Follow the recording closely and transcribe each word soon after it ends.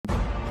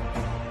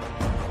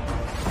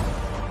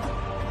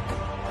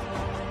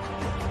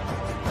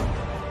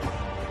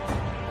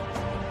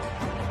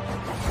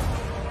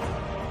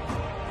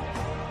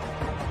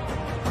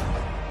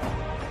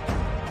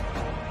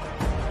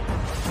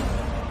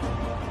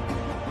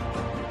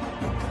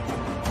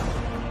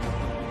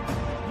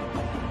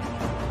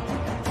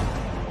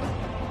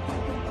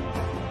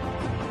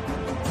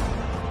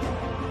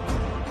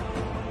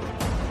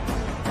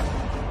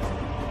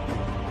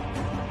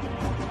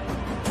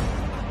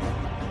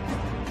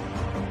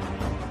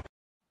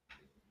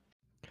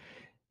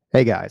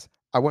Hey guys,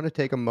 I want to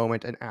take a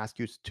moment and ask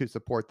you to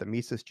support the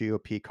Mises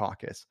GOP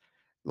caucus.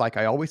 Like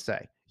I always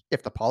say,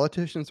 if the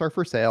politicians are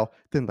for sale,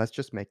 then let's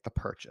just make the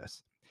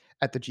purchase.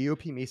 At the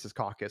GOP Mises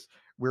caucus,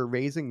 we're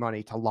raising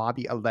money to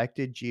lobby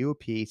elected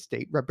GOP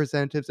state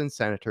representatives and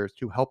senators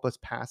to help us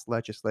pass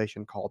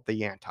legislation called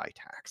the anti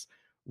tax.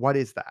 What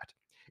is that?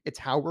 It's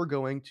how we're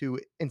going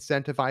to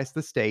incentivize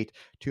the state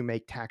to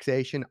make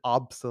taxation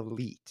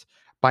obsolete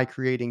by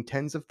creating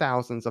tens of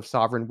thousands of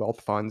sovereign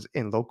wealth funds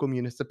in local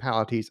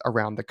municipalities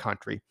around the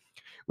country,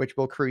 which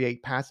will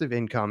create passive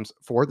incomes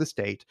for the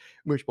state,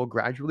 which will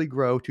gradually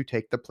grow to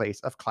take the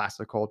place of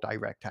classical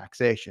direct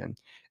taxation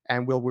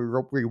and will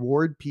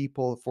reward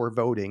people for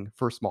voting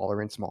for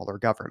smaller and smaller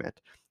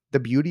government. The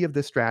beauty of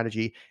this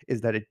strategy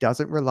is that it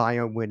doesn't rely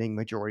on winning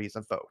majorities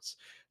of votes.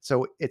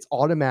 So it's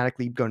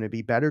automatically going to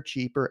be better,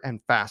 cheaper,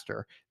 and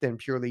faster than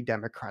purely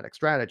democratic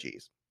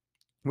strategies.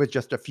 With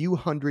just a few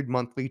hundred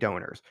monthly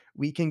donors,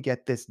 we can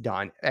get this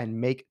done and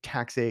make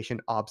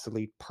taxation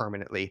obsolete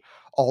permanently.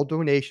 All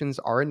donations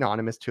are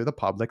anonymous to the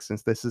public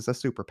since this is a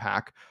super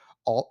PAC.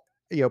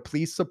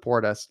 Please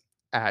support us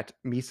at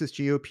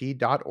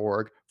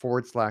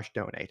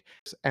misesgop.org/donate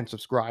and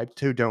subscribe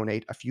to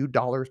donate a few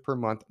dollars per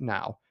month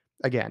now.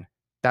 Again,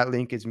 that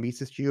link is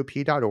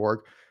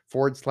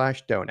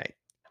misesgop.org/donate.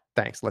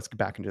 Thanks. Let's get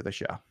back into the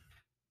show.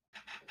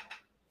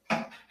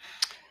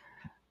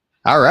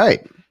 All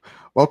right.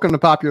 Welcome to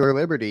Popular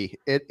Liberty.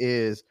 It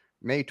is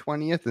May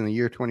 20th in the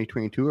year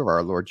 2022 of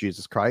our Lord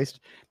Jesus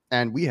Christ,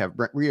 and we are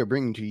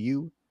bringing to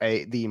you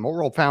the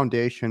moral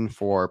foundation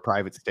for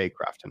private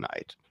statecraft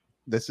tonight.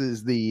 This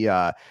is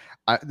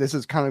this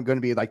is kind of going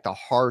to be like the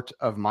heart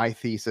of my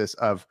thesis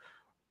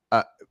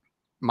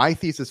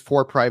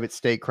for private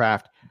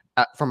statecraft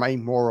from a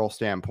moral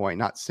standpoint,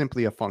 not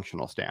simply a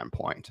functional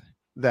standpoint.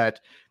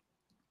 That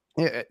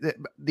I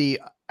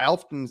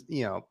often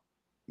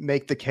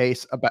make the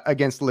case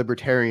against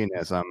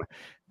libertarianism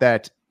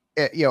that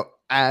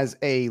as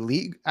a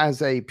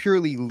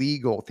purely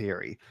legal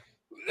theory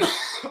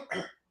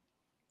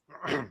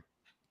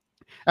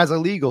as a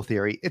legal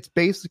theory, it's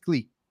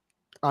basically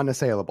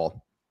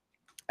unassailable.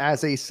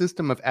 As a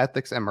system of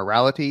ethics and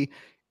morality,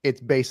 it's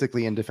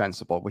basically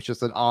indefensible, which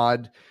is an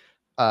odd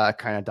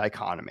kind of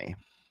dichotomy.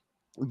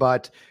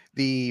 But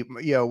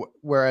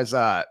whereas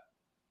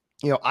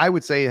I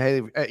would say,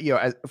 hey,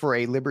 for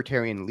a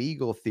libertarian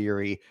legal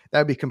theory, that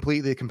would be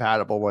completely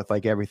compatible with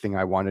like everything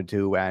I want to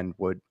do and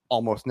would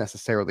almost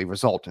necessarily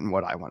result in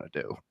what I want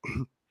to do.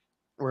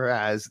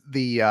 Whereas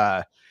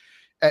but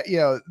I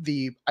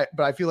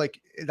feel like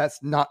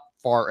that's not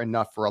far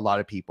enough for a lot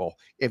of people.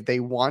 If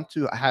they want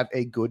to have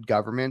a good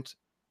government,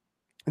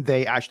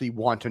 they actually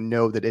want to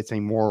know that it's a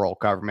moral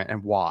government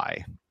and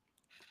why.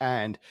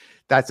 And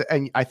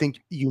I think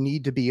you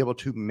need to be able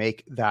to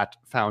make that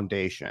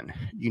foundation.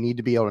 You need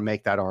to be able to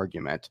make that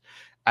argument.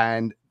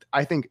 And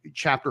I think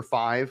chapter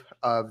 5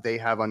 of They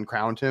Have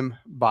Uncrowned Him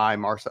by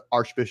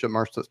Archbishop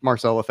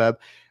Marcel Lefebvre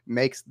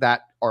makes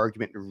that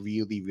argument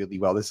really, really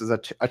well. This is a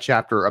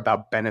chapter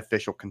about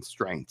beneficial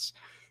constraints.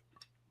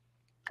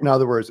 In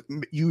other words,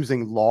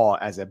 using law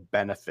as a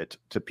benefit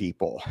to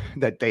people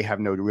that they have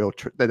no real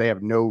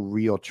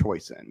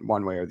choice in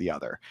one way or the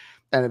other.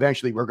 And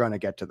eventually we're going to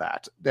get to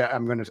that.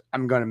 I'm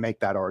going to make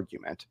that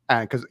argument.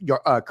 And because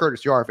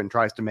Curtis Yarvin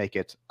tries to make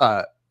it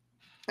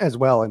as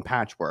well in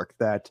Patchwork,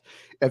 that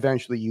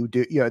eventually you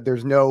do,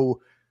 there's no,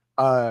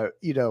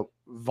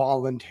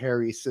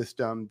 voluntary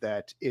system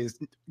that is,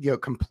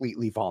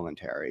 completely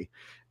voluntary.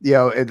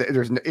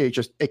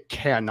 It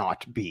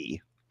cannot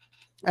be.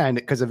 And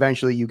because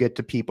eventually you get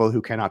to people who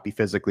cannot be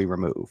physically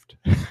removed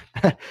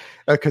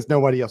because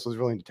nobody else was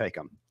willing to take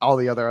them. All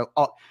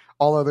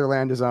other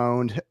land is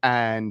owned,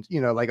 and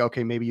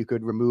okay, maybe you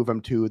could remove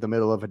them to the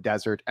middle of a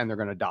desert and they're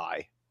going to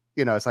die.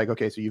 It's like,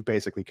 okay, so you've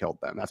basically killed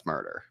them. That's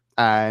murder.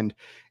 And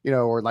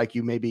or like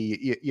you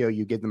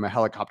give them a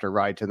helicopter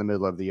ride to the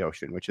middle of the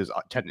ocean, which is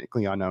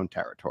technically unknown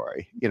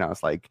territory.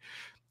 It's like,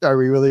 are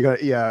we really going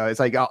to, it's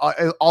like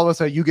all of a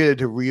sudden you get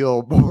into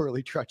real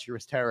morally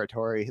treacherous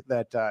territory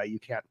that you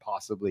can't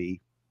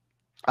possibly,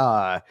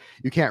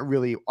 you can't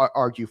really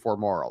argue for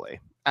morally.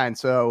 And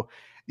so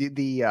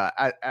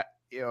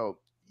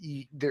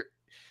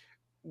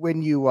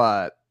when you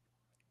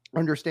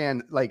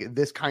understand like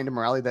this kind of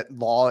morality, that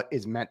law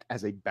is meant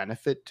as a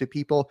benefit to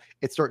people,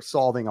 it starts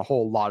solving a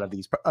whole lot of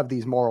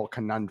these moral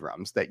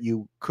conundrums that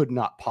you could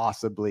not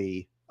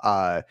possibly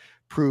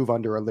prove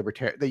under a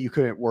libertarian, that you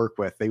couldn't work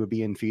with. They would be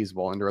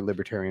infeasible under a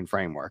libertarian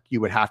framework.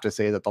 You would have to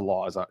say that the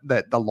law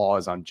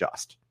is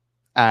unjust,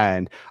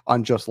 and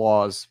unjust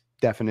laws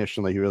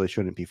definitionally really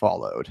shouldn't be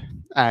followed.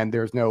 And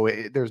there's no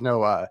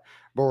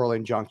moral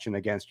injunction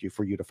against you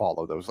for you to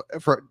follow those,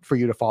 for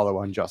you to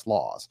follow unjust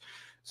laws.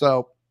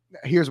 So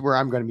here's where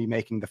I'm going to be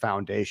making the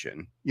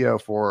foundation,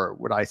 for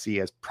what I see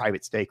as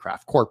private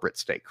statecraft, corporate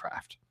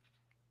statecraft.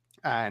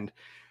 And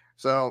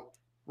so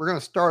we're going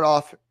to start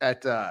off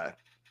at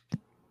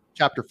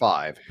chapter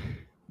 5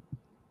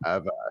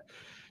 of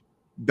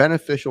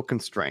beneficial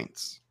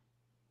constraints.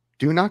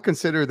 Do not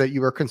consider that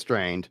you are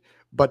constrained,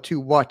 but to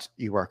what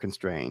you are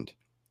constrained.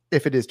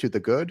 if it is to the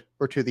good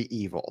or to the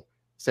evil.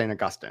 St.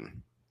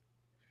 Augustine.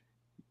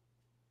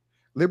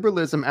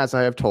 Liberalism, as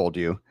I have told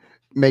you,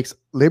 makes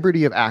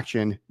liberty of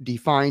action,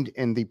 defined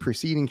in the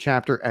preceding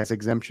chapter as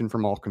exemption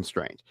from all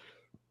constraint,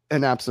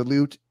 an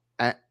absolute,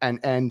 an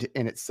end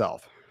in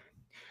itself.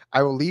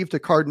 I will leave to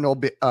Cardinal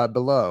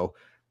below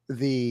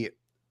the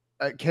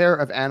care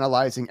of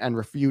analyzing and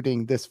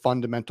refuting this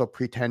fundamental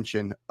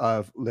pretension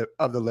of the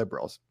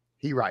liberals.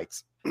 He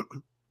writes,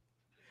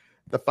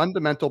 the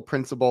fundamental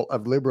principle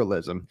of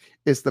liberalism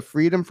is the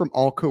freedom from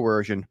all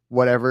coercion,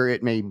 whatever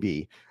it may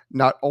be,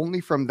 not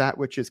only from that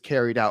which is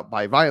carried out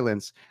by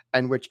violence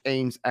and which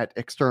aims at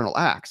external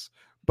acts,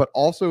 but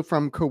also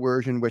from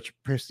coercion which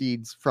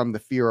proceeds from the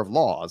fear of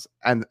laws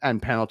and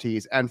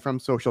penalties and from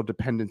social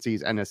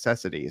dependencies and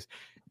necessities.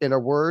 In a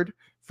word,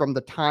 from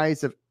the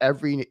ties of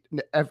every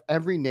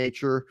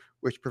nature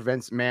which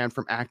prevents man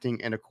from acting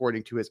in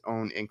according to his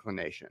own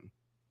inclination.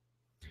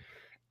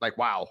 Like,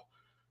 wow,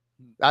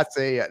 that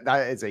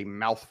is a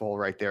mouthful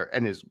right there,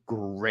 and is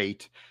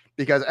great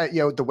because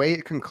the way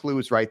it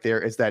concludes right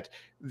there is that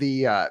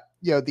the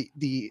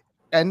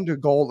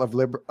end goal of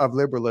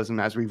liberalism,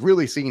 as we've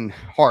really seen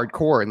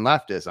hardcore in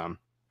leftism,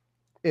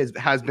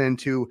 has been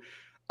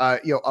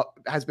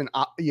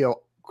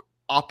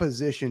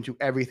opposition to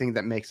everything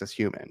that makes us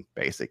human.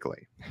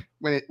 Basically,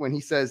 when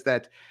he says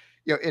that,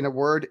 in a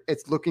word,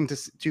 it's looking to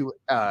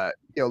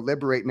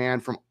liberate man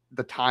from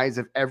the ties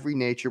of every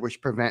nature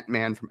which prevent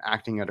man from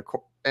acting in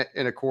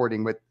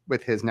according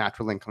with his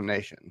natural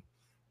inclination.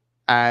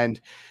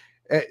 And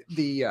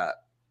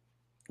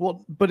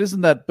well, but isn't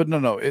that, but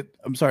no,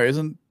 I'm sorry,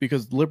 isn't,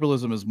 because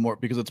liberalism is more,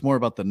 because it's more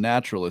about the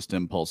naturalist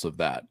impulse of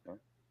that.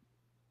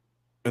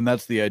 And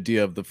that's the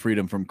idea of the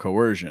freedom from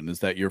coercion, is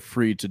that you're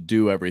free to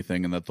do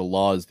everything and that the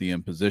law is the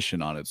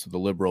imposition on it. So the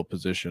liberal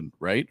position,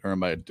 right? Or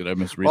did I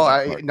misread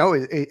that part? No,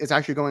 it's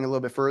actually going a little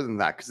bit further than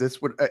that, because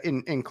this would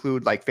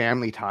include like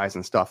family ties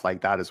and stuff like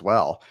that as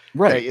well.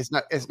 Right. It's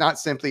not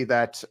simply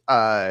that,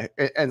 and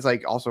it's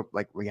like also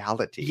like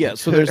reality. Yeah.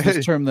 So there's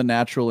this term, the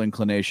natural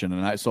inclination.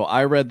 And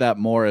I read that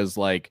more as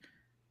like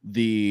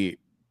the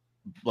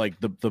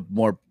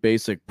more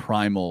basic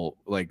primal,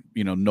 like,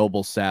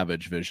 noble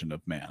savage vision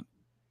of man.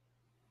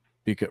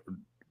 Because,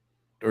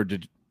 or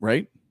did,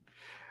 right?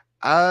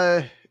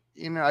 I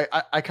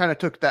kind of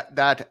took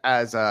that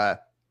as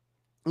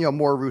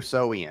more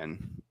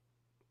Rousseauian.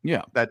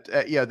 Yeah. That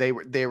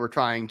they were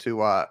trying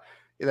to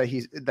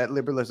that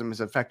liberalism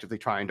is effectively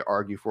trying to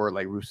argue for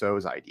like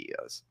Rousseau's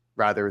ideas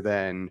rather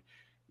than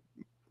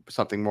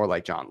something more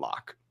like John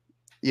Locke.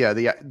 Yeah,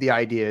 the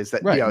idea is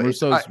that right.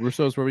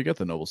 Rousseau's where we get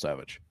the noble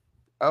savage.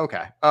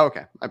 Okay,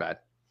 my bad.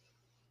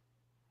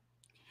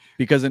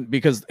 Because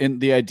in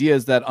the idea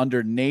is that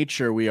under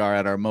nature we are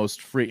at our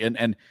most free,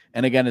 and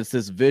again it's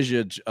this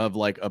visage of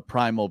like a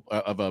primal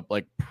of a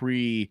like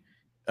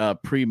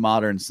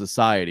pre-modern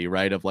society,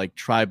 right, of like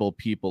tribal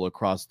people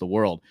across the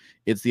world.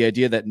 It's the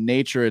idea that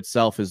nature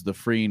itself is the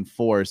freeing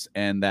force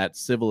and that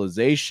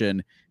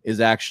civilization is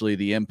actually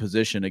the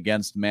imposition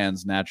against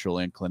man's natural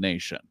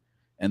inclination.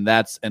 And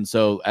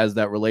so as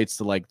that relates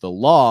to like the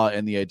law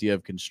and the idea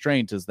of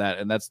constraint, is that,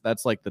 and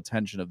that's like the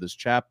tension of this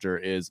chapter,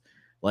 is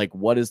like,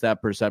 what is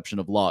that perception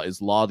of law? Is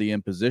law the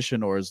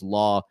imposition, or is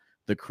law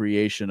the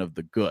creation of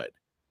the good?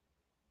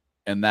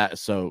 And that,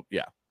 so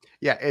yeah.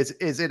 Yeah, is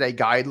it a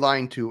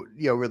guideline to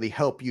really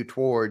help you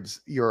towards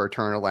your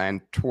eternal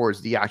end,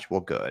 towards the actual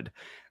good,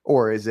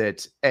 or is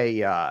it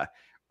a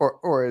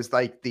or is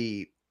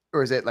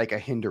it like a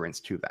hindrance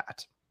to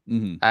that?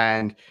 Mm-hmm.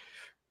 And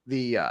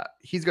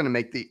he's going to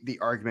make the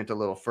argument a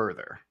little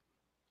further.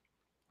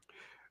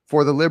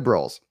 For the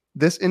liberals,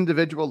 this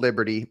individual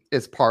liberty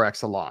is par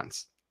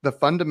excellence, the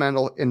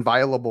fundamental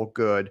inviolable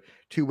good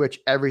to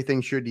which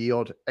everything should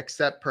yield,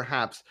 except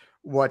perhaps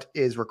what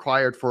is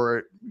required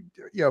for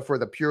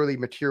the purely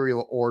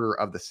material order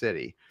of the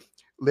city.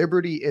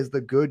 Liberty is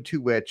the good to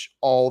which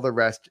all the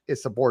rest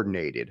is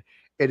subordinated.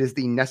 It is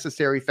the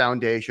necessary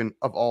foundation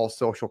of all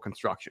social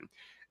construction.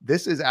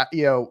 This is as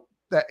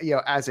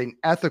an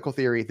ethical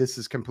theory, this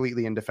is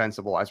completely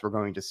indefensible, as we're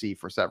going to see,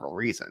 for several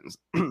reasons.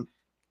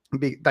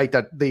 Like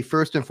that, the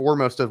first and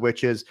foremost of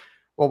which is,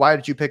 well, why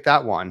did you pick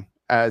that one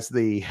as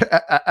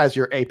as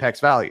your apex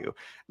value?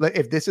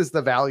 If this is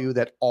the value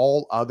that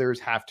all others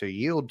have to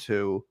yield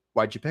to,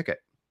 why'd you pick it?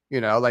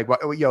 I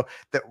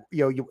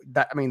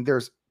mean,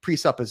 there's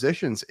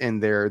presuppositions in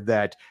there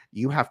that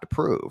you have to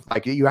prove.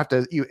 Like in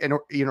order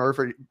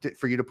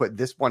for you to put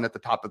this one at the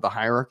top of the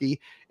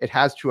hierarchy, it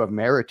has to have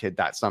merited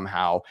that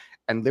somehow.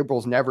 And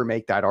liberals never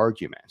make that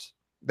argument.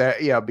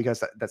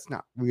 Because that's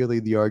not really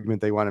the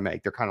argument they want to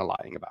make. They're kind of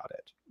lying about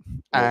it.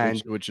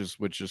 And which is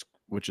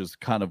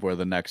kind of where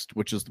the next,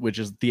 which is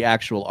the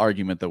actual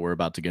argument that we're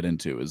about to get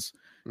into is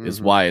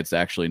why it's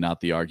actually not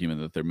the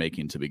argument that they're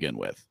making to begin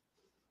with.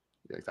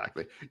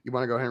 Exactly. You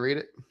want to go ahead and read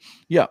it?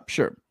 Yeah,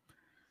 sure.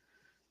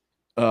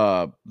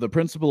 The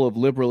principle of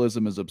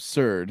liberalism is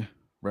absurd,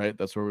 right?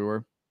 That's where we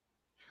were.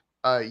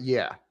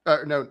 Yeah.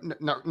 No.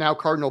 Now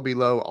Cardinal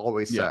Below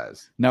always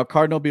says. Now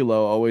Cardinal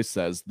Below always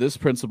says this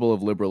principle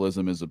of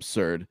liberalism is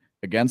absurd.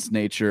 against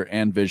nature,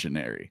 and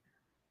visionary.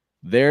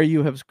 There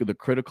you have the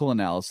critical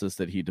analysis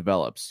that he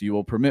develops. You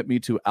will permit me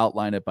to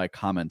outline it by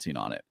commenting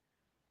on it.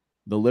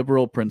 The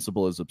liberal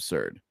principle is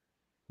absurd.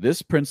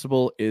 This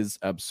principle is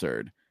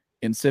absurd.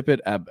 Incipit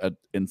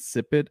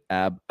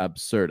ab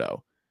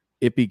absurdo.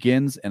 It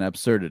begins in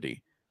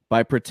absurdity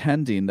by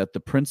pretending that the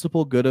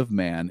principal good of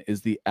man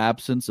is the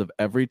absence of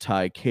every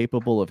tie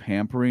capable of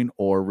hampering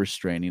or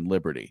restraining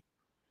liberty.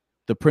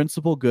 The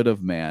principal good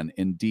of man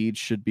indeed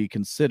should be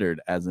considered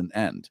as an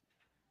end,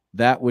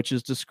 that which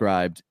is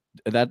described,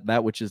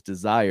 that which is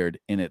desired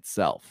in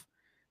itself.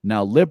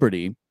 Now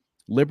liberty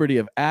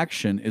of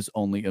action is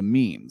only a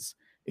means,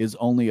 is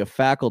only a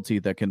faculty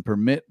that can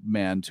permit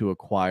man to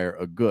acquire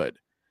a good.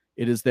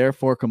 It is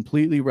therefore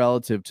completely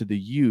relative to the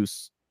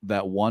use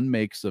that one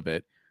makes of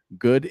it.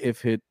 Good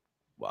if it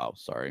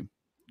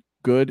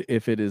good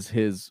if it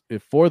is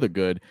if for the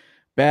good,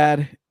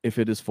 bad if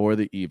it is for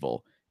the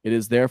evil. It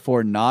is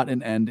therefore not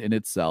an end in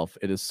itself.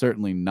 It is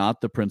certainly not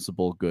the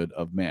principal good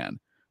of man.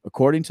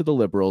 According to the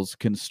liberals,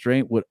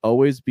 constraint would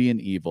always be an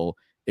evil,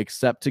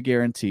 except to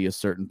guarantee a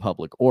certain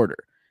public order.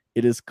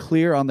 It is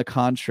clear, on the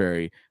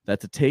contrary, that,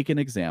 to take an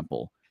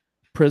example,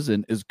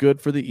 prison is good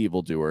for the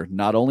evildoer,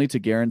 not only to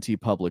guarantee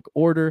public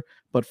order,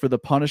 but for the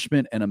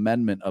punishment and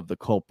amendment of the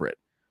culprit.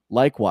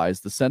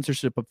 Likewise, the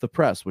censorship of the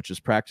press, which is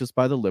practiced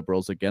by the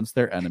liberals against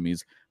their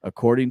enemies,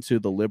 according to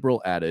the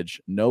liberal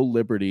adage, no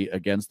liberty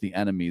against the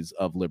enemies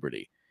of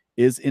liberty,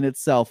 is in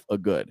itself a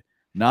good,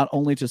 not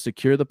only to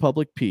secure the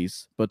public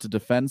peace, but to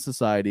defend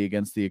society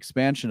against the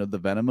expansion of the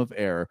venom of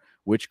error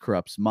which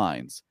corrupts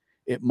minds.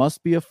 It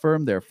must be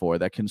affirmed, therefore,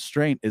 that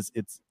constraint is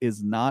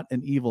not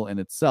an evil in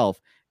itself,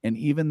 and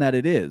even that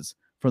it is,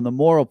 from the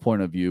moral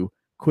point of view,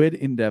 quid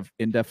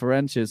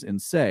indifferentius in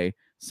se,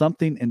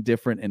 something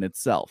indifferent in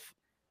itself.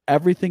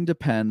 Everything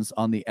depends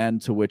on the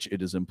end to which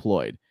it is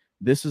employed.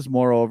 This is,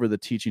 moreover, the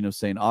teaching of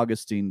St.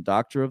 Augustine,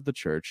 Doctor of the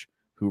Church,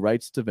 who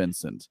writes to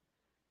Vincent,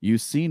 "You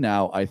see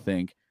now, I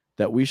think,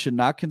 that we should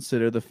not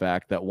consider the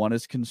fact that one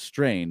is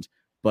constrained,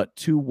 but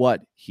to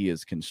what he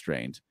is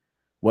constrained,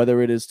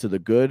 whether it is to the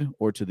good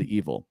or to the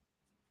evil.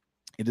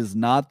 It is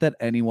not that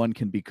anyone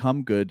can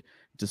become good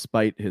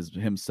despite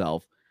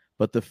himself,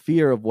 but the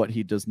fear of what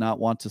he does not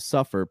want to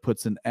suffer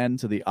puts an end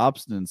to the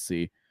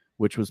obstinacy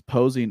which was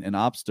posing an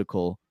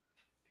obstacle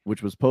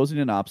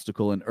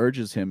and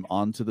urges him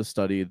on to the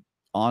study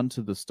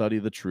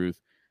of the truth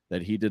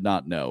that he did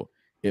not know.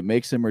 It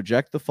makes him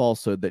reject the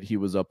falsehood that he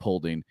was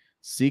upholding,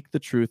 seek the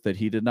truth that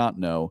he did not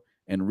know,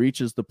 and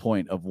reaches the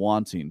point of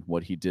wanting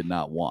what he did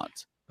not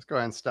want." Let's go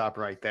ahead and stop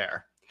right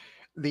there.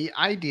 The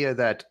idea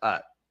that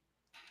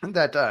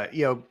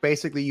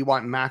basically you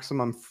want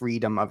maximum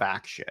freedom of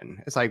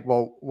action. It's like,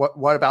 well,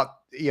 what about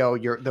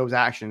those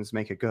actions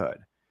make it good?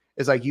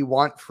 It's like you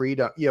want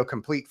freedom,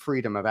 complete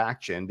freedom of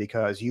action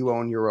because you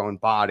own your own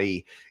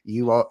body.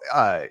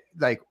 Why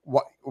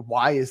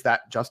is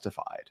that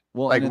justified?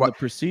 Well, like, and in the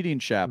preceding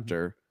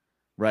chapter,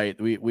 right,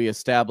 we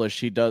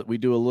establish we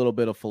do a little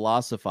bit of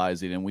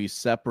philosophizing, and we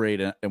separate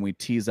and we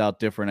tease out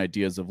different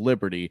ideas of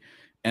liberty,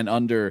 and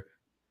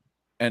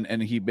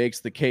he makes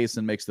the case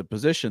and makes the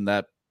position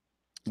that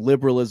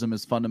liberalism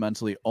is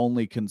fundamentally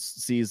only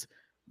sees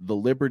the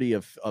liberty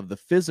of the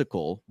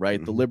physical,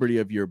 right, the liberty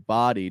of your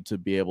body to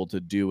be able to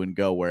do and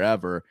go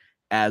wherever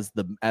as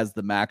the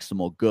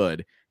maximal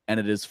good, and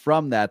it is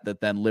from that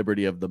then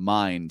liberty of the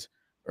mind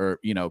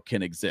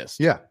can exist.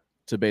 Yeah.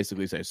 To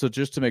basically say, so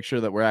just to make sure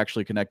that we're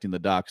actually connecting the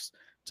dots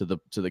to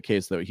the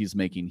case that he's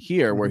making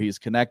here, where he's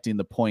connecting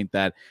the point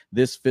that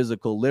this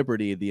physical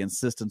liberty, the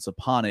insistence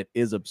upon it,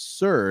 is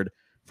absurd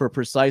for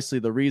precisely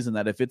the reason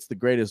that if it's the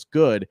greatest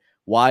good,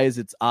 why is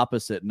its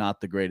opposite not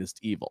the greatest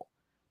evil?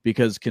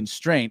 Because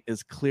constraint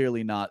is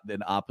clearly not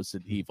an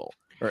opposite evil,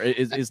 or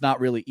is not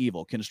really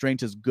evil.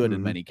 Constraint is good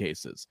in many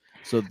cases.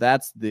 So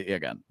that's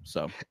exactly.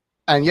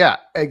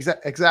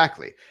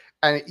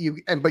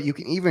 But you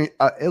can even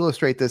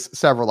illustrate this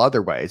several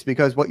other ways,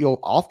 because what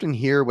you'll often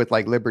hear with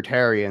like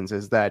libertarians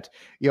is that,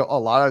 a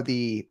lot of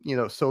the,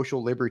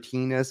 social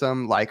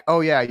libertinism, like,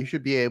 oh yeah, you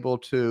should be able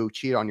to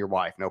cheat on your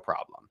wife, no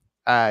problem.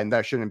 And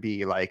that shouldn't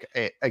be like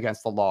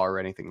against the law or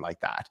anything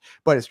like that.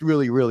 But it's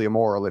really, really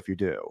immoral if you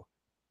do.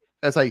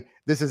 It's like,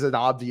 this is an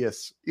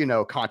obvious,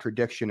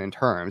 contradiction in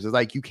terms. It's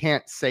like, you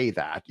can't say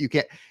that. You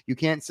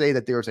can't say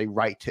that there's a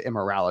right to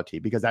immorality,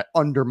 because that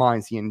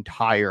undermines the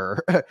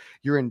entire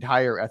your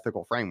entire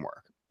ethical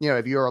framework.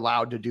 If you're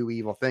allowed to do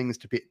evil things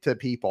to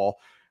people,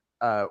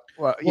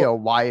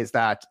 why is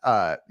that?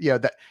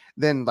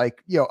 Then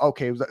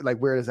okay, like,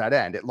 where does that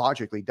end? It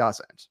logically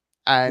doesn't.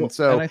 And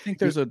I think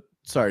there's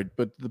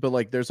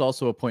there's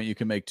also a point you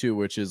can make too,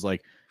 which is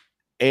like,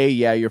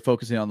 you're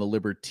focusing on the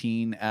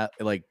libertine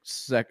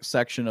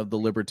section of the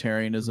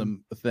libertarianism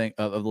thing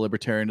of the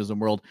libertarianism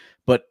world,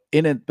 but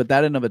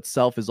that in of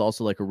itself is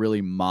also like a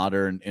really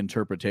modern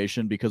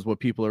interpretation, because what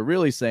people are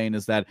really saying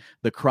is that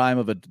the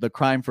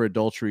crime for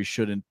adultery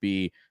shouldn't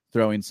be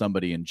throwing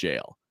somebody in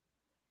jail,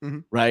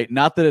 right?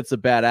 Not that it's a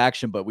bad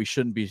action, but we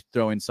shouldn't be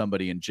throwing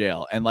somebody in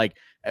jail, and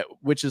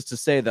which is to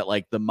say that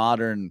like the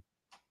modern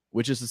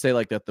which is to say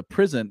like that the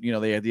prison,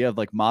 the idea of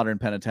like modern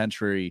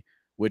penitentiary,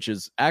 which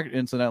is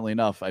incidentally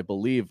enough, I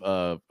believe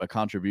a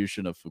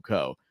contribution of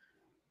Foucault.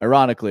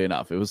 Ironically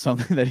enough, it was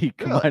something that he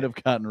Really? might have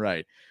gotten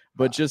right.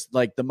 But just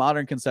like the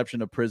modern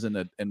conception of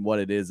prison and what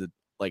it is, it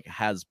like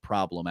has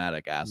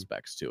problematic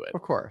aspects to it.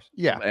 Of course,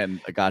 yeah.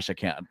 And gosh, I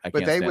can't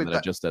But they stand would, that I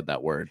just said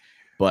that word.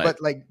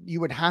 But like you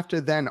would have to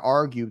then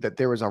argue that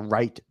there was a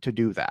right to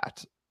do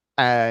that,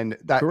 and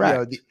that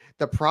correct.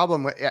 the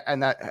problem,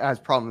 and that has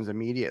problems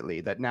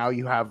immediately. That now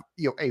you have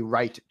a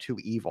right to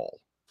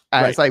evil,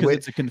 and Right, it's like because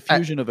it's a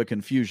confusion of a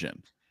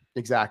confusion.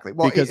 exactly.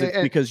 Well,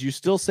 Because you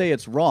still say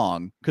it's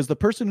wrong, because the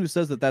person who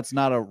says that that's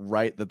not a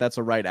right, that's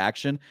a right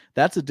action,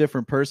 that's a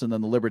different person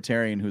than the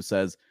libertarian who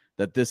says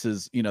that this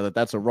is,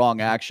 that's a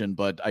wrong action,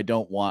 but I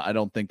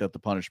don't think that the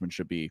punishment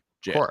should be of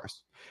jail.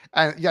 course,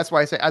 and that's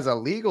why I say, as a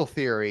legal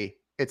theory,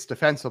 it's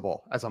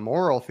defensible. As a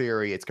moral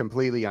theory, it's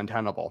completely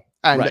untenable.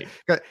 And Right.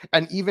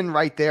 even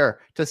right there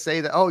to say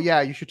that, oh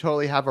yeah, you should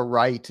totally have a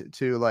right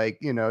to, like,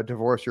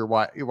 divorce your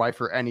wife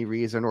for any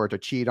reason, or to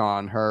cheat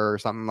on her or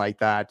something like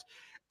that.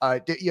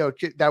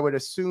 That would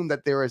assume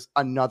that there is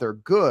another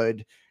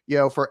good,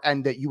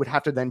 and that you would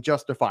have to then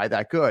justify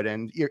that good.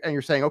 And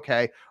you're saying,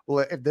 okay, well,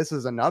 if this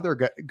is another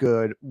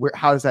good,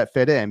 how does that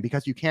fit in?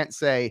 Because you can't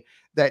say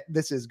that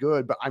this is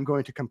good, but I'm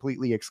going to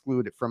completely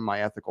exclude it from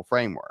my ethical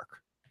framework.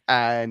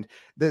 And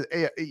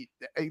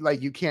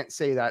like, you can't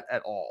say that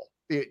at all.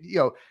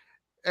 You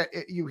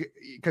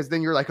because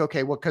then you're like,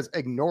 okay, well, because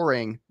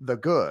ignoring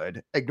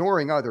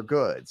other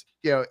goods,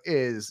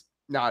 is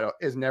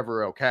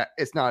never okay.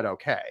 It's not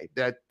okay.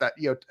 That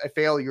a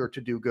failure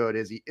to do good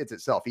it's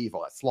itself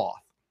evil. It's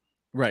sloth.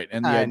 Right.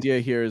 And the And idea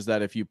here is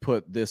that if you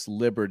put this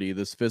liberty,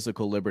 this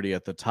physical liberty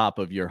at the top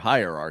of your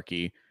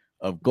hierarchy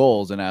of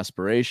goals and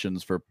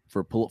aspirations for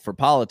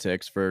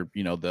politics, for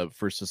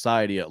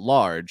society at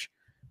large,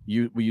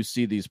 you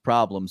see these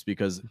problems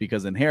because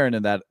inherent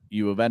in that,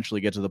 you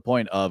eventually get to the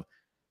point of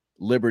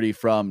liberty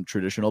from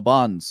traditional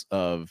bonds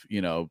of,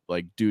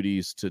 like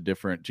duties to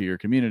your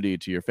community,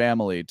 to your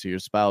family, to your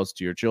spouse,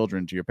 to your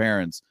children, to your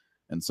parents,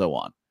 and so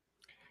on.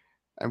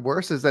 And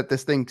worse is that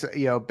this thing,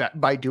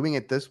 by doing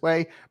it this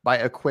way,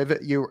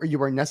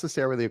 you are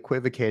necessarily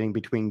equivocating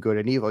between good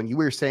and evil, and you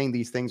were saying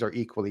these things are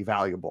equally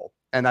valuable,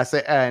 and that's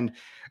it. And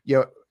you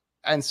know,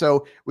 and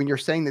so when you're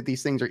saying that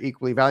these things are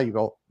equally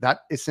valuable,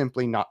 that is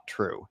simply not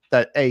true.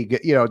 That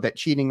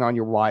cheating on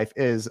your wife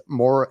is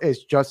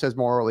just as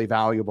morally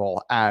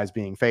valuable as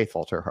being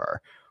faithful to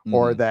her,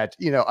 or Mhm. that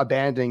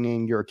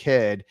abandoning your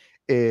kid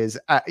is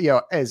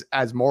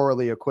as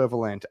morally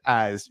equivalent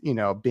as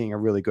being a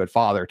really good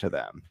father to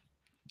them.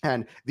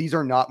 And these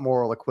are not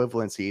moral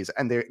equivalencies,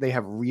 and they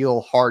have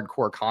real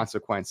hardcore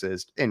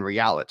consequences in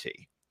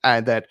reality.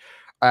 And that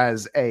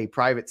as a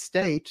private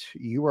state,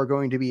 you are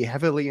going to be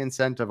heavily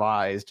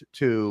incentivized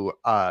to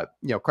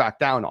crack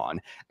down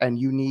on, and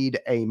you need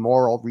a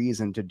moral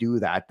reason to do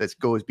that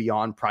goes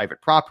beyond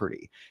private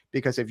property.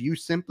 Because if you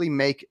simply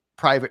make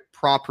private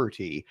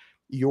property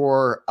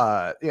your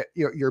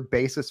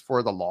basis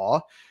for the law,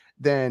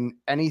 then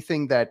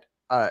anything that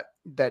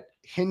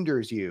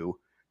hinders you,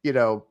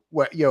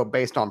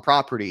 based on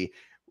property,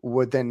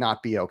 would then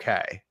not be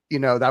okay.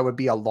 That would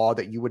be a law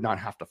that you would not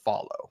have to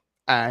follow.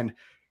 And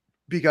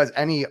because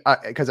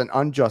an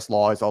unjust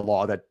law is a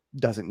law that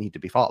doesn't need to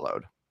be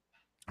followed.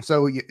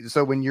 So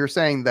when you're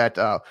saying that,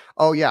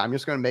 oh yeah, I'm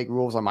just going to make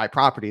rules on my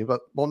property,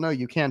 but well, no,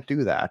 you can't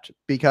do that,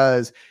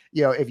 because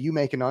if you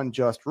make an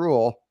unjust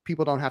rule,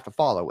 people don't have to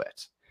follow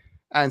it.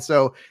 And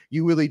so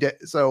you really did.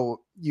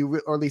 So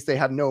or at least they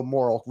have no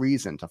moral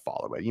reason to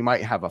follow it. You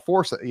might have a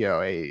force,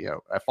 a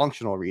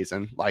functional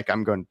reason, like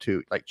I'm going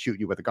to like shoot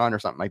you with a gun or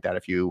something like that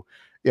if you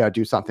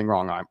do something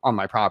wrong on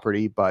my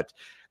property. But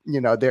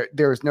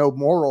there's no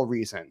moral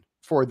reason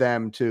for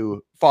them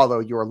to follow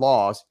your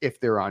laws if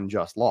they're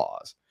unjust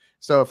laws.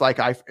 So if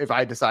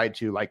I decide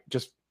to, like,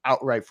 just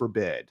outright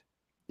forbid,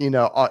 in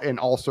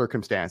all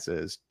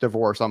circumstances,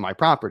 divorce on my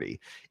property,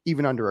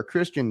 even under a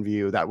Christian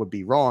view, that would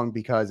be wrong,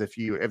 because if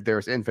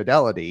there's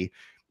infidelity,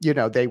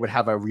 they would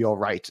have a real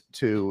right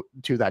to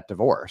that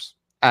divorce.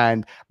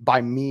 And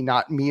by me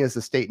as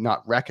a state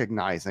not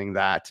recognizing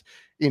that,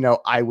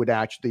 I would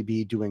actually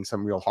be doing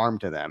some real harm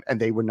to them, and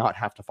they would not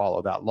have to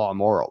follow that law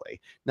morally.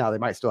 Now, they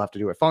might still have to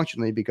do it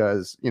functionally,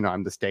 because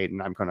I'm the state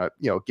and I'm going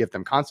to give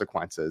them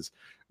consequences,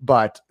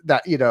 but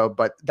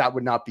that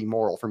would not be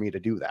moral for me to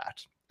do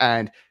that.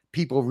 And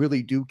people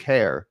really do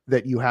care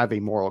that you have a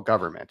moral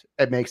government.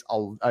 It makes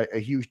a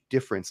huge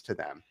difference to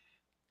them.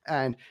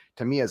 And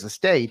to me as a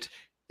state,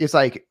 it's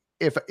like,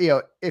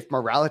 if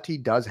morality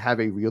does have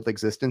a real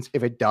existence,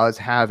 if it does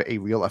have a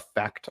real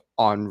effect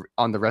on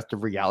the rest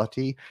of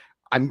reality,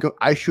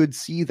 I should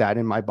see that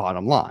in my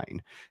bottom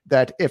line.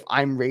 That if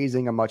I'm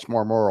raising a much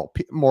more moral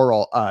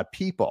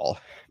people,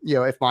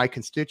 if my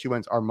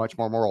constituents are much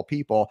more moral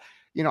people,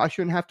 I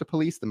shouldn't have to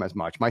police them as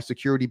much. My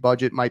security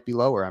budget might be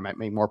lower. I might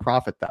make more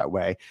profit that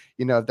way.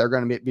 If they're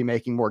going to be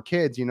making more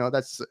kids,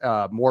 that's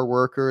more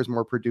workers,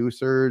 more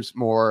producers,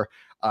 more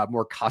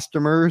more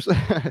customers.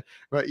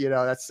 But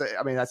that's,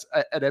 I mean, that's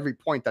at every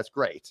point, that's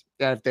great.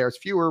 And if there's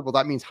fewer, well,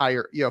 that means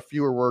higher,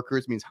 fewer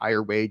workers means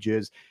higher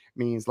wages,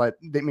 means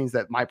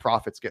that my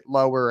profits get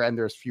lower and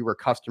there's fewer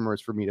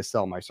customers for me to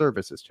sell my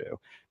services to.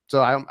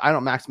 So I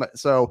don't maximize.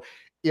 So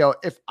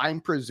if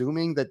I'm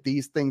presuming that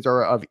these things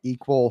are of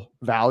equal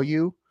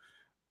value,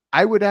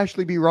 I would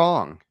actually be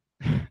wrong.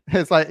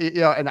 It's like,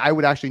 and I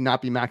would actually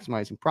not be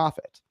maximizing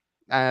profit.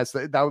 As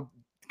that would,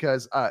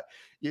 because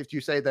if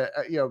you say that,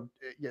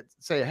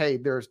 say, hey,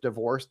 there's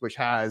divorce, which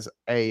has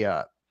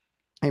a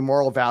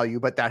moral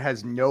value, but that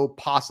has no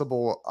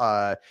possible,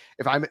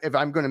 if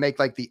I'm going to make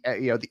like the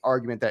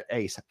argument that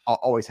Ace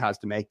always has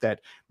to make,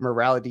 that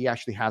morality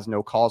actually has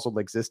no causal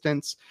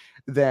existence,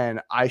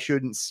 then I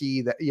shouldn't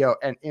see that,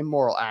 an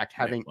immoral act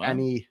having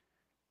any.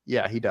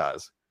 Yeah, he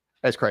does.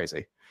 That's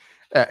crazy.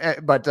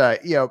 But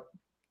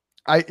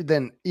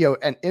an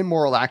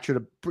immoral act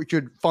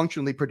should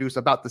functionally produce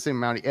about the same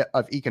amount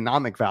of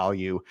economic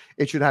value.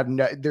 It should have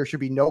there should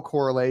be no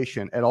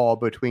correlation at all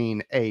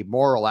between a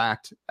moral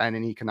act and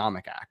an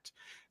economic act.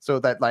 So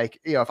that, like,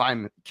 if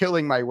I'm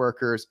killing my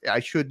workers, I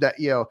should that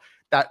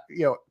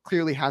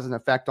clearly has an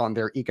effect on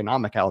their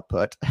economic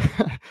output.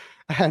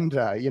 And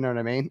you know what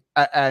I mean?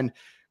 And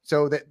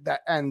so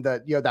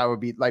that would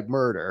be like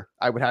murder.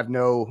 I would have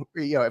no,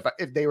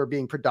 if they were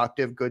being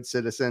productive, good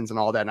citizens and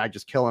all that, and I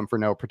just kill them for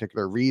no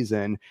particular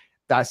reason,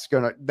 that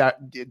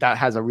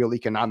has a real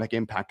economic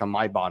impact on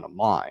my bottom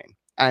line.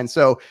 And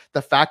so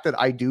the fact that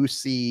I do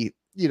see,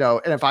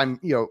 and if I'm,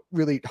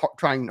 really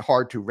trying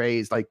hard to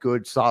raise like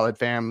good, solid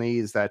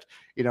families that,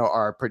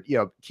 are,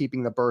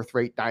 keeping the birth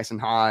rate nice and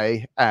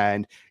high,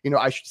 and,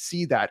 I should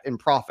see that in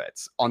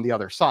profits on the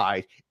other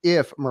side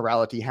if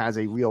morality has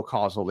a real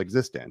causal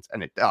existence,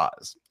 and it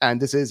does. And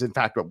this is, in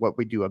fact, what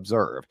we do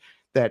observe,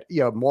 that,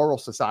 moral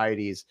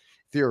societies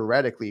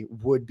theoretically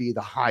would be the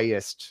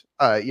highest,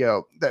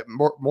 that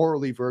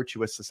morally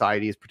virtuous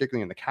societies,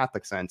 particularly in the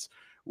Catholic sense,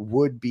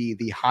 would be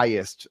the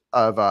highest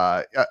of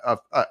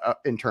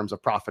in terms of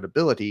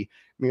profitability,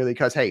 merely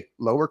because, hey,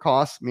 lower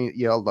costs mean,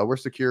 lower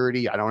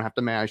security, I don't have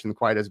to manage them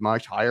quite as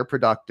much, higher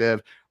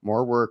productive,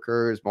 more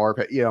workers,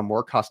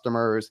 more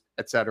customers,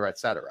 et cetera, et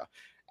cetera.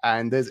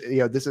 And this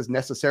is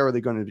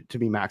necessarily going to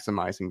be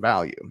maximizing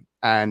value.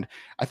 And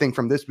I think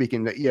from this we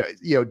can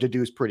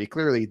deduce pretty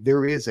clearly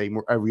there is a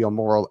real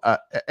moral,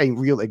 a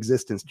real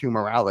existence to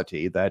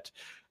morality that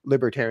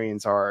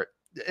libertarians are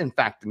in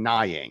fact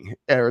denying,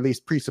 or at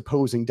least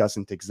presupposing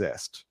doesn't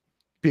exist.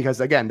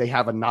 Because again, they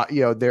have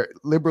their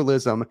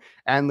liberalism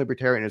and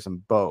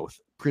libertarianism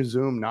both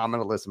presume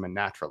nominalism and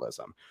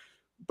naturalism,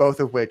 both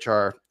of which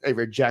are a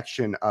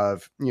rejection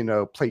of,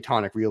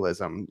 Platonic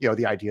realism,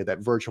 the idea that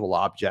virtual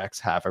objects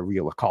have a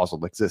real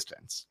causal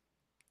existence.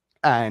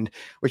 And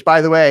which, by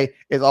the way,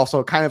 is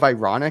also kind of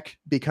ironic,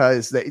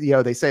 because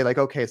they say, like,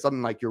 okay,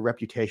 something like your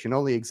reputation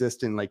only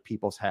exists in like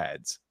people's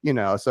heads,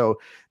 so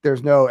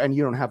there's no, and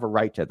you don't have a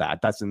right to that.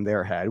 That's in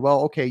their head.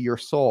 Well, okay, your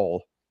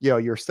soul,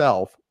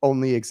 yourself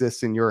only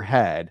exists in your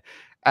head,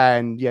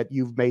 and yet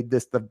you've made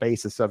this the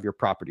basis of your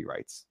property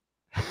rights.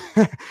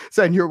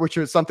 So, which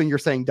is something you're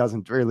saying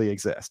doesn't really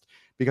exist,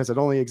 because it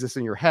only exists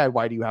in your head.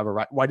 Why do you have a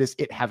right? Why does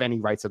it have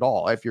any rights at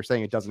all? If you're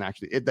saying it doesn't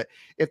actually,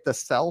 if the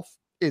self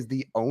is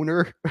the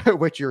owner,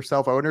 which your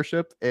self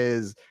ownership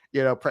is,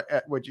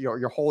 which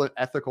your whole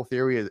ethical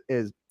theory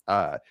is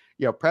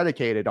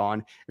predicated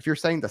on. If you're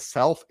saying the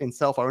self in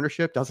self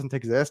ownership doesn't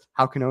exist,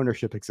 how can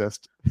ownership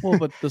exist? Well,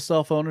 but the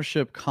self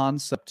ownership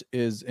concept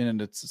is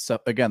in itself.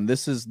 Again,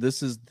 this is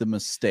the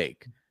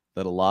mistake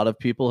that a lot of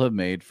people have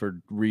made for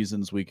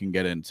reasons we can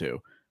get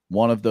into.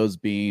 One of those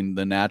being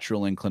the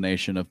natural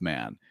inclination of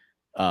man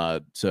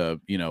to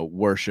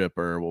worship,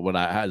 or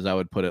as I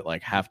would put it,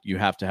 like you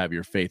have to have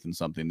your faith in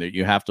something, that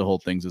you have to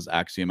hold things as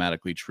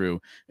axiomatically true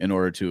in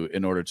order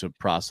to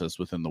process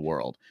within the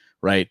world,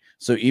 right?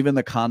 So even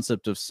the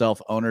concept of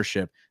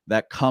self-ownership,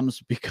 that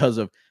comes because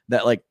of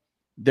that, like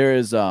there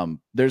is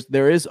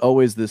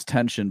always this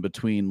tension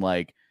between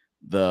like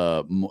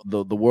the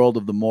world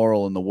of the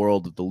moral and the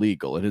world of the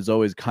legal. It has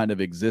always kind of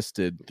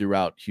existed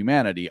throughout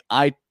humanity.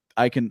 I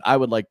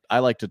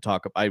like to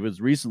talk. I was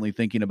recently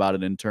thinking about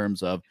it in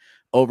terms of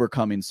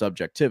overcoming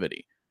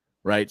subjectivity,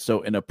 right?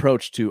 So an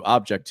approach to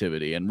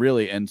objectivity,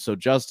 and so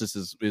justice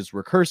is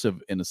recursive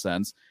in a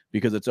sense,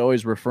 because it's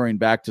always referring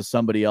back to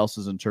somebody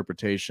else's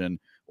interpretation,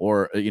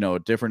 or a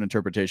different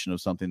interpretation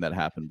of something that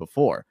happened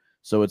before.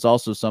 So it's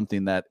also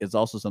something that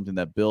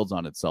builds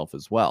on itself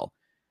as well.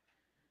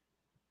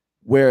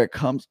 Where it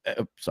comes,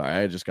 sorry,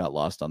 I just got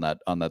lost on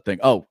that thing.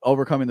 Oh,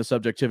 overcoming the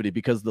subjectivity,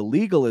 because the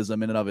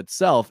legalism in and of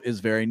itself is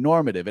very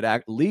normative.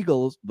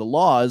 The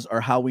laws are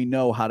how we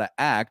know how to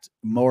act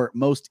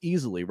most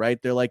easily,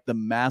 right? They're like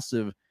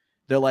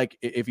they're like,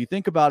 if you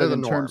think about it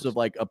in terms of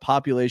like a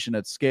population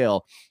at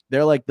scale,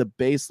 they're like the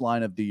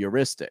baseline of the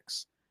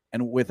heuristics,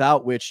 and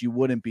without which you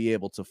wouldn't be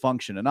able to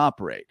function and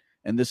operate.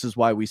 And this is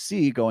why we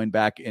see, going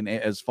back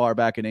as far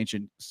back in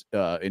ancient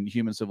in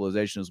human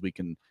civilization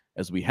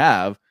as we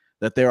have,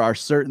 that there are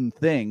certain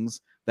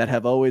things that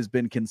have always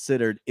been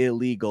considered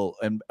illegal,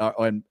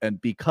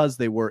 and because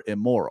they were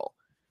immoral.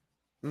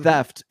 Hmm.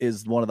 theft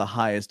is one of the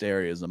highest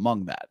areas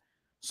among that.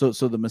 So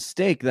the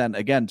mistake then,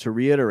 again, to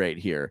reiterate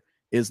here,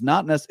 is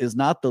not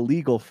the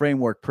legal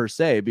framework per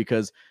se,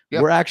 because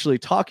we're Yep. actually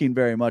talking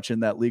very much in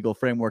that legal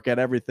framework at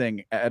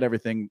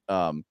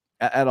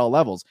all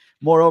levels.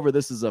 Moreover,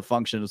 this is a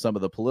function of some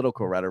of the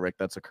political rhetoric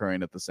that's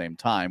occurring at the same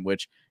time,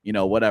 which,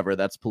 whatever,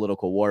 that's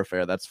political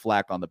warfare, that's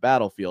flak on the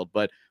battlefield,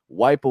 but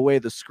wipe away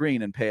the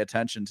screen and pay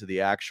attention to the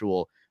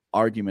actual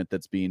argument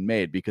that's being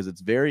made, because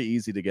it's very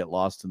easy to get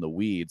lost in the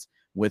weeds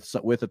with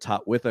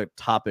a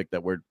topic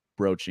that we're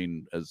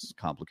broaching as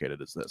complicated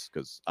as this,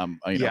 because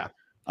Yeah.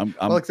 Well, I'm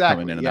coming in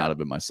exactly. and Yeah. out of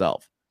it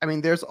myself. I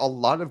mean, there's a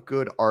lot of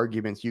good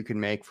arguments you can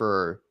make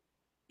for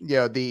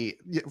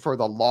for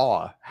the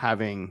law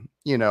having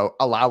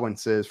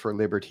allowances for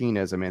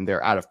libertinism in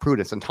there out of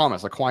prudence, and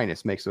Thomas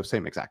Aquinas makes those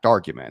same exact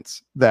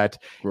arguments that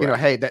Correct.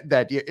 hey,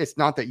 it's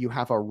not that you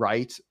have a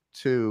right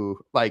to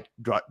like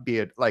be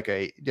it like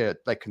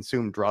like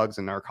consume drugs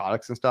and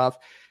narcotics and stuff.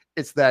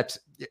 It's that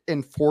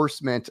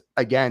enforcement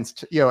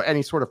against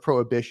any sort of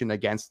prohibition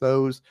against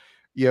those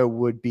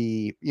would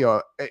be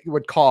it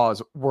would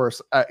cause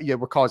worse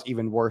would cause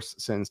even worse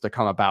sins to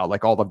come about,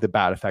 like all of the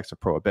bad effects of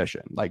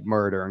prohibition, like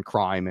murder and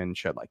crime and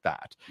shit like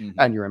that. Mm-hmm.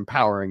 And you're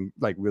empowering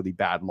like really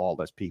bad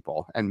lawless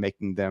people and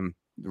making them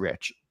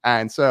rich.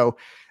 And so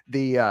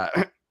the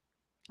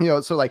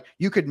so like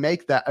you could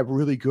make that a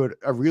really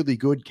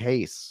good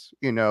case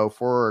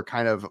for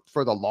kind of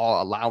for the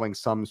law allowing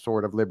some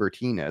sort of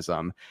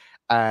libertinism.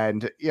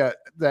 And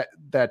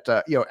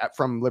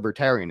from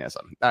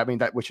libertarianism, I mean,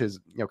 that which is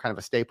kind of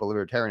a staple of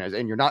libertarianism.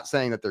 And you're not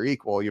saying that they're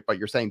equal, but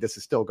you're saying this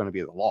is still going to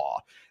be the law,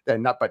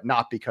 then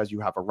not because you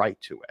have a right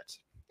to it,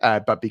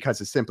 but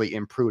because it's simply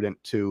imprudent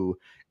to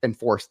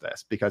enforce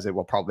this, because it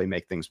will probably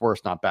make things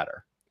worse, not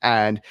better.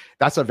 And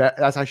that's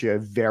actually a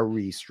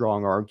very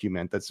strong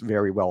argument that's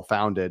very well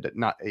founded,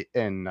 not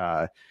in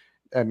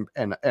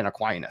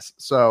Aquinas.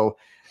 So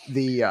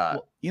the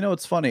Well,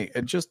 it's funny,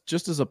 and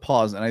just as a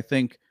pause, and I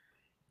think,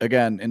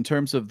 again, in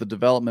terms of the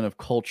development of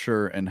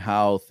culture and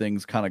how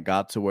things kind of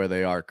got to where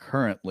they are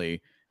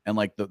currently, and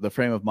like the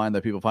frame of mind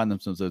that people find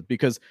themselves in,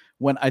 because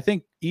when I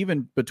think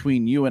even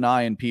between you and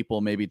I and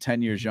people maybe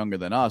 10 years younger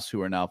than us who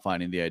are now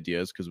finding the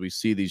ideas, because we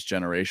see these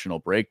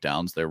generational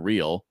breakdowns, they're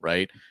real,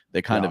 right?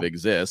 They kind yeah of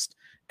exist.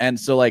 And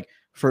so like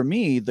for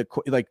me, the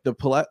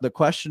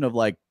question of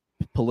like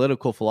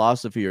political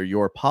philosophy or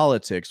your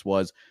politics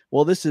was,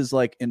 well, this is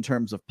like in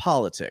terms of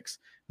politics,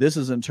 this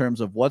is in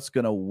terms of what's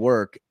going to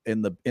work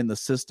in the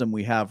system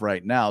we have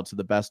right now to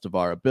the best of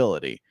our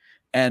ability.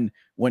 And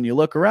when you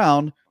look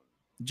around,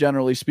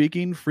 generally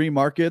speaking, free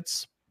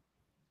markets,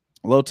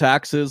 low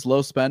taxes,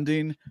 low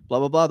spending, blah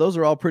blah blah, those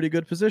are all pretty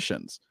good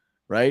positions,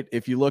 right?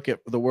 If you look at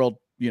the world,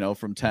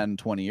 from 10,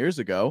 20 years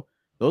ago,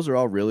 those are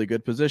all really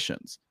good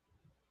positions.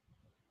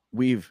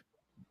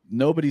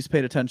 Nobody's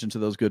paid attention to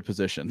those good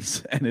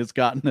positions, and it's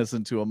gotten us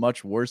into a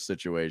much worse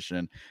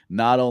situation,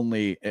 not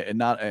only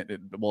not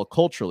well,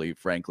 culturally,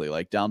 frankly,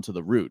 like down to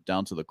the root,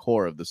 down to the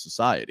core of the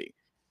society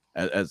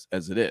as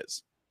it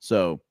is.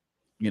 So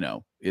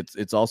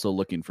it's also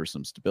looking for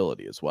some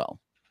stability as well.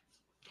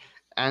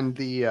 And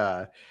the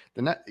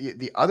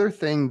other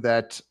thing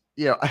that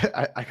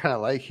I kind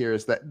of like here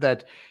is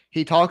that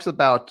he talks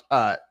about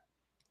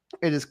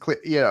it is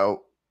clear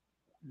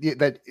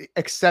that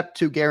except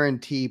to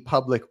guarantee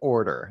public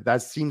order,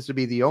 that seems to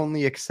be the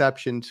only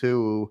exception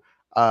to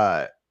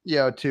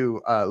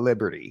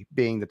liberty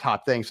being the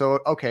top thing. So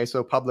okay,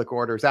 so public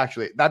order is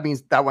actually, that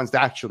means that one's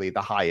actually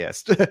the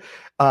highest.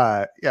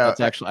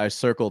 That's actually, I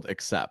circled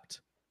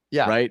except,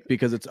 Yeah. right?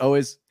 Because it's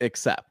always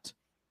except,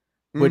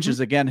 which Mm-hmm. is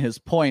again his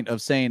point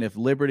of saying if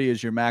liberty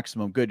is your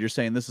maximum good, you're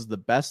saying this is the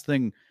best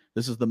thing,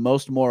 this is the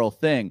most moral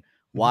thing.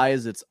 Why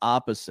is its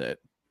opposite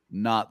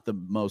not the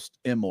most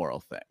immoral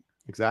thing?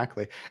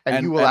 Exactly.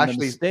 And you and will and the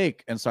actually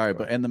mistake and sorry go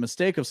but ahead. and the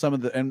mistake of some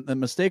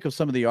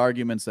of the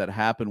arguments that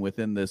happen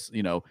within this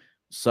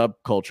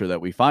subculture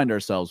that we find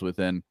ourselves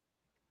within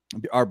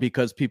are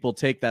because people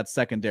take that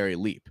secondary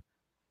leap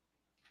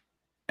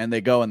and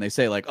they go and they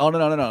say like, oh,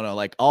 no,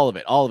 like all of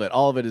it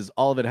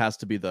has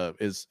to be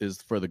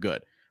is for the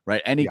good,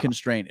 right? Any Yeah.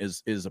 constraint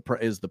is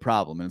the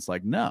problem. And it's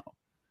like, no,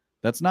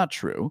 that's not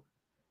true,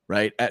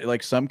 right?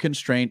 Like some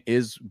constraint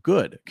is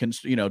good.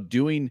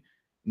 Doing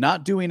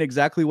not doing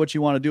exactly what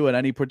you want to do at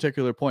any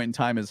particular point in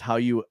time is how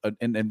you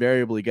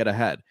invariably get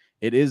ahead.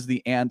 It is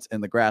the ant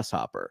and the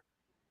grasshopper,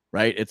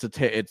 right?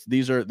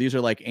 These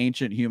are like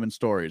ancient human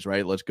stories,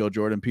 right? Let's go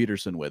Jordan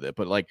Peterson with it.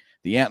 But like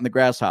the ant and the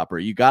grasshopper,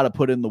 you got to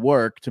put in the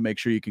work to make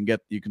sure you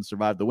can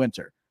survive the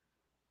winter.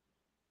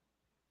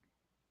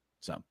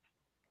 So,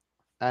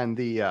 And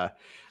the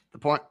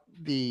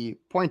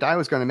point I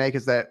was going to make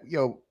is that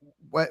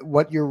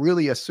what you're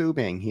really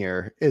assuming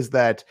here is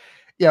that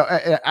well,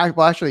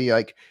 actually,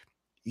 like,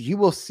 you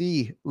will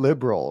see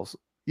liberals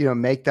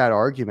make that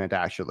argument,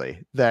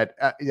 actually, that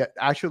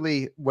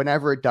actually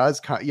whenever it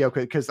does come,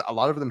 because a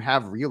lot of them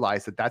have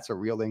realized that that's a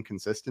real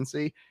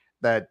inconsistency,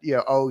 that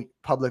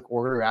public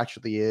order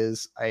actually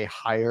is a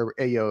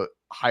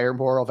higher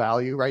moral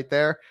value right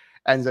there.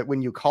 And that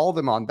when you call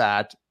them on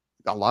that,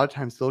 a lot of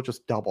times they'll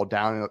just double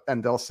down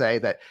and they'll say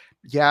that,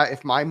 yeah,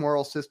 if my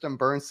moral system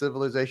burns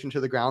civilization to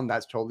the ground,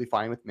 that's totally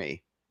fine with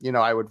me.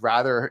 I would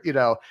rather,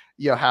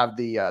 have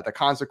the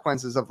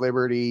consequences of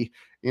liberty,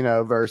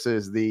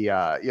 versus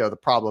the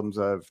problems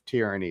of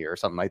tyranny or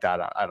something like that.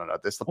 I don't know.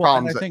 The Well,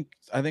 and problems that,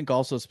 I think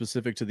also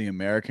specific to the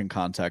American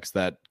context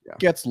that yeah.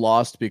 gets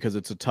lost because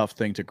it's a tough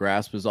thing to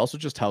grasp is also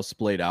just how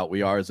splayed out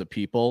we are as a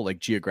people. Like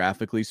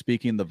geographically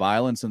speaking, the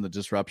violence and the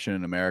disruption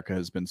in America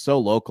has been so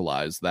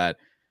localized that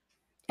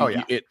Oh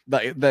yeah.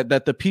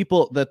 that the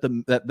people that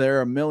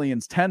there are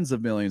millions, tens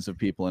of millions of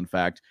people, in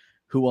fact,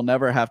 who will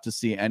never have to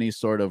see any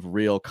sort of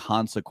real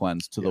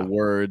consequence to the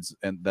words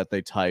and that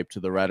they type, to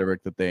the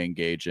rhetoric that they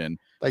engage in,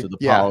 Like, to the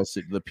yeah,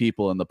 policy, the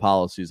people and the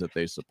policies that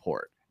they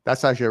support.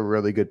 that's actually a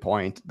really good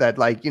point. That,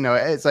 like,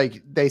 it's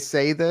like they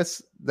say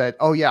this, that,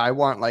 oh yeah, I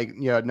want, like,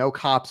 no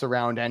cops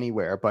around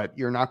anywhere, but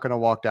you're not going to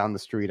walk down the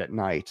street at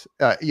night,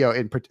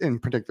 in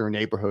particular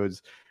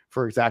neighborhoods,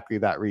 for exactly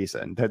that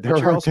reason, that there But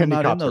you're aren't also any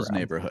not in cops those around.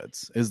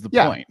 neighborhoods is the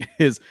Yeah. point.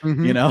 Is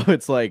Hmm.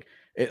 it's like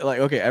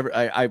okay,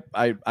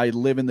 I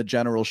live in the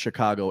general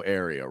Chicago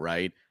area,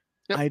 right?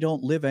 Yep. I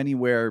don't live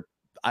anywhere.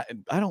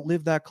 I don't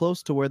live that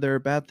close to where there are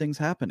bad things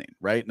happening,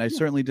 right? And I Yeah.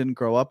 certainly didn't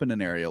grow up in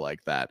an area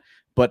like that.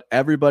 But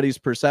everybody's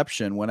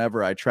perception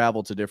whenever I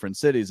travel to different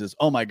cities is,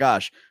 oh my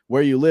gosh,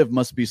 where you live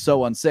must be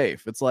so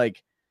unsafe. It's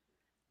like,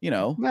 you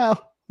know, No,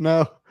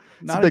 no, it's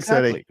a not big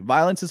city. exactly.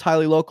 Violence is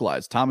highly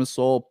localized. Thomas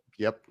Sowell,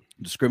 Yep.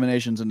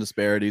 Discriminations and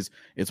Disparities.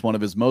 It's one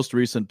of his most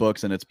recent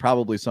books, and it's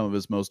probably some of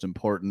his most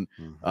important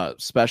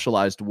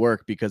specialized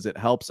work because it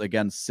helps,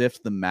 again,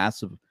 sift the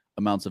massive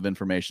amounts of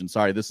information.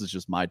 Sorry, this is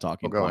just my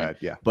talking Go point. ahead.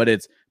 Yeah.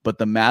 But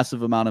the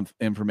massive amount of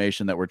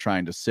information that we're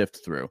trying to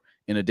sift through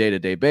in a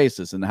day-to-day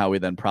basis and how we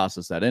then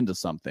process that into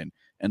something.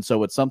 And so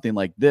what something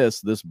like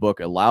this book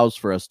allows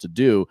for us to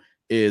do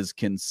is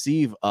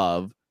conceive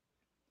of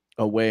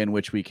a way in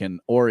which we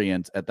can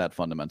orient at that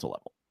fundamental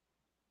level.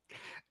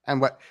 And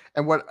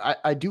what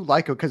I do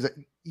like it, because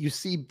you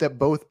see that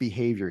both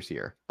behaviors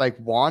here. Like,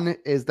 one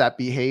is that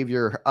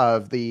behavior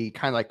of the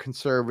kind of like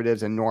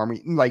conservatives and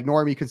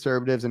normie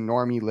conservatives and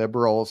normie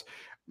liberals,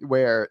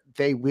 where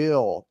they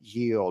will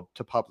yield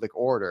to public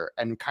order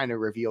and kind of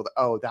reveal that,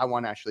 oh, that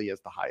one actually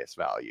is the highest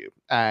value.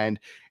 And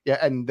yeah,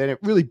 and then it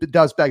really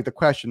does beg the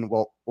question,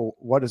 well,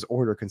 what does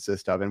order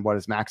consist of, and what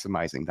does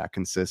maximizing that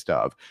consist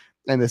of?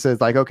 And this is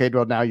like, okay,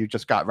 well, now you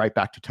just got right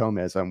back to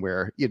Thomism,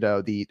 where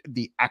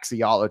the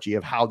axiology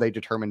of how they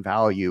determine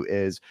value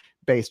is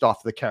based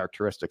off the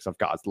characteristics of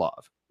God's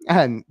love,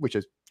 and which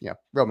is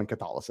Roman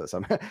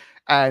Catholicism.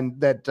 And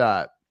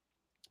that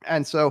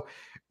and so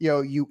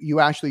you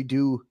actually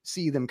do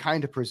see them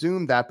kind of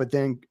presume that, but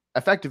then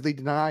effectively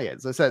deny it.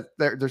 As I said,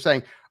 they're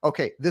saying,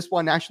 okay, this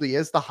one actually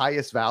is the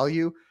highest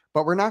value,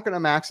 but we're not going to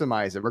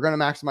maximize it. We're going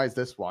to maximize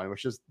this one,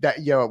 which is that,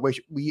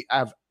 which we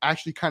have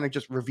actually kind of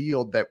just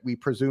revealed that we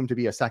presume to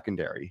be a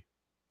secondary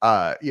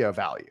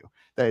value,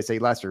 that is a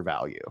lesser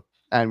value,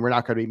 and we're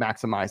not going to be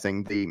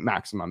maximizing the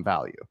maximum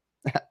value.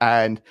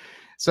 And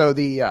so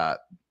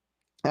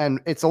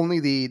and it's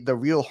only the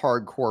real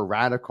hardcore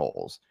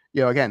radicals,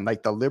 again,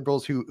 like the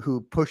liberals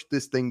who push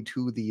this thing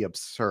to the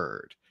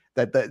absurd,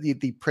 that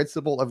the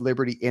principle of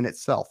liberty in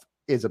itself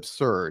is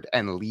absurd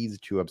and leads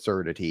to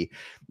absurdity.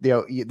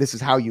 This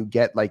is how you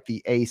get like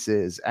the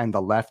aces and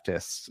the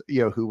leftists,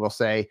 who will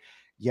say,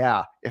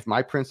 yeah, if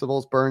my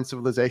principles burn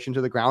civilization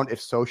to the ground,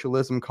 if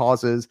socialism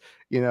causes,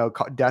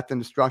 death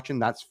and destruction,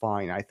 that's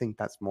fine. I think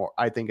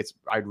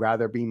I'd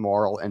rather be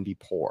moral and be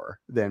poor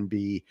than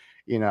be,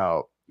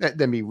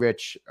 than be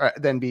rich,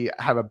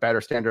 have a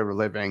better standard of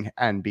living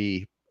and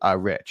be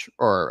rich,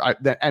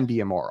 and be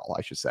immoral,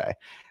 I should say.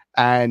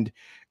 And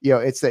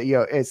it's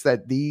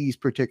that these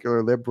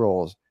particular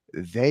liberals,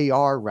 they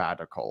are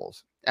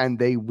radicals, and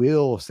they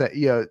will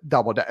say,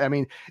 double down. I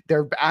mean,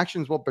 their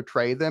actions will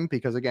betray them,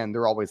 because again,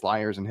 they're always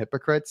liars and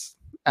hypocrites.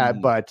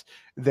 But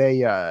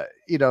they,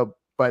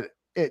 but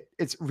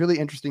it's really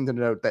interesting to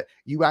note that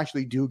you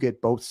actually do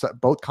get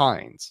both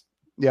kinds,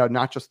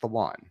 not just the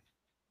one.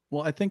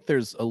 Well, I think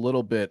there's a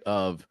little bit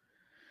of,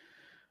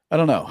 I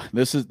don't know.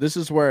 This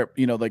is where,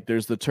 like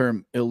there's the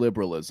term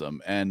illiberalism,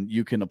 and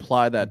you can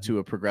apply that to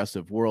a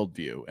progressive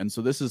worldview. And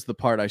so this is the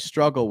part I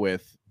struggle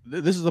with.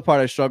 This is the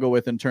part I struggle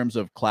with in terms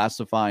of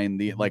classifying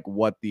the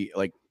what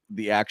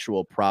the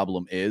actual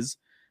problem is.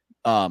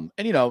 And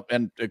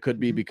and it could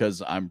be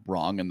because I'm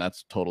wrong, and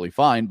that's totally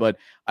fine. But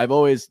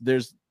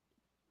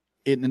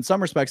in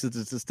some respects, it's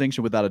a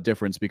distinction without a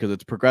difference, because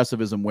it's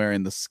progressivism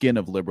wearing the skin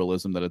of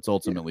liberalism that it's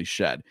ultimately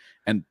shed.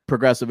 And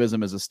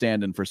progressivism is a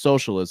stand-in for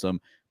socialism,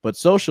 but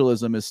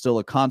socialism is still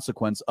a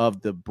consequence of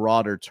the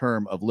broader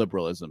term of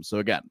liberalism. So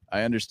again,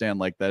 I understand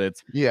like that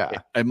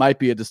it might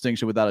be a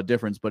distinction without a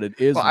difference, but it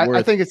is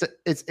I think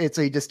it's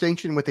a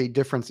distinction with a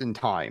difference in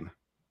time.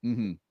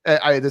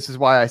 This is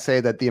why I say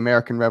that the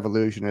American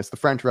Revolution is the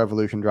French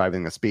Revolution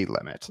driving the speed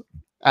limit.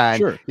 And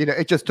sure,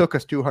 it just took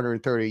us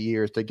 230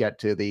 years to get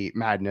to the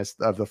madness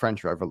of the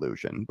French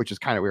Revolution, which is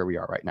kind of where we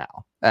are right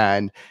now.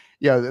 And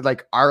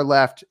like our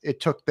left, it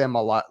took them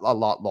a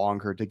lot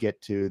longer to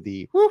get to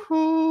the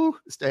woohoo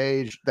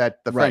stage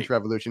that the French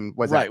Revolution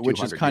was at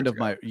which is 200 kind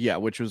years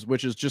of ago.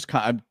 which is just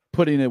kind. I'm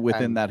putting it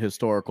within And that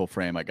historical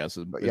frame, I guess,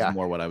 is yeah,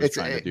 more what I was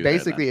trying to do there.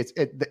 Then.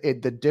 basically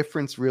the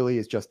difference really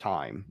is just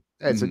time.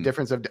 It's a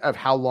difference of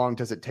how long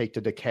does it take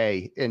to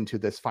decay into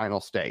this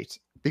final state,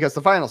 because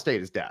the final state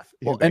is death.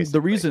 Well, and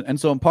the reason, and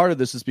so part of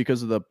this is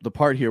because of the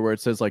part here where it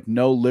says like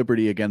no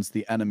liberty against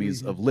the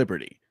enemies of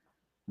liberty,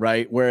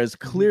 right? Whereas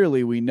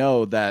clearly we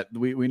know that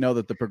we know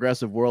that the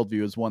progressive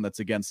worldview is one that's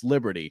against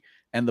liberty,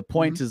 and the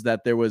point is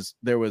that there was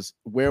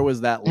where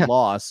was that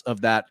loss of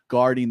that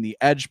guarding the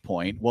edge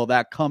point? Well,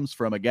 that comes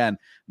from, again,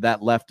 that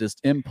leftist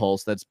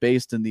impulse that's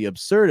based in the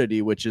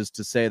absurdity, which is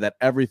to say that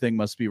everything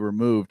must be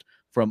removed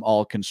from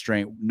all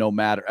constraint, no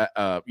matter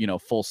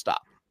full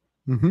stop.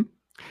 And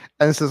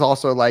this is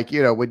also like,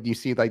 when you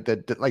see like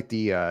the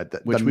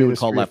which we would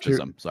call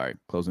leftism. Sorry,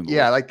 closing the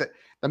loop. like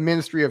the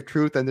Ministry of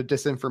Truth and the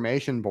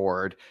Disinformation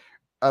Board.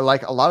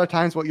 Like a lot of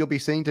times what you'll be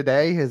seeing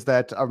today is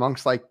that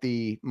amongst like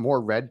the more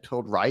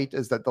red-pilled right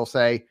is that they'll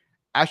say,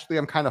 actually,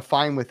 I'm kind of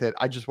fine with it.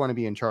 I just want to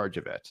be in charge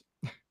of it.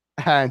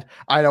 And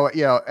I know,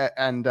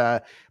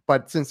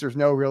 but since there's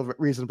no real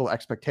reasonable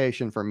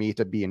expectation for me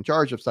to be in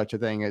charge of such a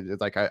thing, it's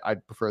like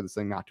I'd prefer this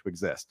thing not to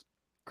exist.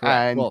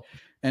 Correct.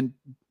 And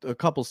a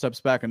couple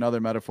steps back,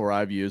 another metaphor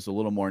I've used, a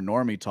little more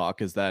normie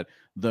talk, is that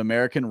the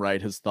American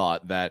right has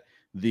thought that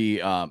the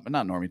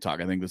not normie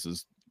talk. I think this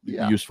is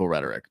useful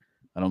rhetoric.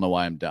 I don't know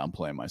why I'm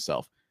downplaying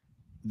myself.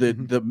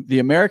 The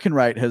American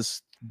right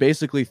has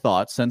basically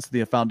thought since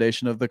the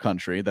foundation of the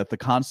country that the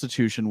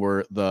Constitution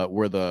was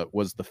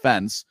the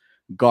fence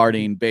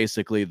guarding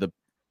basically the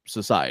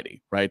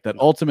society, right? That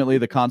ultimately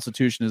the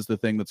Constitution is the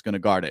thing that's going to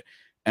guard it.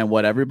 And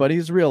what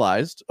everybody's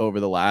realized over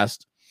the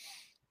last,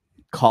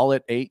 call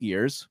it 8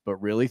 years, but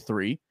really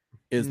 3,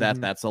 is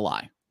that that's a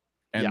lie.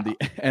 And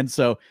and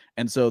so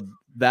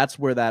that's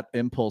where that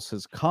impulse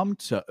has come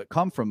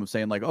from, of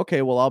saying like,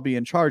 okay, well, I'll be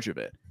in charge of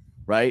it,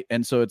 right?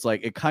 And so it's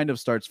like, it kind of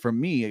starts, for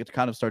me, it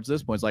kind of starts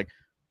this point. It's like,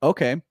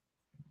 okay,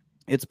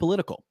 it's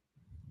political.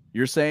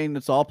 You're saying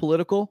it's all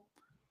political?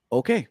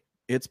 Okay,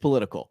 it's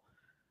political.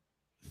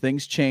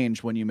 Things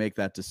change when you make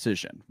that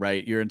decision,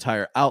 right? Your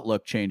entire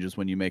outlook changes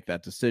when you make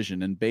that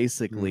decision. And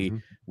basically,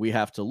 we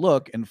have to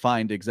look and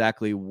find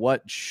exactly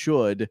what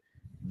should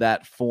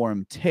that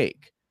form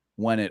take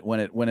when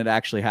it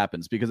actually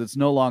happens, because it's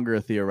no longer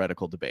a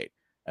theoretical debate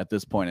at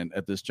this point and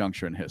at this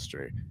juncture in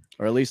history,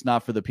 or at least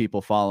not for the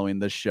people following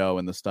this show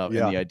and the stuff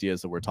and the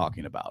ideas that we're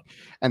talking about.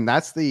 And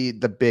that's the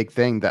big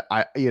thing that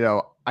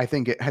I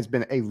think it has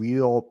been a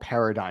real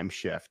paradigm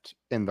shift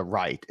in the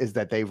right, is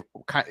that they've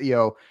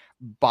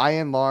by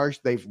and large,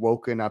 they've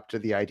woken up to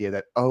the idea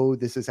that, oh,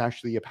 this is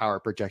actually a power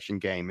projection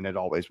game, and it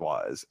always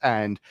was.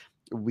 And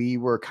we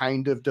were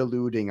kind of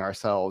deluding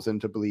ourselves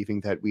into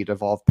believing that we'd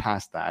evolved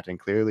past that. And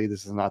clearly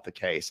this is not the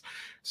case.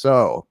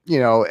 So,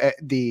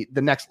 the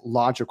next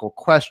logical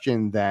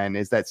question then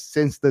is that,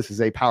 since this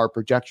is a power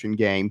projection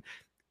game,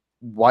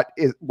 what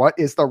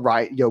is the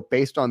right,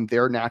 based on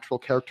their natural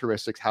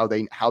characteristics, how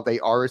they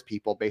are as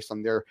people, based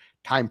on their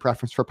time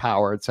preference for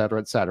power, et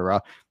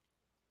cetera,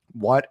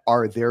 what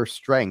are their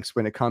strengths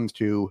when it comes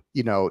to,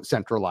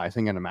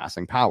 centralizing and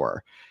amassing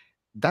power?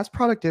 That's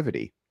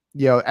productivity.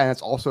 And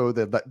it's also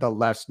the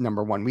left's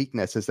number one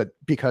weakness, is that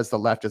because the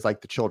left is like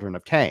the children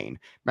of Cain.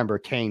 Remember,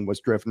 Cain was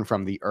driven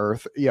from the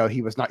earth.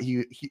 He was not,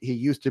 he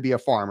used to be a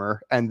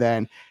farmer, and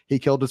then he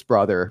killed his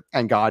brother,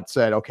 and God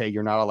said, okay,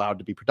 you're not allowed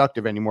to be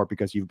productive anymore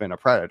because you've been a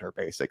predator,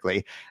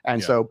 basically.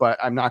 And so, but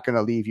I'm not going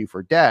to leave you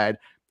for dead.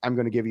 I'm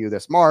going to give you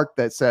this mark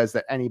that says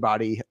that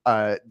anybody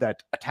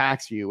that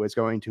attacks you is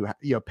going to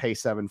pay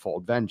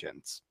sevenfold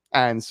vengeance.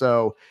 And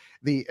so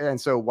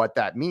what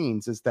that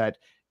means is that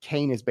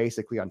Cain is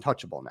basically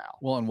untouchable now.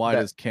 Well, and why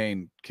does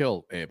Cain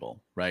kill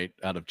Abel? Right,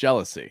 out of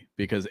jealousy,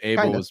 because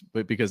Abel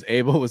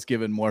was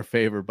given more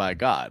favor by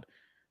God.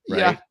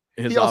 Right?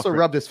 Yeah, he also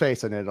rubbed his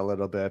face in it a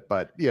little bit,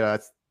 but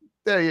it's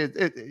there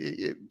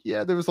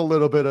was a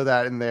little bit of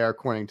that in there,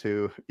 according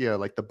to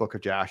like the Book of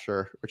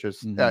Jasher, which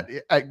is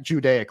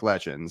Judaic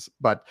legends.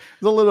 But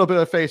there's a little bit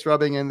of face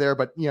rubbing in there,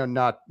 but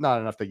not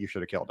enough that you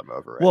should have killed him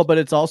over it. Well, but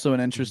it's also an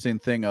interesting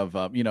thing of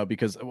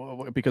because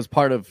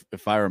part of,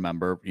 if I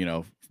remember,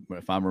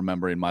 if I'm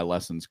remembering my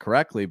lessons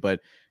correctly,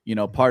 but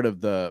part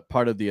of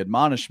the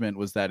admonishment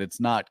was that it's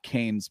not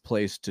Cain's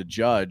place to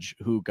judge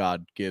who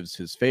God gives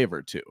his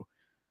favor to,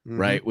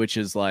 right? Which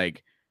is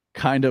like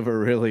kind of a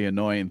really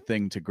annoying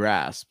thing to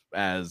grasp,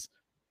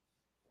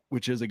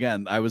 which is,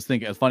 again, I was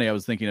thinking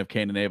of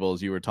Cain and Abel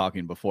as you were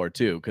talking before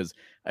too, because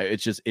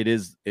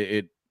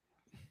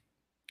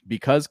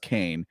because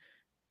Cain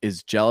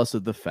is jealous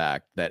of the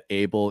fact that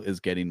Abel is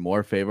getting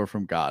more favor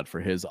from God for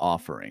his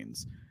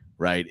offerings,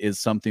 right, is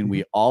something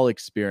we all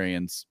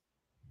experience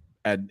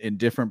in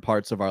different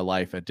parts of our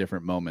life at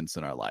different moments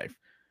in our life,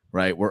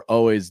 right? We're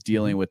always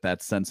dealing with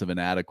that sense of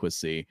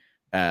inadequacy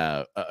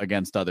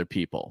against other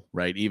people,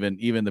 right?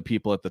 Even the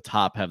people at the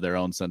top have their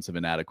own sense of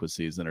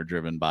inadequacies and are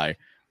driven by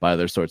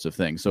other sorts of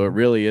things. So it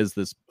really is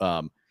this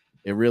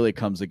it really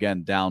comes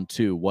again down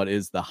to what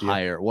is the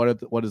higher,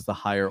 what is the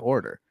higher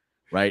order,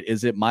 right?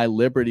 Is it my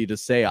liberty to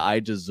say I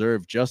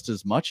deserve just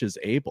as much as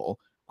Abel?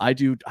 I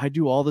do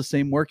all the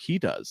same work he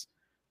does,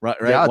 right?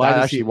 Yeah, Why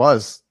does he?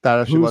 that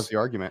actually was Who's the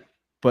argument.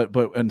 but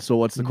and so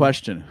what's the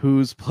question?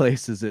 Whose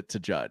place is it to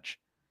judge?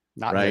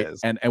 Not Right. his.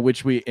 And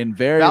which we Value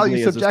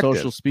invariably as a subjective.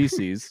 social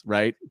species,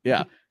 right?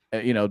 Yeah.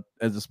 You know,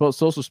 as a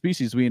social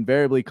species, we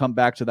invariably come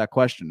back to that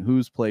question: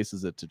 whose place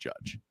is it to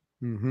judge?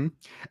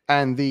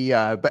 And the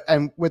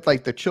and with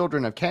like the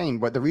children of Cain,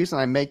 but the reason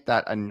I make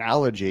that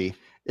analogy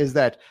is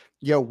that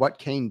what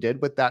Cain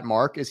did with that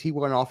mark is he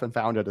went off and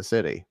founded a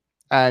city,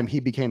 and he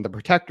became the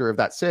protector of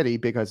that city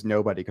because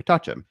nobody could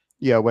touch him.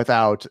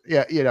 Without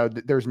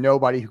there's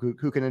nobody who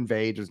can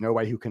invade. There's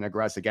nobody who can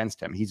aggress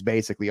against him. He's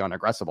basically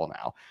unaggressible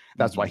now.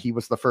 That's why he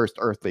was the first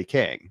earthly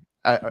king.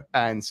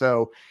 And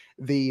so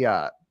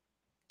the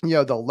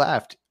the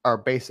left are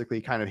basically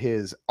kind of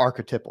his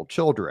archetypal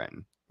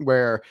children,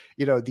 where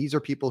these are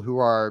people who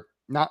are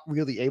not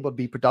really able to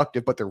be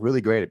productive, but they're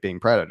really great at being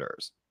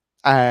predators.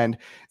 And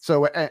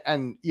so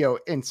and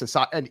in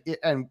society,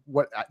 and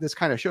what this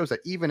kind of shows that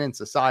even in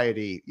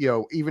society,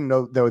 even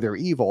though they're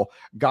evil,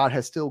 God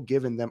has still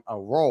given them a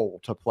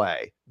role to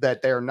play,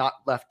 that they're not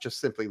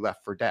just simply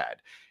left for dead.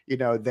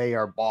 They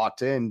are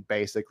bought in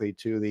basically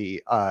to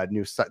the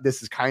new.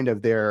 This is kind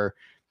of their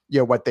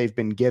what they've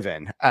been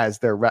given as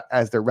their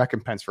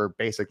recompense for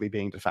basically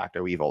being de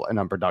facto evil and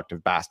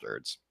unproductive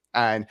bastards.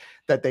 And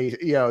that they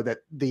that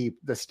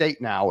the state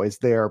now is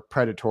their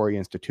predatory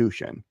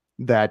institution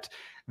that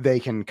they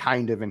can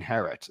kind of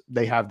inherit.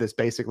 They have this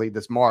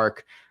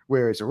mark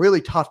where it's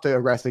really tough to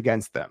arrest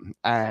against them.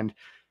 And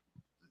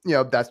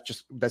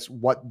that's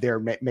what they're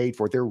made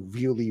for. They're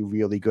really,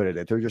 really good at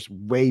it. They're just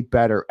way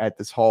better at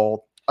this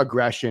whole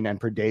aggression and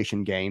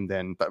predation game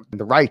than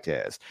the right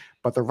is.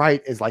 But the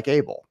right is like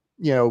Abel.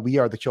 We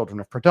are the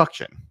children of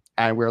production,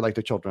 and we're like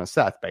the children of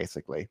Seth,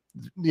 basically,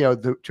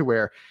 to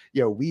where,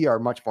 we are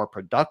much more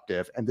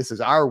productive. And this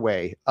is our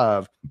way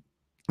of,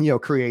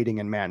 creating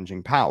and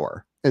managing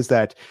power, is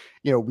that,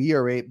 we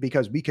are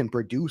because we can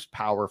produce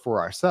power for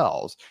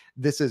ourselves.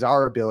 This is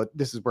our ability.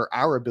 This is where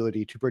our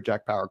ability to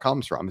project power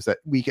comes from, is that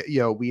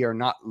we are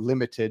not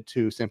limited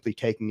to simply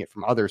taking it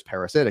from others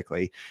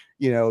parasitically,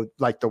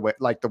 like the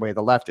way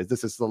the left is.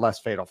 This is the less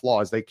fatal flaw,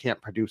 is they can't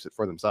produce it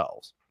for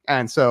themselves.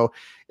 And so,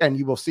 and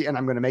you will see, and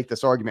I'm going to make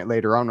this argument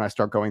later on when I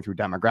start going through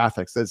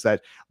demographics, is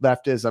that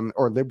leftism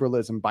or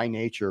liberalism by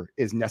nature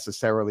is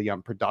necessarily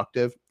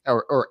unproductive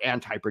or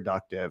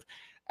anti-productive.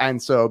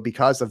 And so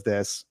because of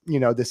this,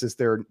 this is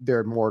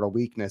their mortal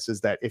weakness,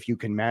 is that if you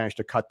can manage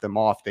to cut them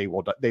off, they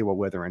will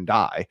wither and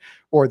die,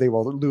 or they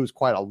will lose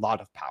quite a lot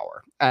of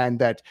power. And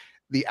that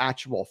the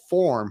actual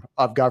form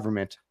of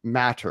government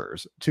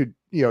matters to,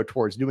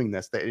 towards doing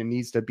this, that it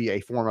needs to be a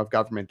form of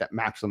government that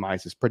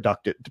maximizes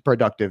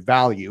productive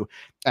value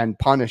and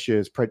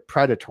punishes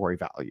predatory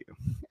value.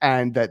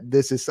 And that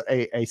this is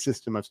a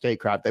system of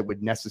statecraft that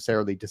would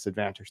necessarily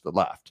disadvantage the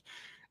left.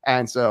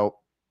 And so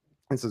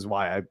this is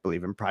why I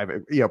believe in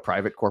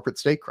private corporate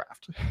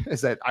statecraft,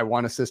 is that I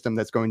want a system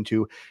that's going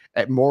to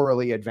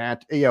morally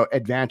advantage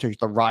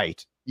the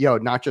right,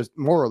 not just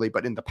morally,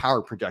 but in the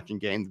power projection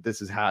game that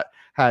this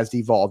has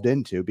evolved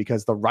into,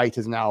 because the right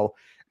is now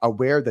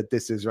aware that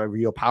this is a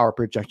real power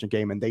projection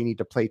game, and they need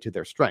to play to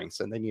their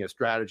strengths, and they need a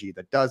strategy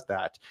that does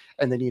that,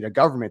 and they need a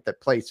government that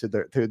plays to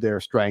their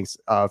strengths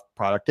of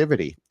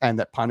productivity and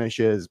that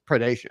punishes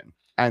predation.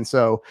 And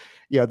so,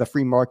 the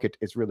free market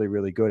is really,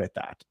 really good at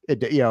that.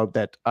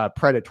 That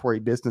predatory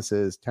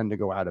businesses tend to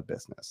go out of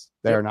business.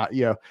 They're not,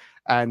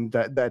 and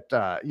I'm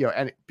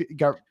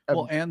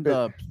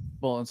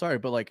sorry,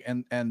 but like,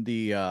 and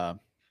the,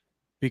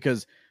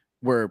 because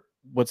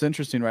what's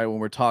interesting, right, when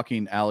we're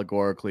talking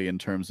allegorically in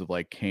terms of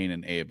like Cain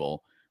and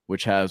Abel,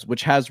 which has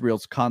real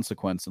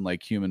consequence in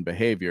like human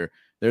behavior,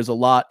 there's a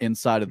lot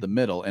inside of the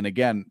middle. And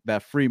again,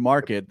 that free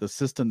market, the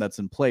system that's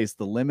in place,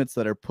 the limits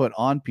that are put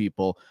on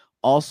people,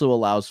 also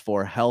allows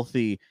for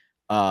healthy,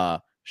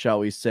 shall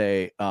we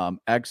say,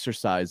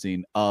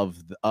 exercising of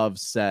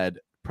said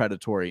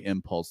predatory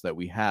impulse that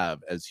we have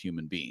as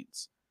human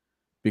beings,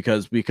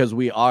 because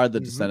we are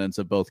the descendants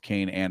of both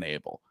Cain and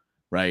Abel,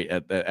 right?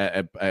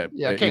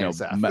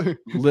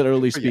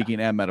 Literally speaking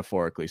and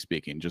metaphorically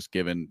speaking, just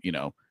given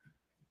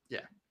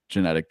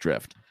genetic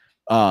drift.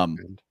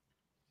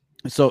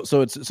 So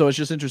it's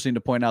just interesting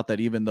to point out that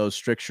even those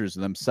strictures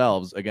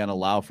themselves, again,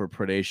 allow for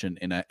predation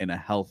in a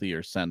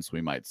healthier sense, we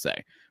might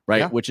say, right?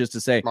 Yeah. Which is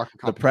to say,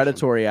 the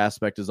predatory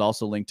aspect is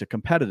also linked to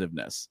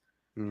competitiveness,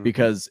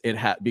 because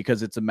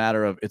it's a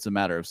matter of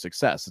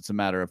success. It's a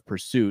matter of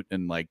pursuit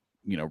and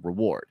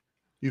reward.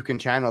 You can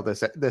channel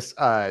this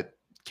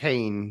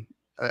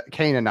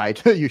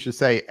Canaanite, you should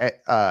say,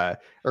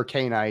 or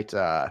Cainite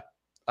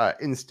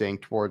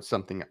instinct towards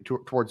something,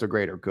 towards a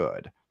greater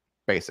good,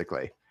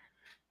 basically.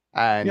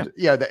 And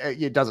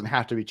it doesn't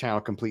have to be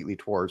channeled completely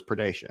towards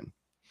predation.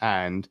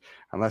 And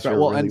unless you're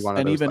really one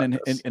of those,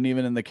 and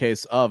even in the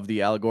case of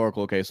the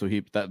allegorical case, so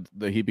he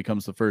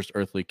becomes the first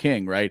earthly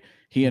king, right?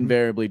 He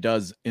invariably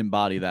does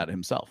embody that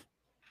himself.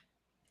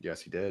 Yes,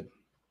 he did.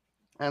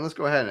 And let's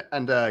go ahead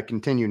and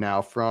continue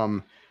now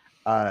from,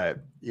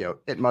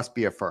 it must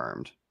be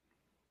affirmed.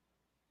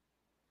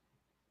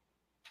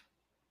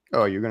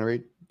 Oh, you're going to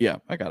read? Yeah,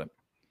 I got it.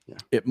 Yeah.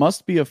 It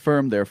must be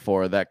affirmed,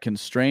 therefore, that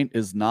constraint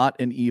is not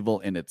an evil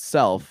in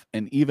itself,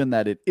 and even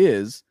that it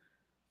is,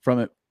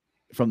 from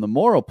the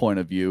moral point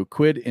of view,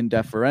 quid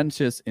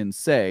indifferentis in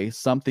se,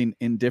 something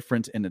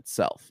indifferent in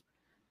itself.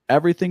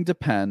 Everything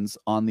depends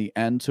on the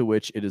end to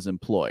which it is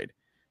employed.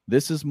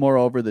 This is,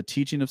 moreover, the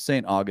teaching of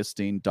St.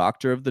 Augustine,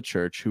 doctor of the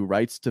Church, who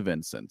writes to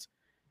Vincent,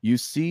 "You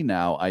see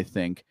now, I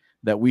think,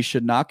 that we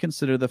should not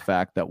consider the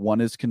fact that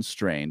one is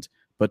constrained,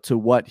 but to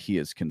what he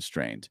is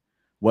constrained,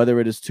 whether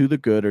it is to the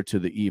good or to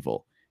the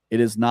evil. It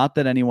is not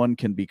that anyone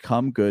can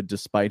become good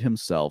despite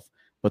himself,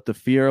 but the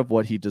fear of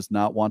what he does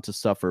not want to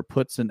suffer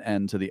puts an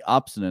end to the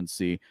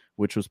obstinacy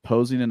which was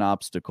posing an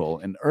obstacle,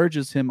 and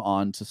urges him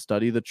on to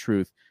study the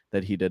truth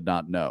that he did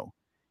not know.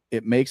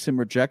 It makes him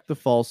reject the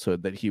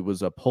falsehood that he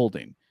was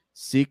upholding,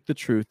 seek the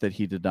truth that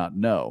he did not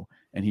know,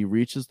 and he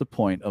reaches the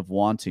point of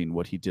wanting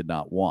what he did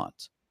not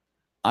want.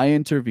 I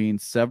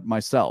intervened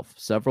myself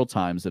several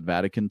times at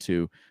Vatican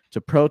II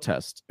to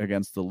protest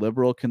against the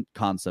liberal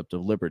concept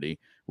of liberty,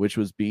 which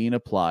was being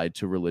applied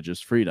to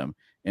religious freedom,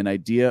 an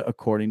idea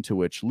according to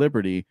which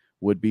liberty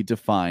would be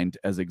defined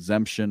as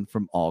exemption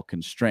from all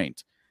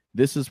constraint.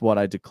 This is what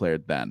I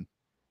declared then.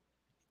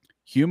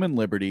 Human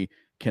liberty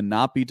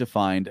cannot be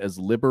defined as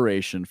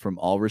liberation from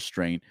all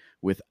restraint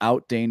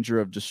without danger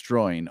of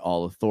destroying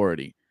all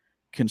authority.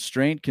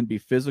 Constraint can be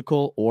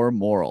physical or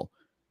moral.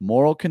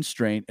 Moral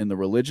constraint in the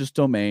religious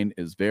domain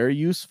is very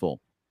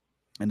useful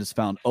and is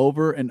found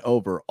over and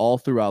over all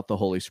throughout the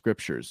Holy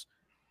Scriptures.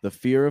 The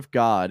fear of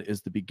God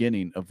is the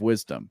beginning of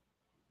wisdom.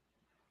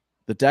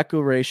 The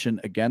declaration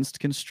against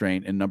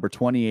constraint in number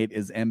 28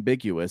 is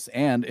ambiguous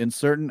and, in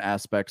certain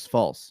aspects,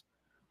 false.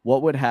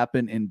 What would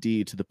happen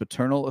indeed to the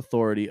paternal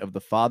authority of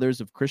the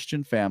fathers of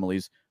Christian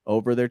families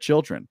over their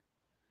children,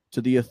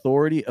 to the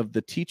authority of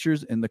the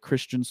teachers in the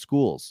Christian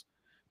schools,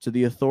 to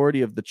the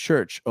authority of the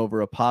church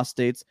over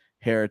apostates,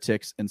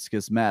 heretics, and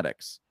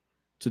schismatics,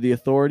 to the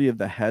authority of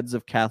the heads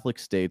of Catholic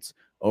states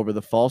over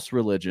the false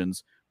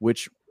religions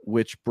which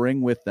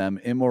bring with them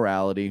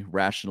immorality,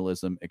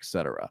 rationalism,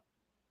 etc.?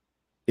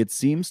 It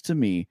seems to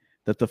me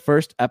that the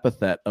first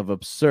epithet of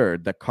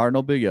absurd that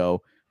Cardinal Billot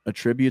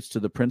attributes to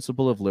the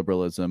principle of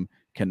liberalism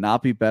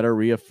cannot be better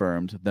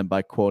reaffirmed than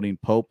by quoting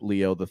Pope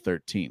Leo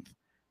XIII.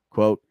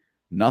 Quote,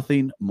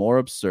 "Nothing more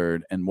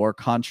absurd and more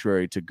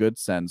contrary to good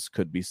sense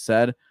could be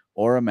said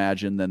or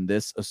imagined than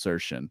this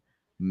assertion: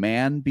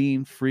 man,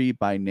 being free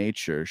by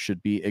nature,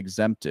 should be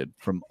exempted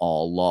from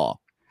all law."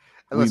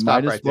 And We let's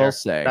stop might right as well there.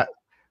 say,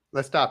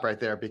 Let's stop right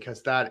there,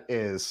 because that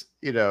is,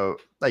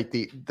 like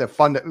the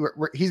fun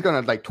that he's going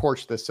to like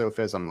torch this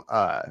sophism,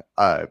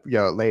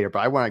 later. But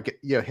I want to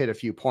get, hit a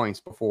few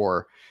points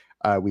before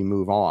we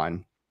move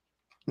on.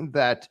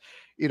 That,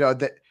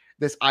 that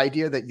this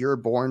idea that you're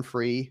born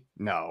free,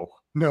 no,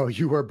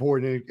 you were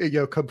born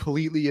in,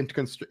 completely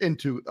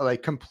into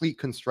like complete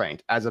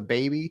constraint. As a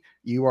baby,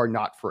 you are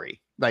not free.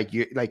 Like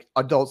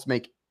adults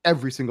make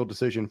every single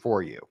decision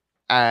for you.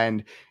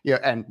 And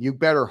and you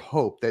better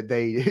hope that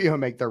they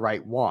make the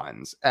right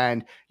ones,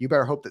 and you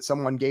better hope that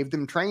someone gave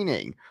them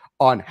training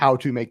on how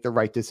to make the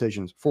right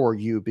decisions for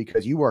you,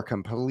 because you are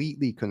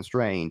completely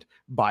constrained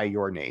by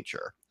your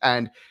nature.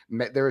 And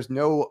there is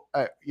no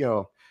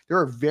there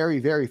are very,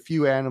 very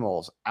few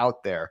animals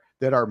out there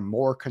that are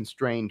more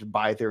constrained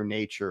by their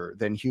nature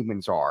than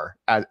humans are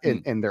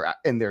in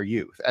their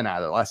youth and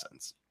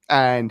adolescence.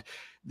 And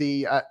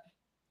the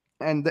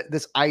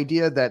this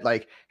idea that,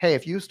 like, hey,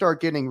 if you start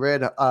getting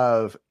rid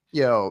of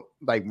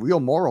like real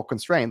moral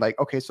constraint, like,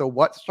 okay, so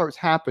what starts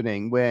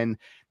happening when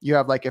you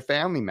have like a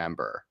family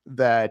member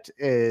that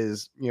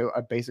is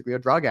basically a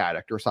drug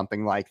addict or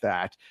something like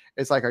that?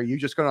 It's like, are you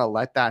just going to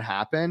let that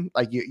happen?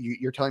 Like,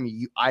 you're telling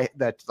me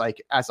that,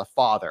 like, as a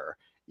father,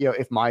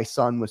 if my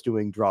son was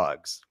doing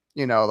drugs,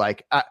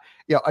 like,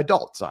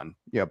 adult son,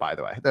 by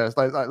the way,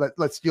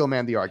 let's steel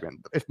man the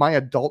argument. If my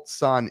adult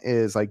son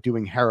is like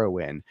doing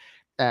heroin,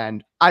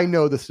 and I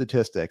know the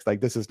statistics, like,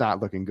 this is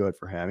not looking good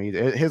for him.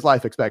 His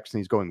life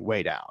expectancy is going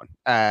way down.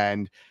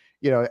 And,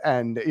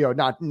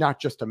 not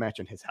just to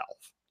mention his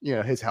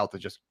health. His health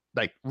is just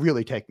like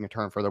really taking a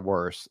turn for the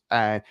worse.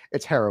 And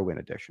it's heroin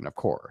addiction, of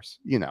course,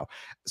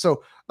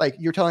 So, like,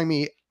 you're telling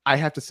me I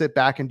have to sit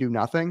back and do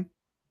nothing?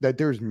 That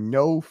there's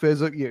no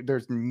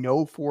there's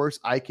no force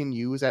I can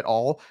use at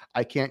all.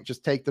 I can't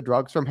just take the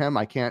drugs from him.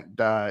 I can't,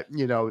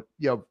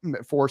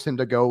 force him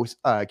to go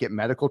get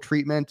medical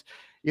treatment.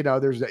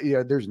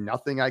 There's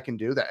nothing I can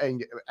do that.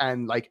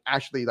 And like,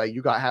 actually, like,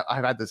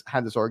 I've had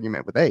this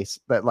argument with Ace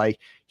that, like,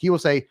 he will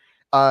say,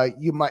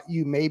 you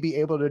may be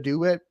able to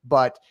do it,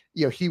 but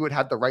he would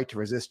have the right to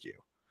resist you.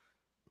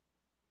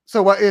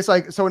 So what it's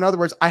like, so in other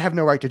words, I have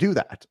no right to do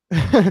that.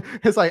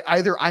 It's like, I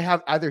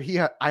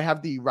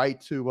have the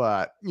right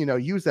to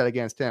use that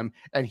against him,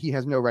 and he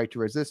has no right to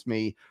resist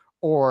me,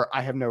 or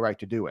I have no right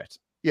to do it.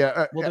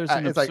 Yeah. Well, there's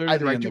an it's like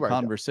either absurdity I in the do or I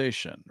don't.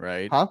 conversation,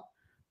 right? Huh?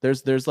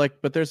 There's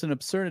an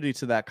absurdity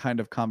to that kind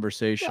of Yeah.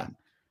 conversation.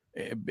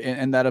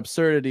 And that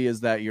absurdity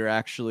is that you're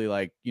actually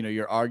like,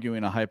 you're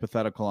arguing a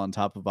hypothetical on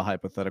top of a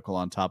hypothetical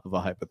on top of a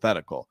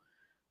hypothetical,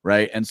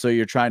 right? And so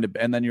you're trying to,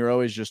 and then you're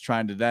always just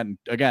trying to then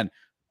again,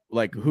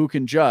 like, who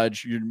can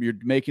judge? You're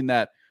making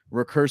that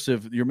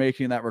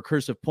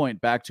recursive point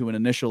back to an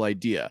initial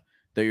idea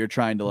that you're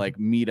trying to like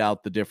mete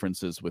out the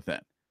differences within,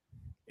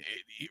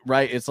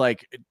 right? It's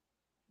like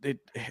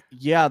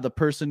yeah, the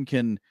person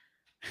can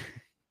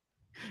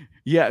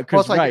yeah, Well, because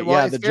it's like, right, well,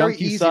 yeah, it's very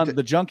easy to,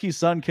 the junkie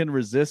son can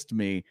resist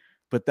me,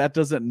 but that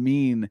doesn't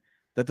mean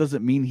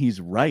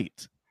he's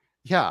right.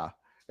 yeah.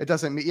 It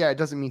doesn't mean, yeah, it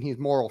doesn't mean he's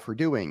moral for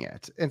doing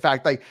it. In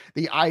fact, like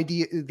the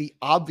idea, the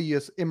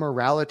obvious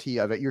immorality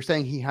of it, you're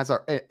saying he has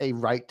a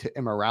right to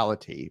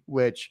immorality,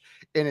 which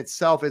in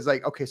itself is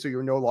like, okay, so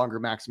you're no longer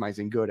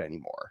maximizing good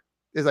anymore.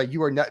 It's like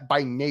you are not,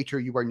 by nature,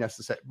 you are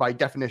necessary, by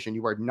definition,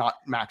 you are not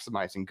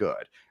maximizing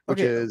good, which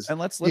Okay, is and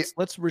let's the, let's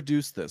let's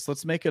reduce this.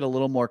 Let's make it a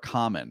little more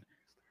common.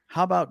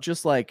 How about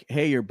just like,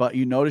 hey,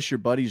 you notice your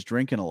buddy's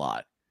drinking a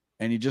lot,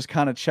 and you just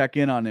kind of check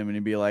in on him and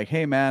you be like,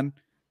 hey man,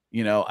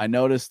 I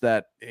noticed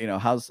that,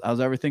 how's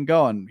everything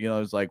going?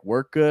 It's like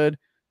work good,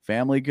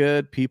 family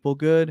good, people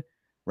good,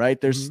 right?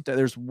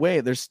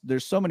 Mhm.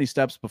 There's so many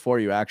steps before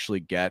you actually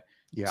get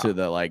Yeah. to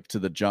the like to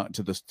the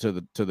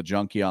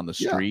junkie on the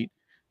Yeah. street.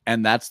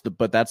 And that's the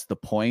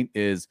point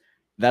is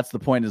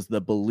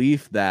the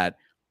belief that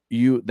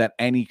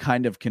any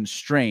kind of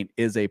constraint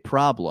is a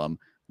problem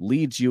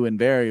leads you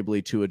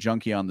invariably to a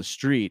junkie on the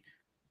street,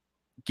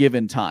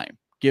 given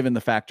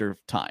the factor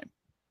of time.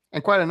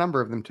 And quite a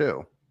number of them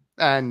too.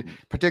 And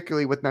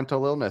particularly with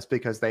mental illness,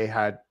 because they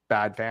had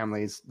bad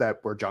families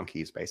that were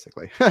junkies,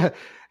 basically,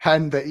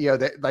 and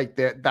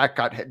that, that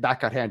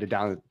got handed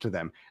down to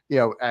them.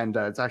 And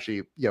it's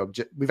actually,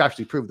 we've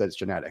actually proved that it's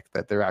genetic,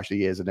 that there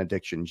actually is an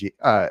addiction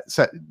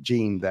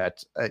gene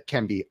that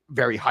can be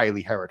very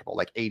highly heritable,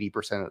 like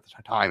 80% of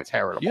the time it's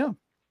heritable. Yeah.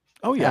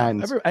 Oh yeah.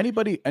 And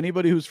Anybody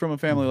who's from a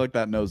family like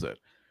that knows it.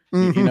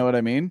 You Mhm. know what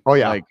I mean? Oh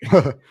yeah. Like,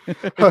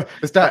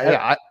 It's that,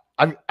 yeah.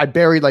 I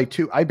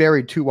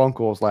buried two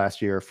uncles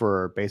last year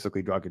for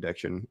basically drug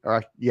addiction.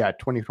 Yeah,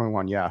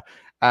 2021. Yeah.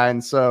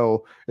 And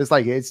so it's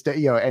like,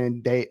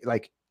 and they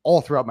like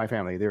all throughout my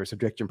family, there was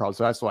addiction problems.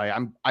 So that's why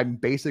I'm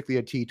basically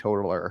a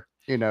teetotaler.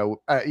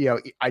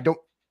 I don't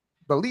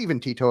believe in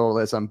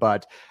teetotalism,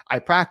 but I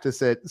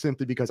practice it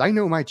simply because I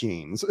know my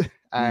genes.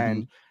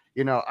 And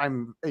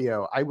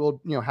mhm. I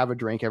will, have a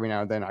drink every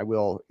now and then. I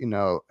will,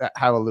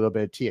 have a little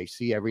bit of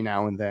THC every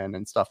now and then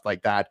and stuff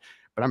like that.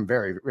 But I'm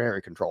very,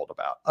 very controlled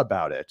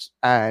about it.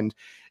 And,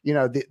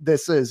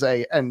 this is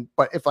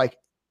but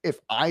if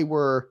I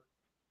were,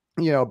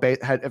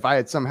 if I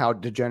had somehow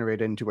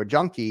degenerated into a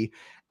junkie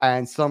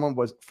and someone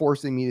was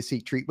forcing me to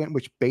seek treatment,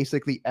 which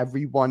basically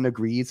everyone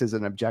agrees is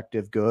an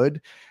objective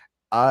good,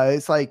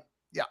 it's like,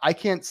 yeah, I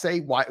can't say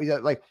why.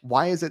 Like,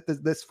 why is it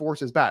that this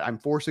force is bad? I'm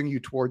forcing you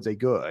towards a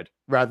good,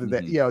 rather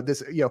than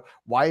this.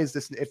 Why is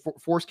this? If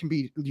force can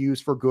be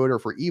used for good or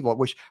for evil,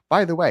 which,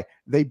 by the way,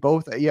 they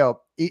both.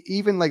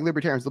 Even like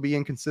libertarians, they'll be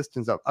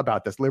inconsistent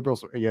about this.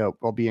 Liberals,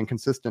 will be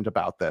inconsistent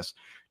about this,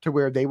 to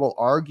where they will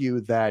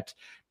argue that.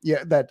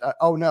 Yeah, that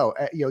oh no,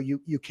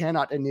 you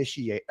cannot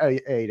initiate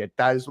it.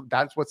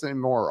 That's what's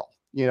immoral.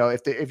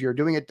 If you're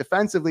doing it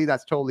defensively,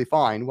 that's totally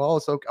fine. Well,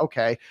 it's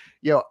okay.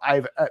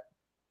 I've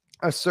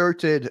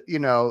asserted,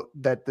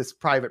 that this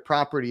private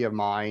property of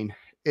mine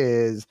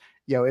is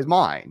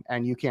mine,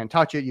 and you can't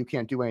touch it, you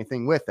can't do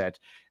anything with it.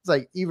 It's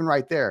like, even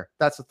right there,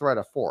 that's a threat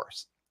of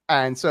force.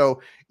 And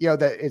so,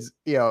 that is,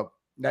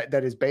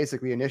 that is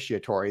basically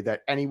initiatory,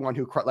 that anyone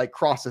who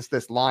crosses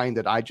this line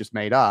that I just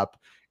made up,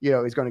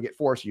 is going to get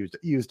force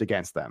used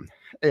against them,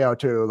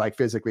 to like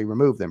physically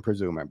remove them,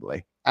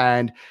 presumably.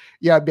 And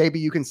yeah, maybe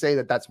you can say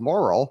that that's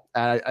moral,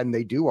 and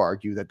they do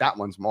argue that that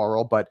one's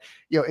moral, but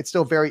it's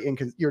still very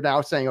you're now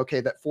saying, okay,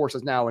 that force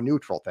is now a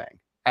neutral thing.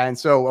 And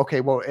so,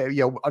 okay, well,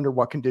 under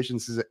what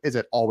conditions is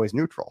it always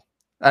neutral?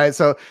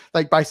 So,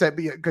 like, by saying,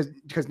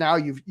 because now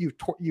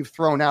you've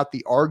thrown out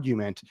the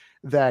argument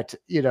that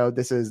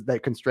that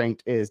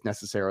constraint is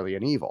necessarily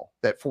an evil,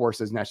 that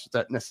force is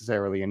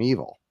necessarily an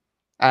evil.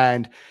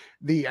 And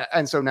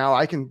so now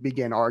I can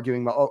begin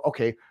arguing, well,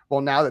 okay,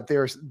 well, now that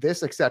there's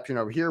this exception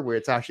over here where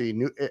it's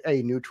actually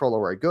a neutral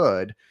or a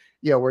good,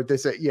 where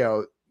this,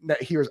 that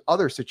here's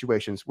other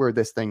situations where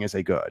this thing is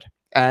a good,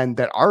 and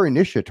that are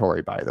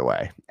initiatory, by the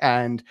way.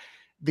 And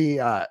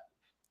I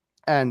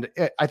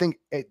think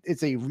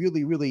it's a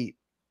really, really,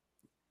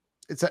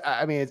 it's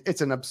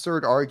an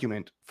absurd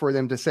argument for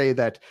them to say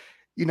that,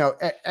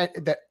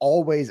 that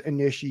always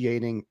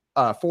initiating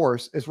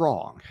force is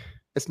wrong.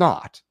 It's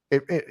not.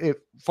 It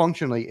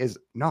functionally is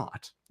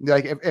not.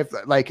 Like, if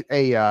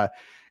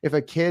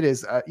a kid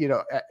is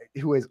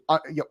who is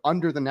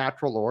under the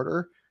natural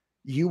order,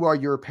 you are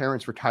your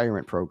parents'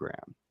 retirement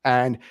program.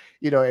 And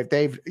if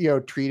they've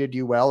treated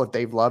you well, if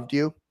they've loved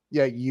you,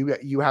 yeah,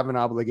 you have an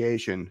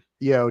obligation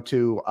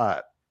to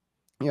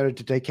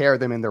to take care of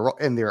them in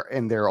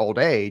their old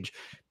age,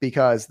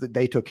 because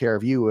they took care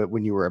of you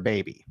when you were a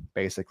baby,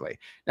 basically.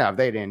 Now, if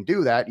they didn't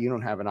do that, you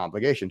don't have an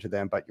obligation to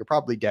them, but you're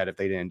probably dead if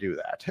they didn't do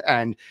that,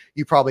 and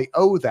you probably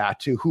owe that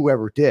to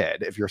whoever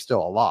did if you're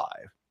still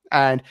alive.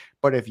 And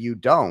but if you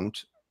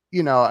don't,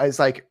 it's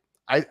like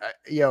I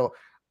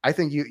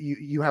think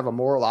you have a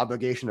moral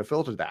obligation to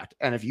filter that,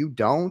 and if you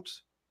don't,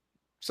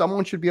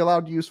 someone should be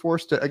allowed to use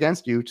force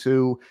against you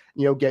to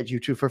get you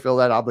to fulfill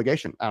that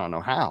obligation. I don't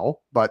know how,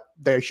 but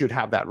they should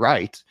have that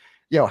right.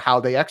 How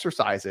they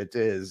exercise it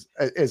is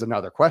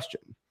another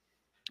question.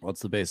 What's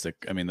the basic?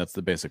 I mean, that's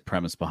the basic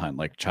premise behind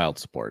like child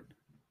support,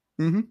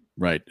 mm-hmm.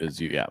 right?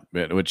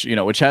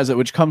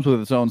 Which comes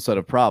with its own set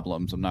of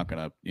problems. I'm not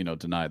gonna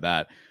deny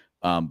that,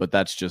 but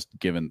that's just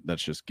given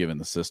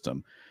the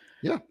system.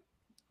 Yeah.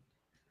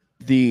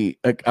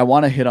 I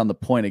want to hit on the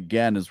point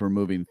again as we're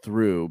moving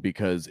through,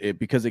 because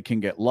it can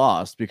get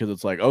lost, because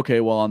it's like,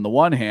 okay, well, on the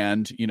one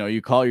hand,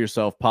 you call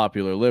yourself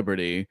popular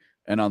liberty,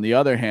 and on the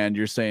other hand,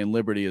 you're saying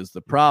liberty is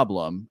the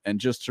problem. And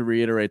just to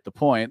reiterate the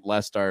point,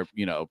 lest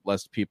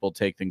people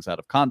take things out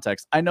of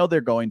context, I know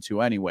they're going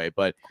to anyway,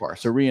 but of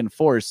course, to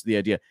reinforce the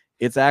idea,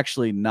 it's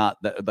actually not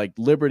that. Like,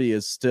 liberty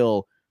is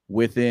still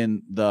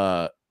within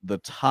the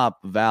top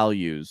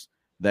values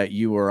that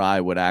you or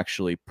I would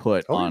actually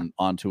put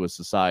onto a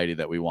society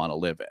that we want to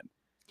live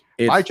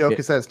in. My joke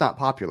is that it's not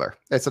popular.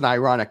 It's an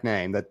ironic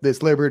name, that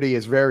this liberty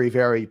is very,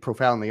 very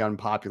profoundly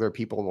unpopular.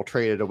 People will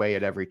trade it away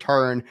at every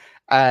turn.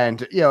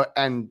 And,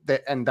 and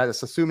that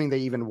is assuming they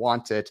even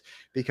want it,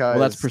 because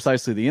that's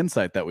precisely the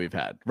insight that we've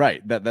had.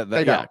 Right.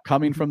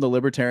 Coming from the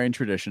libertarian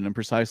tradition and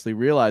precisely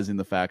realizing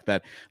the fact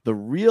that the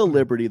real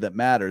liberty that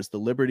matters, the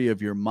liberty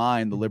of your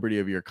mind, the liberty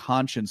of your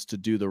conscience to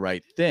do the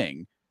right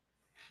thing,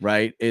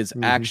 right, is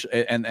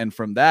actually, and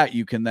from that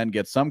you can then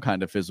get some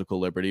kind of physical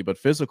liberty, but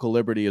physical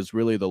liberty is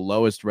really the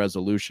lowest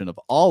resolution of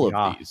all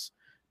of these,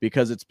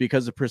 because it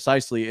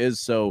precisely is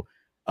so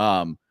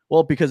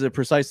because it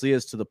precisely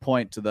is to the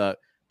point, to the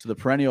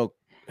perennial,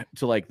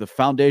 to like the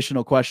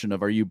foundational question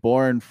of,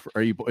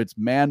 is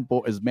man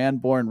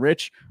born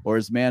rich, or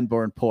is man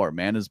born poor?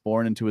 Man is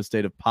born into a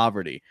state of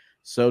poverty.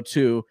 So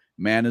too,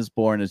 man is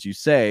born, as you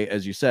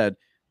said,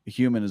 a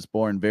human is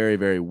born very,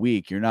 very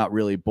weak. You're not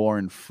really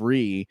born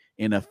free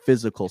in a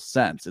physical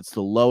sense. It's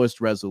the lowest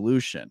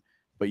resolution,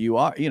 but you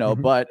are,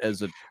 but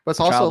as a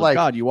child of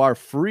God, you are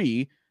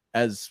free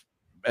as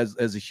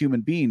a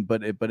human being,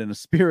 but in a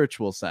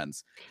spiritual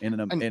sense.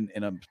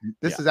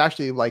 This is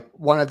actually like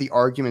one of the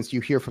arguments you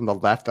hear from the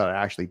left that I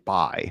actually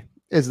buy,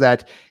 is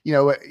that,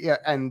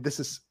 and this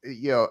is,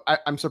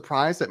 I'm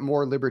surprised that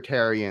more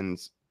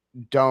libertarians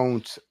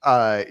don't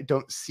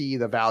see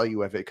the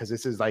value of it, because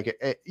this is like,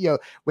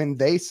 when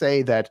they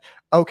say that,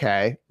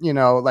 okay,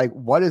 like,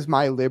 what is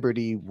my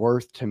liberty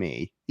worth to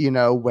me,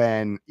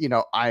 when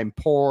I'm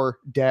poor,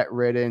 debt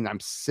ridden, I'm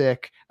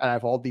sick, and I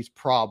have all these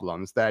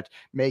problems that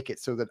make it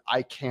so that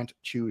I can't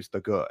choose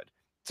the good.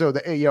 So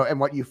that, and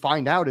what you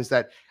find out is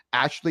that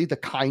actually the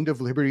kind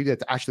of liberty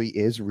that actually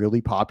is really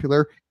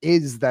popular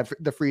is that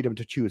the freedom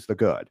to choose the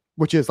good,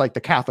 which is like the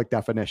Catholic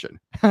definition.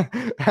 So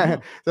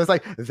it's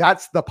like,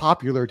 that's the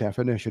popular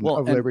definition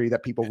of liberty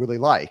that people really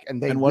like,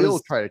 and they will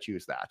try to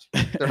choose that.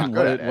 They're not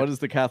good at it. What does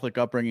the Catholic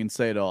upbringing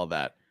say to all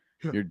that?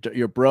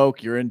 You're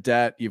broke, you're in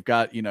debt, you've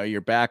got,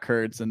 your back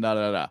hurts, and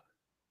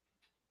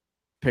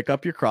pick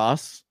up your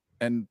cross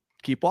and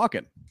keep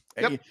walking.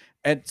 Yep.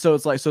 And so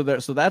it's like, so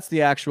that's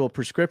the actual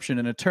prescription.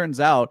 And it turns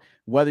out,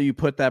 whether you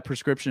put that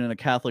prescription in a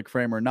Catholic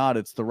frame or not,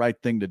 it's the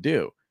right thing to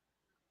do.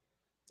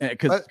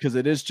 Because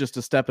it is just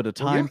a step at a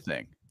time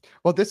thing.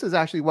 Well, this is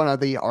actually one of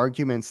the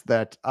arguments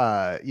that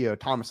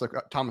Thomas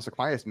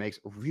Aquinas makes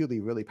really,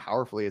 really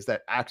powerfully, is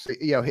that actually,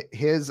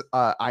 his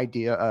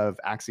idea of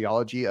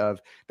axiology, of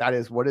that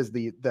is, what is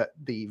the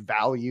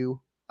value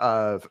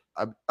of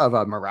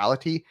a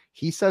morality.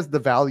 He says the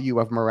value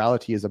of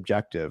morality is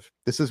objective.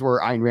 This is where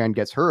Ayn Rand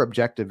gets her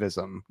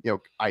objectivism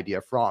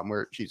idea from,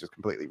 where she's just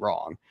completely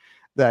wrong.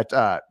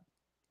 That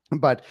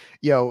but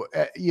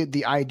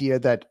the idea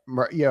that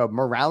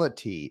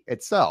morality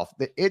itself,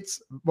 that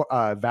its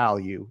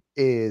value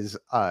is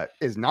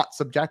not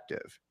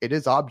subjective, it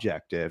is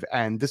objective,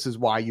 and this is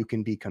why you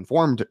can be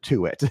conformed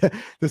to it.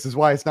 This is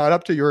why it's not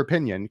up to your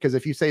opinion, because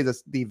if you say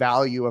this, the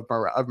value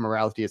of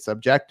morality is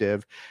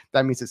subjective,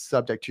 that means it's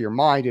subject to your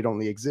mind. It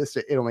only exists,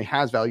 it only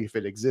has value if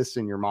it exists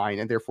in your mind,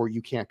 and therefore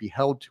you can't be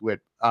held to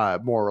it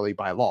morally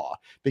by law,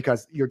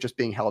 because you're just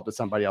being held to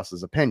somebody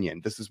else's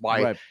opinion. This is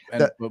why, right.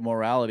 But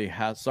morality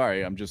has,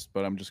 I'm just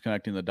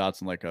connecting the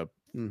dots in like a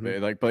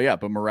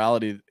but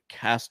morality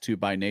has to,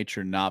 by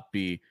nature, not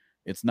be,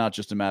 it's not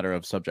just a matter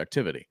of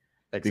subjectivity.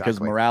 Exactly.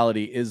 Because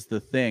morality is the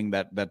thing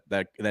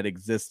that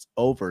exists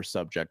over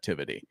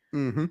subjectivity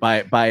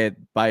by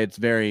its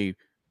very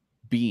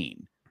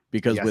being.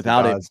 Because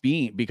without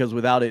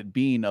it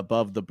being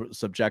above the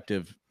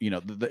subjective,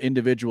 the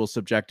individual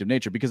subjective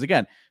nature, because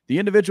again, the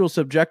individual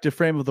subjective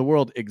frame of the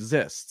world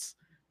exists.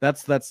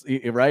 That's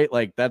right.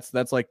 Like that's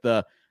like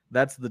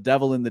that's the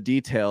devil in the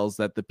details,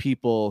 that the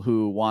people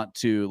who want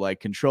to like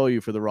control you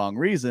for the wrong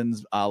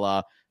reasons, a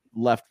la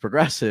left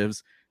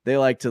progressives, they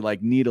like to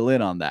like needle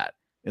in on that.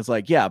 It's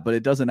like, yeah, but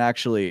it doesn't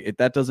actually,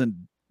 that doesn't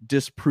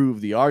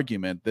disprove the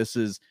argument. This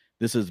is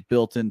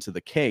built into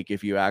the cake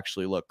if you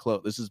actually look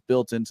close. This is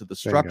built into the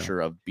structure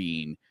of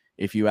being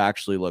if you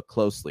actually look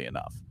closely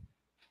enough.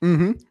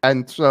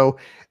 And so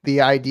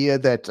the idea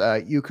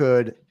that you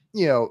could,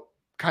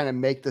 kind of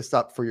make this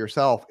up for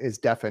yourself is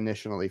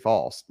definitionally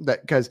false.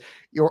 That because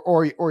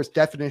or it's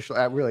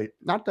definitionally really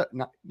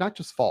not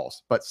just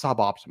false, but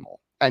suboptimal.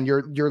 And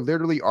you're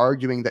literally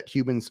arguing that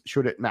humans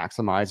shouldn't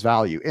maximize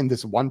value in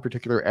this one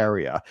particular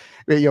area.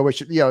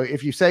 Which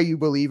if you say you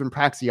believe in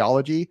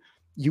praxeology,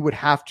 you would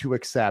have to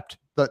accept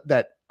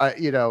that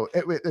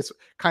it's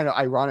kind of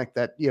ironic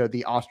that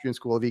the Austrian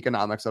School of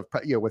Economics of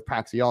with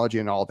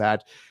praxeology and all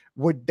that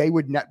would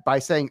by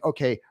saying,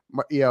 okay,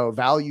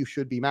 value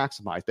should be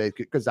maximized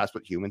because that's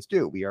what humans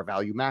do. We are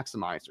value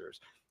maximizers.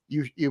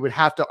 You would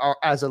have to,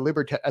 as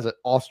an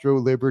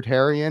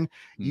Austro-libertarian,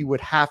 you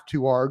would have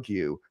to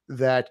argue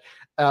that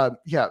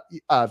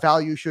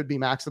value should be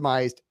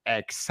maximized,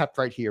 except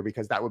right here,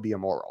 because that would be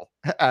immoral,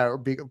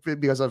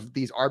 because of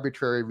these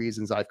arbitrary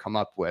reasons I've come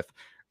up with,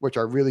 which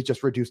are really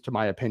just reduced to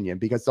my opinion.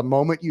 Because the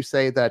moment you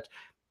say that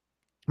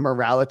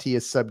morality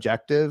is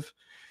subjective,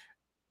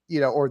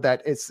 or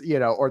that it's,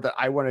 or that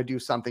I want to do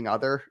something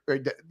other,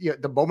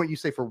 the moment you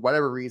say for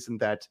whatever reason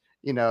that,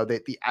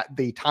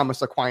 the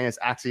Thomas Aquinas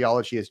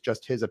axiology is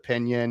just his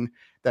opinion,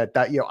 that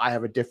I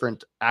have a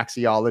different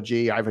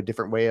axiology, I have a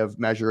different way of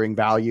measuring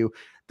value,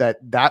 that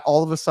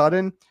all of a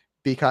sudden,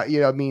 because,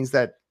 means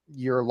that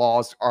your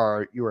laws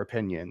are your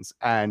opinions,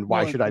 and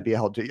why should I be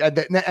held to?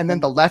 And then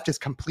the left is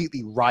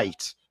completely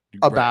right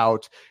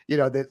about,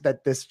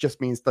 that this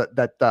just means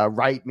that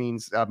right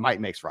means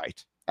might makes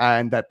right.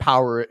 And that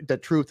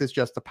truth is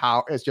just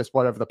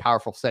whatever the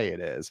powerful say it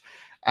is.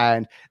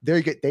 And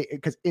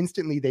because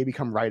instantly they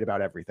become right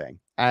about everything.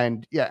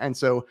 And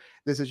so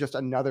this is just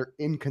another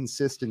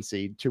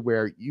inconsistency to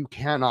where you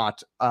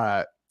cannot,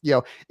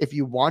 if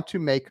you want to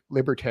make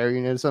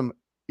libertarianism,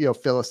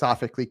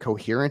 philosophically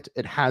coherent,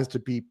 it has to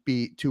be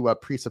to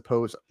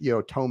presuppose,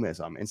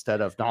 Thomism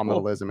instead of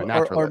nominalism and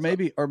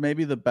naturalism. Or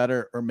maybe the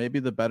better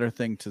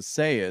thing to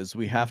say is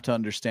we have to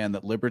understand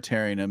that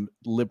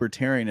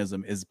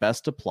libertarianism is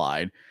best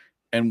applied.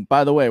 And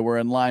by the way, we're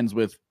in lines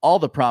with all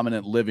the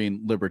prominent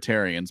living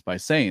libertarians by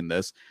saying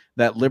this,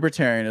 that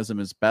libertarianism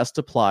is best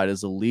applied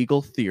as a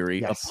legal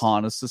theory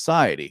upon a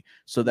society.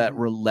 So that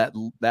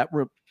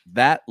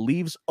that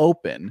leaves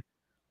open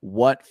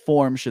what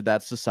form should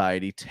that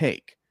society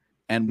take.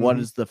 And what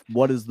is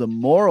the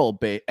moral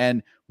base?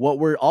 And what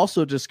we're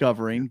also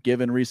discovering,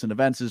 given recent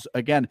events, is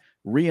again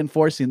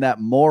reinforcing that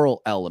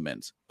moral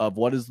element of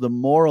what is the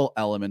moral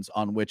elements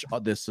on which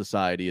this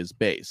society is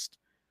based.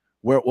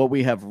 Where what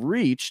we have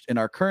reached in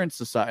our current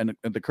society,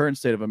 in the current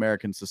state of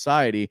American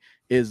society,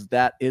 is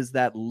that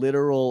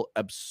literal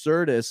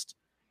absurdist,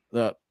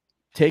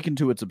 taken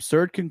to its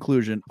absurd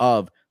conclusion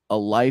of a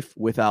life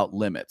without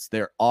limits.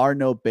 There are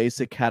no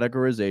basic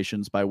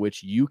categorizations by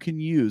which you can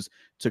use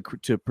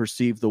to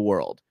perceive the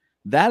world.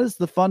 That is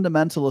the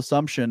fundamental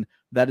assumption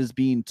that is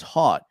being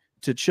taught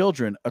to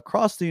children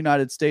across the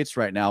United States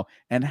right now,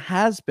 and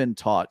has been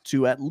taught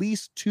to at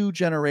least 2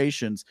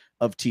 generations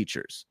of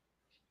teachers.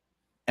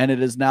 And it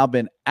has now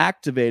been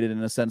activated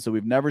in a sense that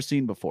we've never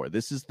seen before.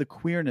 This is the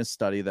queerness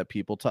study that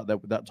people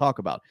that talk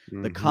about.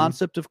 The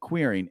concept of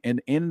queering,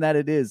 and in that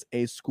it is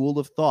a school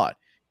of thought,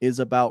 is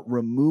about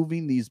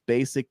removing these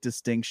basic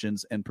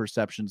distinctions and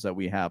perceptions that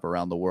we have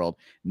around the world,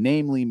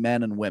 namely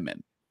men and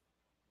women.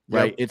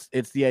 Right?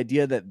 It's the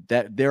idea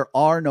that there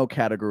are no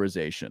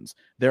categorizations.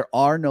 There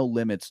are no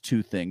limits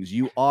to things.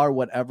 You are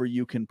whatever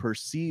you can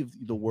perceive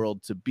the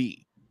world to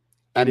be.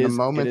 And the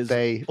moment it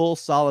is full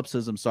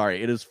solipsism.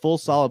 Sorry, it is full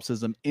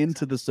solipsism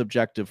into the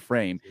subjective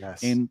frame.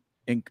 Yes. And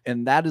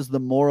that is the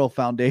moral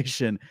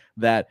foundation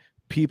that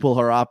people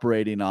are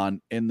operating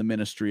on in the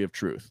ministry of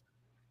truth.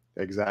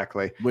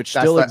 Exactly. Which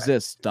still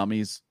exists,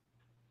 dummies.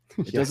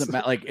 It doesn't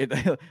matter.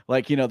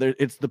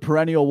 It's the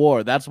perennial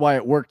war. That's why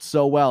it worked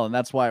so well, and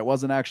that's why it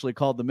wasn't actually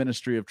called the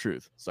ministry of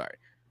truth. Sorry.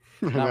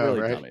 Not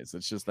really dummies.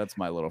 It's just that's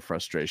my little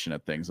frustration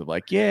at things of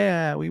like,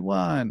 yeah, we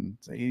won.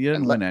 So you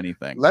didn't win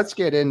anything. Let's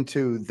get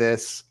into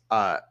this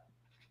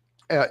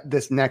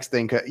this next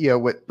thing,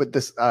 with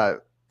this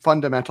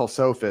fundamental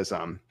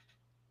sophism,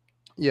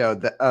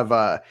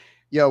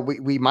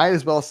 we might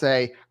as well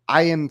say,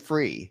 I am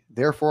free,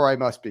 therefore I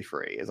must be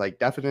free. It's like,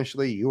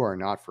 definitionally, you are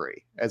not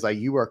free. As like,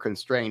 you are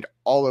constrained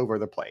all over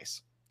the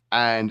place.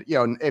 And,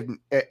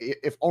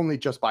 if only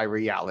just by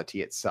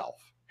reality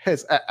itself.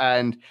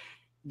 And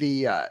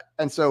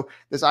so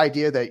this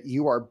idea that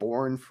you are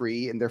born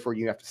free and therefore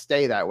you have to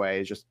stay that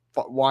way is just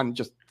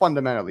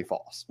fundamentally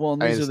false. Well,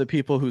 and these are the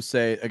people who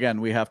say,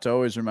 again, we have to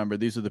always remember,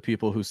 these are the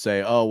people who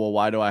say, oh, well,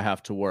 why do I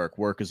have to work?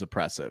 Work is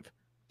oppressive.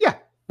 Yeah.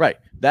 Right.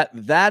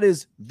 That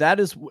is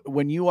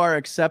when you are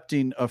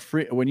accepting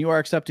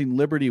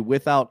liberty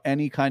without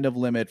any kind of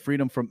limit,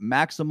 freedom from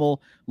maximal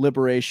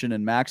liberation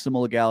and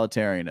maximal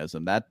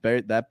egalitarianism,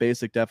 that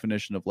basic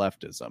definition of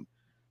leftism.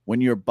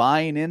 When you're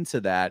buying into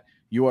that,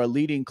 you are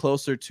leading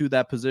closer to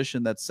that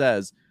position that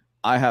says,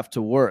 I have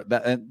to work,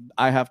 that and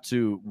I have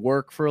to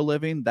work for a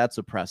living. That's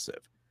oppressive,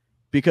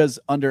 because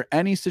under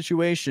any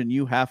situation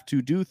you have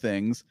to do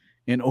things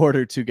in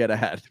order to get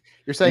ahead,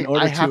 You're in saying I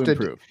order to have to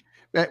improve.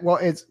 well,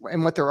 it's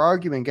and what they're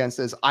arguing against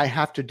is I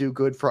have to do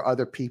good for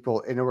other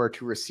people in order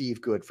to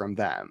receive good from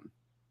them,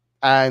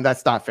 and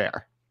that's not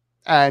fair.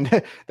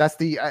 And that's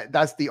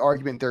the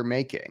argument they're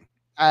making.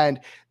 And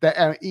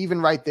that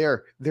even right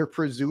there, they're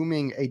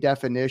presuming a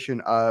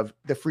definition of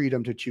the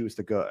freedom to choose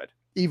the good,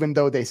 even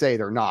though they say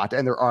they're not,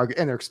 and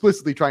they're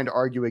explicitly trying to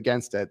argue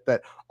against it.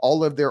 That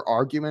all of their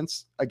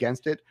arguments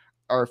against it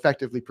are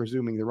effectively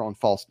presuming their own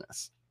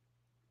falseness,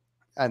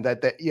 and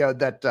because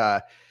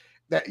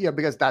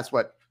that's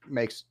what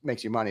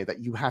makes you money,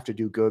 that you have to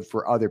do good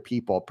for other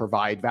people,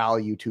 provide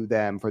value to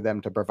them, for them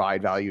to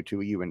provide value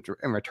to you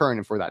in return,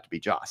 and for that to be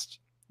just.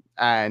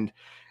 And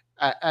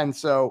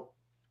so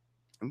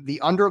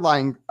the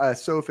underlying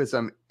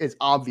sophism is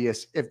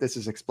obvious if this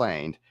is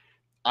explained.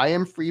 I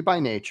am free by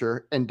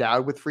nature,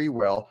 endowed with free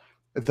will.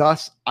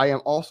 Thus, I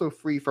am also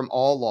free from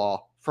all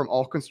law, from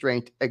all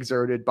constraint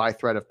exerted by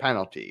threat of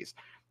penalties.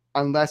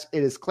 Unless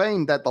it is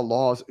claimed that the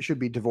laws should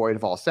be devoid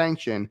of all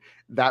sanction,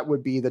 that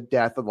would be the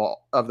death of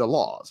all of the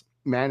laws.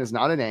 Man is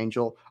not an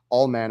angel.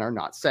 All men are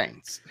not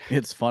saints.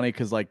 It's funny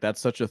because like that's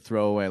such a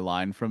throwaway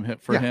line from him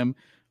for Yeah. him.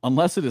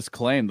 Unless it is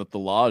claimed that the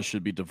laws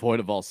should be devoid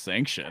of all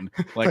sanction,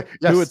 like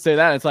Yes. who would say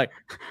that? It's like,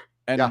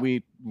 and Yeah.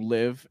 we've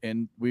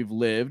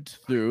lived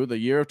through the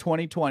year of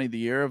 2020, the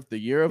year of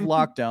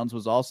lockdowns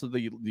was also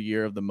the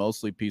year of the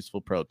mostly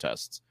peaceful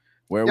protests,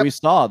 where Yep. we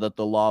saw that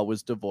the law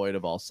was devoid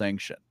of all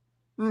sanction.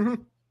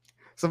 Mm-hmm.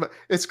 So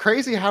it's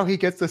crazy how he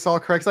gets this all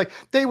correct. It's like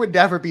they would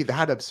never be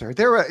that absurd.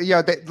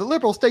 The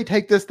liberals, they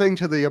take this thing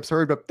to the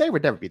absurd, but they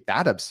would never be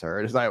that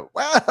absurd. It's like,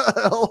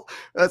 well,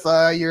 that's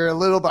you're a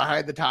little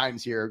behind the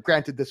times here.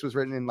 Granted, this was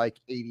written in like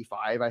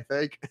 85, I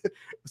think,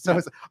 so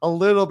it's a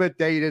little bit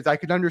dated. I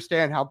can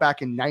understand how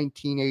back in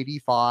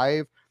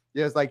 1985,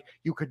 it's like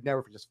you could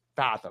never just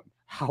fathom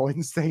how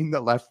insane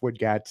the left would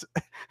get,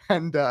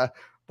 and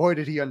boy,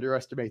 did he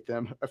underestimate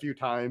them a few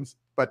times,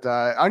 but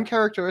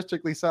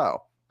uncharacteristically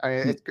so. I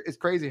mean, it's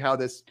crazy how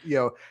this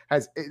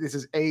this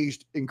has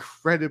aged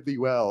incredibly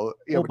well.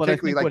 Well, but I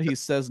think Like what he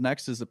says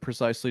next is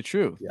precisely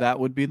true. Yeah. That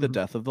would be the Mhm.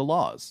 death of the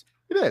laws.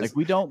 It is. Like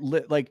we don't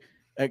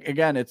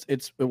again,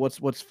 it's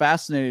what's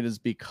fascinating is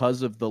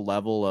because of the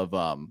level of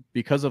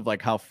because of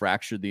like how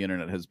fractured the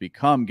internet has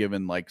become,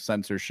 given like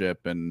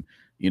censorship and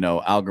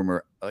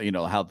algorithm,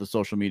 how the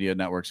social media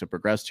networks have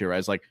progressed here. Right?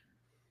 It's like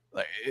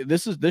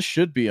this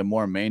should be a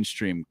more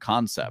mainstream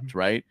concept,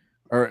 right?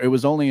 Or it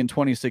was only in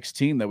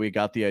 2016 that we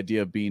got the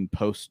idea of being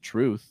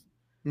post-truth,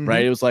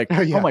 right? It was like,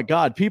 Yeah. oh my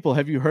God, people,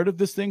 have you heard of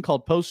this thing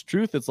called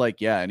post-truth? It's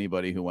like, yeah,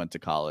 anybody who went to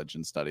college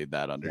and studied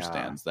that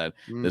understands that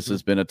this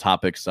has been a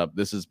topic.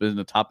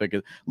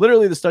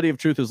 Literally, the study of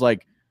truth is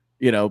like,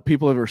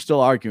 people are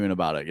still arguing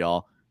about it,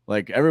 y'all.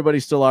 Like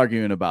everybody's still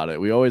arguing about it.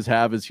 We always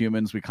have as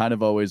humans. We kind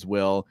of always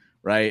will.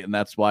 Right. And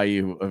that's why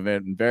you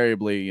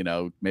invariably,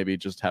 maybe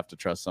just have to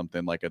trust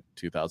something like a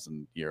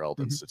 2,000-year-old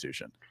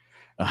institution.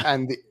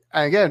 And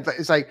again,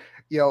 it's like,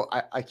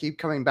 I keep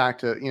coming back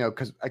to,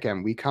 because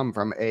again, we come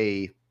from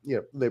a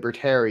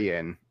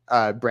libertarian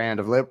brand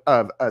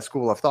of a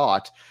school of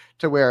thought,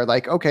 to where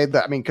like, okay,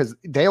 because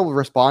they'll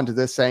respond to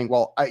this saying,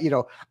 well,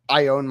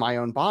 I own my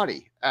own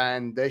body,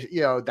 and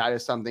that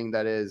is something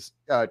that is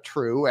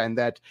true, and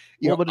that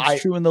but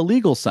it's true in the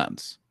legal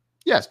sense.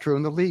 Yes, true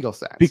in the legal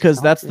sense.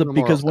 Because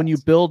because when you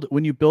build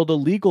a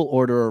legal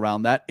order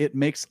around that, it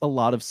makes a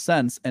lot of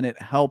sense, and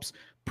it helps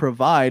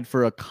provide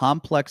for a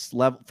complex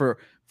level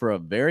for a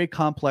very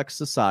complex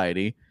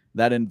society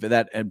that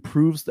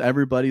improves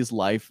everybody's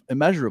life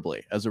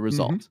immeasurably as a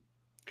result.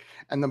 Mm-hmm.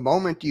 And the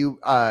moment you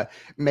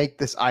make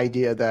this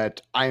idea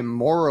that I'm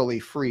morally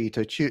free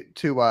to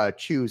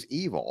choose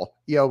evil,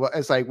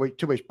 it's like,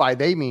 to which by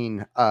they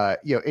mean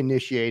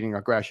initiating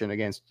aggression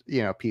against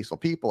peaceful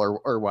people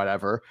or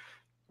whatever.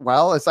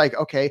 Well, it's like,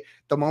 okay,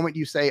 the moment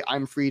you say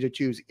I'm free to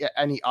choose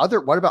any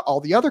other, what about all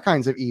the other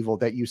kinds of evil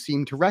that you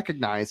seem to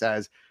recognize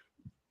as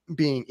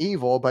being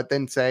evil, but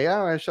then say,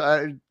 oh,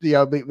 they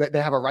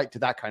have a right to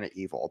that kind of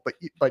evil,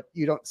 but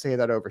you don't say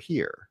that over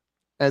here.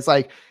 And it's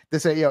like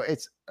this,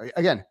 it's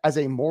again, as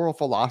a moral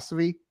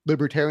philosophy,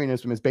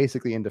 libertarianism is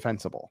basically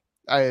indefensible.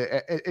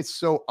 It's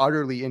so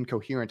utterly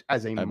incoherent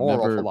as a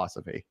moral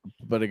philosophy.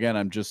 But again,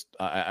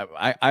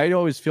 I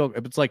always feel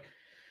it's like,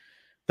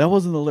 that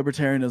wasn't the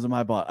libertarianism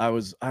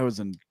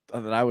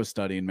I was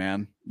studying,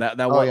 man.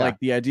 Like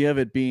the idea of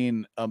it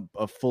being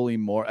a fully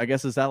more, I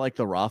guess, is that like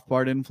the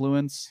Rothbard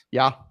influence?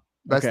 Yeah.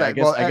 That's okay, I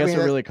guess it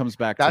really comes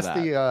back to that.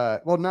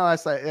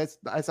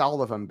 That's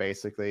all of them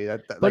basically.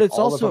 But like, it's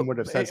all also, of them would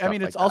have said I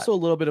mean, it's like also a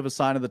little bit of a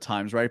sign of the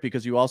times, right?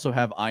 Because you also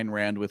have Ayn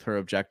Rand with her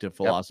objective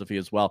philosophy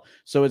as well.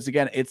 So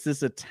it's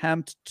this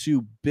attempt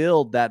to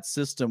build that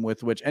system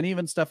with which, and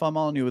even Stefan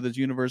Molyneux with his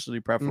universally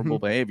preferable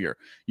behavior,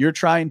 you're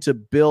trying to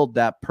build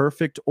that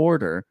perfect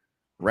order,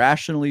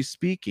 rationally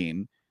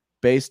speaking,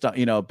 based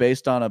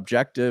on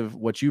objective,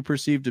 what you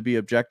perceive to be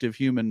objective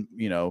human,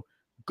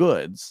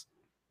 goods.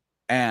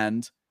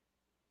 And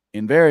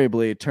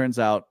invariably, it turns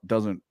out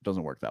doesn't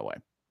work that way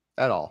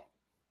at all.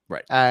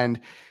 Right. And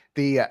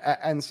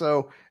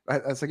so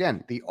that's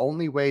again the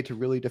only way to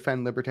really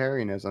defend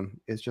libertarianism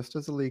is just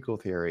as a legal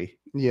theory.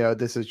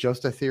 This is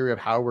just a theory of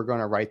how we're going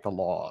to write the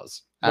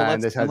laws,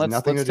 and this has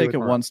nothing to do take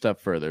with it one step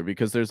further,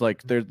 because there's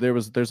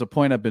a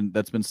point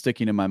that's been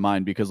sticking in my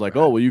mind, because like,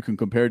 oh well, you can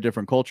compare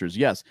different cultures.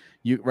 Yes,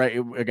 you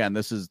right. Again,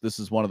 this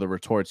is one of the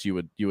retorts you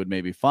would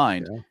maybe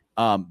find.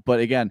 Yeah. But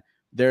again,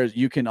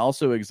 you can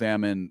also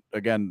examine,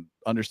 again,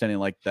 understanding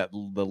like that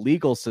the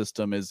legal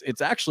system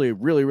it's actually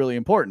really, really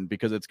important,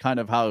 because it's kind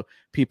of how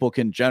people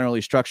can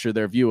generally structure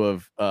their view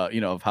of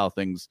of how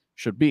things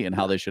should be and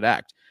how they should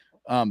act.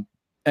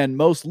 And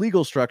most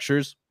legal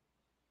structures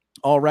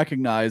all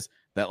recognize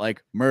that,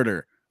 like,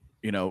 murder,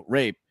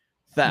 rape,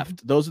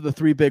 theft, those are the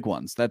three big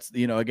ones. That's,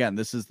 again,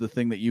 this is the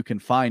thing that you can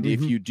find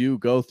if you do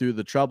go through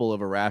the trouble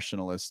of a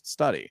rationalist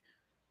study.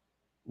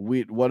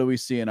 What do we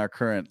see in our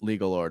current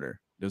legal order?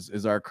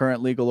 Is our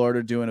current legal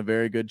order doing a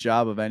very good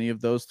job of any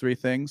of those three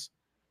things?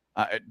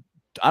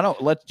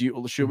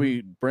 Should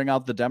we bring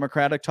out the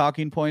Democratic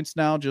talking points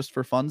now just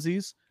for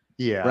funsies?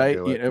 Yeah,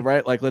 right.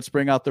 Right. Like, let's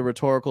bring out the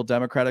rhetorical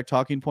Democratic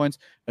talking points.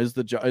 Are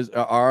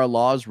our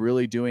laws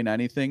really doing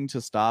anything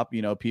to stop,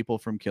 people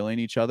from killing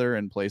each other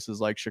in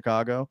places like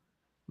Chicago?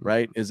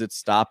 Right. Is it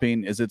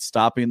stopping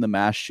the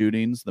mass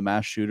shootings, the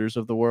mass shooters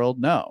of the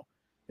world? No.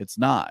 It's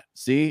not.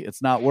 See,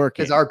 it's not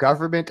working. Is our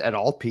government at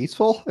all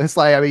peaceful? It's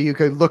like, I mean, you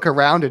could look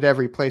around at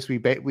every place we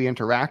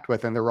interact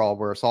with, and they're all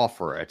worse off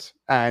for it.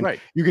 And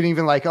you can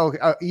even like,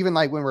 even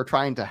like when we're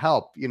trying to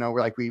help, we're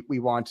like, we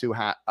want to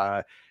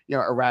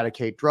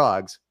eradicate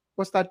drugs.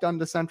 What's that done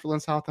to Central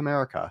and South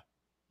America?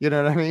 You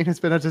know what I mean? It's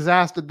been a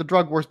disaster. The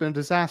drug war's been a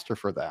disaster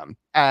for them.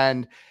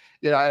 And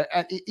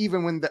and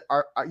even when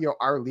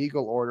our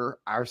legal order,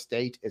 our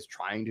state is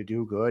trying to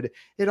do good,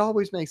 it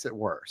always makes it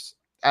worse.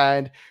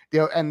 And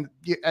and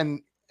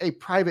a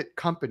private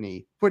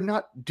company would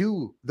not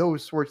do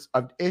those sorts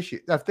of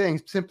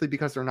things simply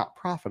because they're not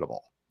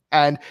profitable,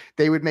 and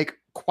they would make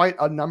quite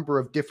a number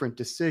of different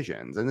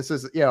decisions. And this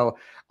is,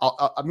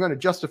 I'm going to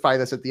justify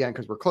this at the end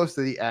because we're close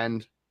to the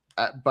end,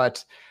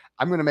 but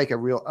I'm going to make a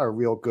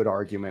real good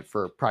argument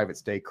for private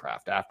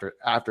statecraft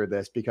after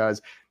this,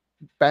 because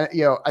I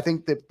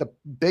think that the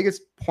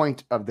biggest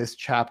point of this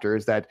chapter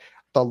is that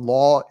the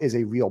law is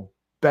a real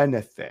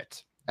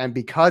benefit. And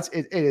because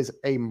it is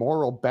a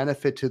moral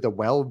benefit to the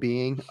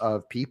well-being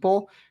of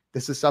people,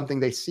 this is something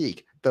they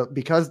seek.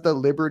 Because the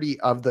liberty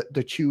of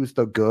to choose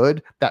the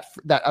good, that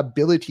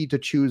ability to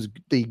choose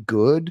the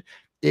good,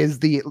 is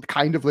the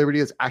kind of liberty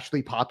that's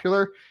actually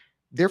popular.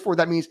 Therefore,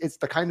 that means it's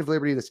the kind of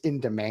liberty that's in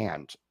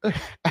demand,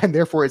 and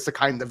therefore it's the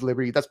kind of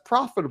liberty that's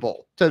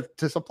profitable to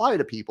supply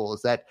to people.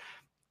 Is that,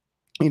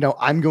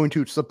 I'm going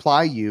to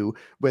supply you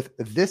with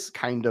this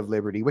kind of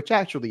liberty, which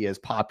actually is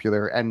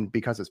popular, and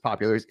because it's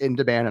popular, is in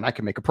demand, and I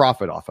can make a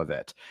profit off of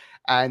it.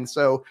 And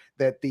so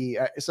that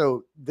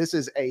so this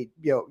is a,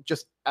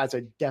 just as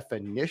a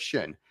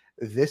definition,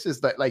 this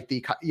is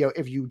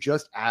if you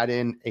just add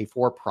in a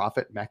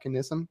for-profit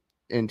mechanism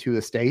into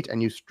the state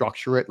and you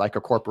structure it like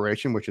a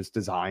corporation, which is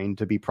designed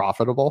to be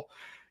profitable,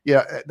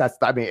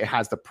 it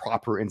has the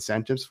proper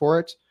incentives for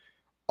it.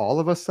 All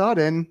of a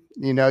sudden,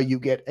 you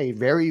get a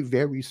very,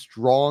 very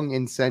strong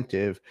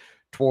incentive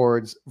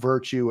towards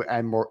virtue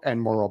and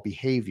moral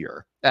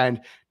behavior, and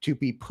to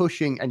be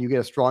pushing, and you get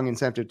a strong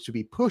incentive to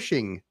be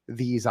pushing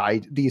these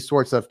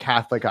sorts of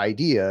Catholic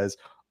ideas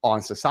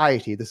on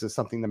society. This is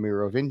something the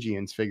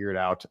Merovingians figured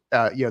out.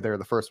 They're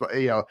the first one.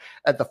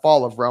 At the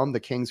fall of Rome, the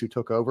kings who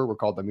took over were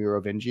called the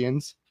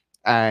Merovingians,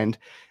 and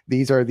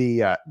these are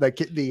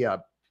basically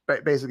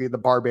the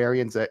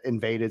barbarians that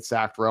invaded,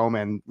 sacked Rome,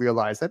 and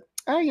realized that,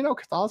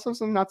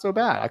 Catholicism, not so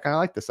bad. I kind of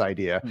like this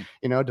idea.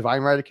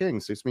 Divine right of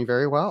kings suits me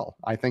very well.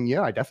 I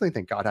definitely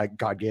think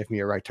God gave me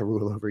a right to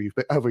rule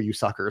over you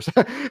suckers.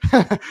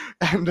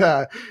 And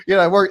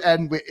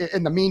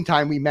in the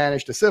meantime, we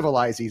managed to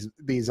civilize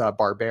these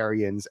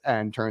barbarians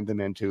and turn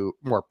them into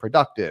more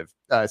productive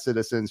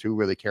citizens who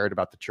really cared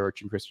about the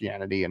church and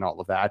Christianity and all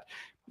of that.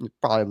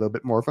 Probably a little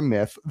bit more of a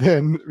myth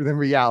than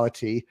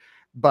reality,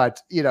 but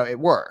it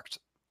worked.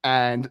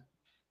 And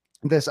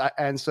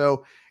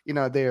so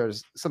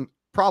there's some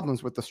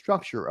problems with the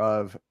structure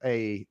of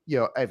an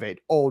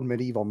old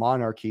medieval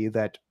monarchy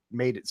that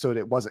made it so that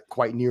it wasn't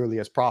quite nearly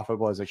as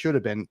profitable as it should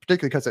have been,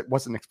 particularly because it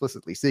wasn't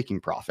explicitly seeking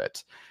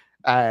profit.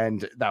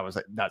 And that's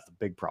the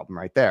big problem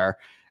right there.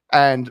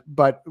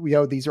 But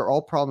these are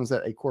all problems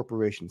that a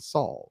corporation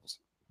solves.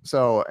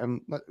 So,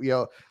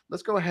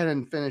 let's go ahead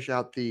and finish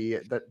out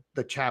the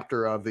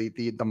chapter of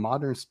the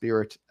modern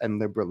spirit and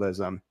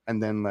liberalism,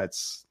 and then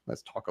let's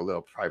talk a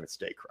little private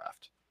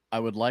statecraft. I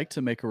would like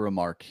to make a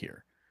remark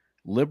here.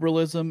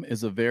 Liberalism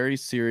is a very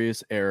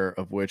serious error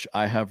of which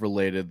I have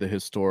related the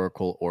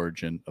historical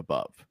origin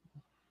above.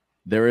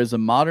 There is a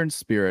modern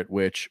spirit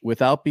which,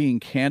 without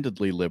being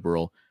candidly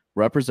liberal,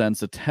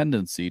 represents a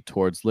tendency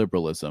towards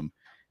liberalism.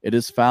 It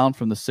is found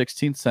from the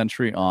 16th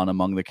century on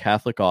among the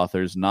Catholic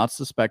authors not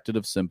suspected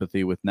of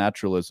sympathy with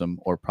naturalism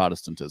or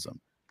Protestantism.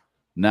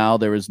 Now,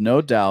 there is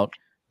no doubt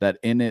that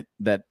in it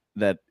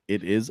that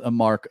it is a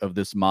mark of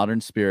this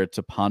modern spirit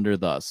to ponder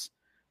thus: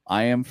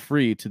 I am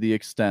free to the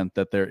extent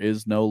that there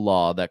is no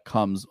law that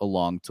comes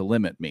along to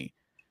limit me.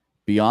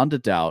 Beyond a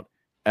doubt,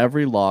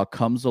 every law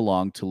comes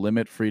along to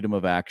limit freedom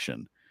of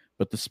action.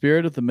 But the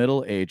spirit of the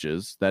Middle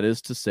Ages, that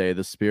is to say,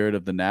 the spirit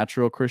of the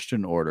natural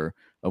Christian order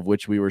of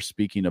which we were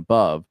speaking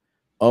above,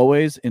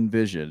 always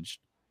envisaged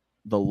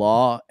the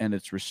law and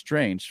its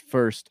restraints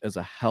first as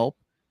a help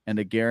and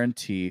a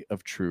guarantee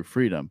of true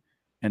freedom,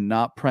 and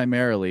not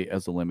primarily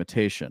as a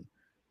limitation.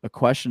 A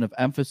question of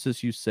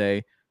emphasis, you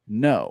say?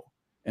 No.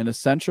 An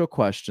essential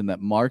question that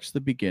marks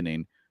the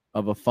beginning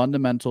of a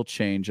fundamental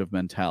change of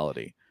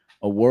mentality.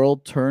 A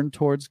world turned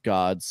towards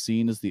God,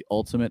 seen as the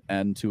ultimate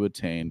end to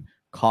attain,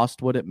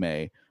 cost what it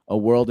may, a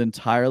world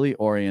entirely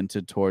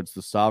oriented towards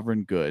the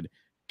sovereign good,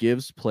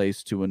 gives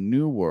place to a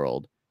new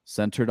world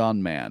centered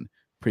on man,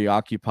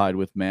 preoccupied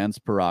with man's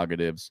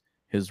prerogatives,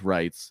 his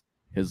rights,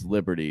 his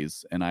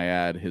liberties, and I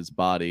add his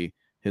body,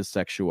 his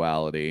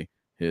sexuality,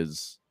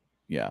 his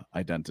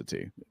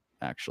identity.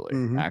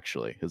 Mhm.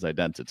 Actually, his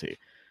identity.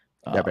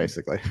 Yeah,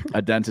 basically.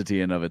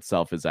 Identity in of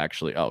itself is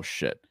actually, oh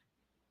shit.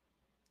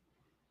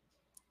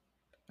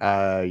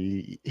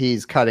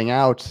 He's cutting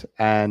out,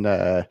 and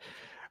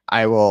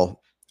I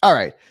will. All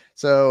right.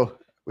 So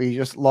we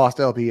just lost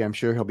LB. I'm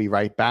sure he'll be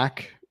right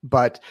back.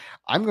 But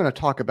I'm going to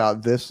talk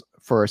about this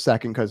for a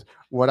second, because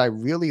what I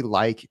really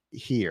like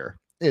here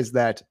is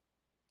that,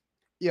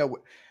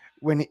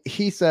 when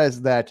he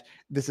says that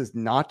this is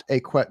not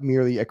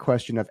merely a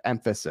question of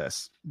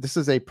emphasis, this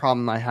is a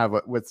problem I have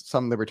with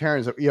some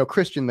libertarians,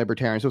 Christian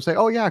libertarians who say,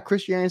 oh yeah,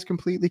 Christianity is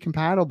completely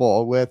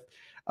compatible with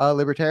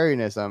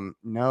libertarianism.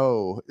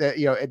 No,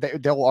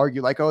 they'll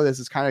argue like, oh, this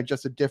is kind of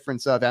just a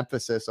difference of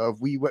emphasis of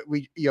we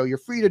you're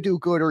free to do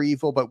good or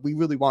evil, but we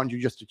really want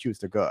you just to choose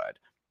the good.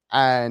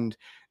 And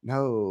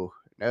no,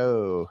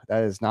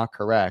 that is not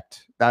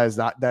correct. That is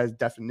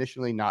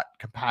definitionally not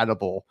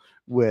compatible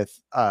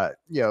with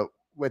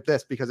with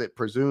this, because it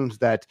presumes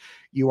that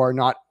you are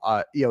not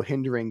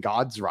hindering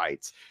God's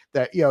rights,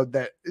 that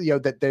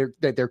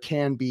that there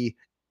can be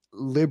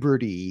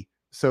liberty,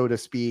 so to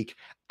speak,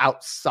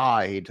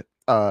 outside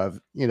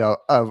of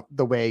of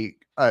the way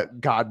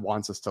God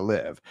wants us to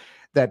live.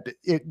 That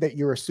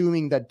you're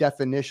assuming that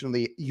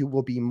definitionally you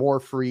will be more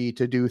free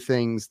to do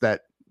things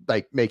that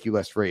like make you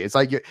less free. It's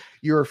like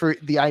you're free,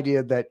 the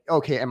idea that,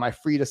 okay, am I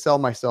free to sell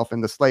myself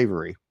into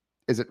slavery?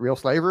 Is it real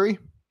slavery?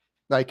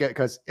 Like,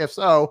 because if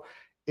so,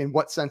 in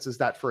what sense is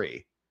that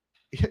free?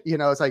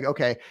 It's like,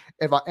 okay,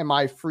 am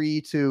I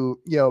free to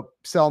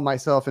sell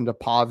myself into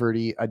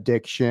poverty,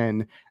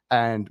 addiction,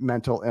 and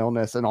mental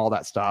illness and all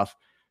that stuff?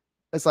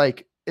 It's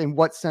like, in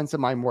what sense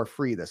am I more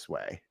free this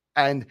way?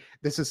 And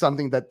this is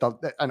something that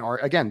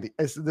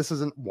this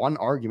isn't one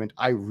argument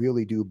I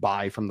really do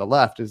buy from the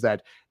left, is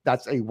that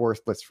that's a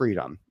worthless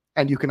freedom.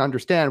 And you can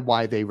understand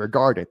why they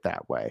regard it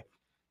that way,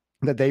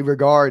 that they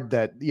regard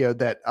that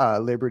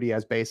liberty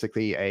as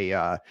basically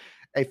a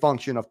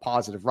function of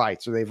positive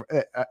rights, or they've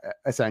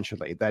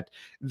essentially that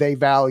they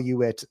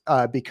value it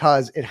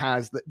because it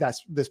has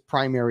that's this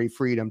primary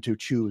freedom to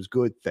choose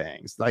good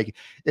things. Like,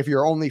 if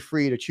you're only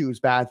free to choose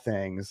bad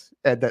things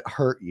that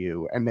hurt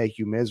you and make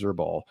you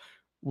miserable,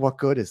 what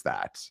good is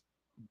that?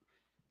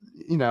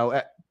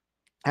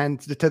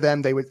 And to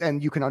them, they would,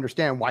 and you can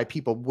understand why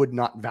people would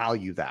not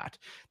value that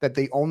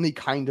the only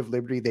kind of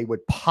liberty they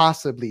would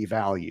possibly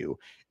value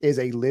is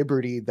a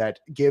liberty that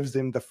gives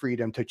them the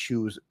freedom to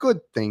choose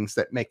good things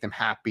that make them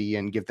happy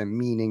and give them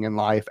meaning in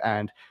life,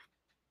 and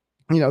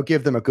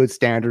give them a good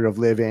standard of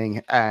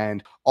living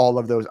and all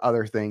of those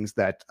other things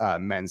that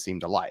men seem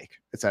to like,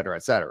 et cetera,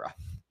 et cetera.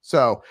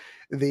 So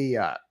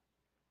the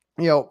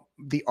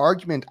the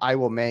argument I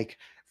will make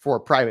for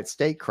private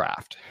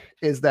statecraft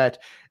is that,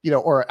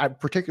 or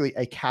particularly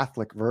a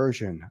Catholic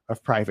version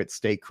of private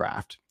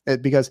statecraft,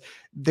 because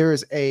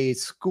there's a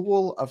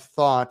school of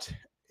thought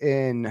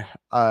in,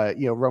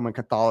 Roman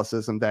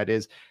Catholicism that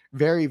is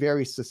very,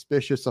 very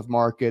suspicious of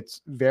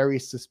markets, very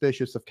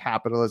suspicious of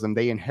capitalism.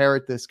 They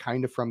inherit this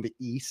kind of from the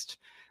East,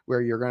 where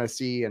you're going to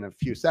see in a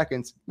few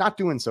seconds, not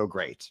doing so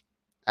great.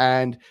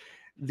 And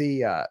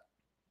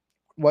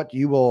what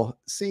you will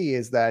see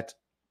is that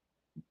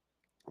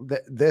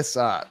this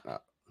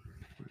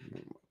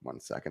one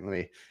second, let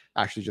me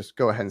actually just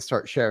go ahead and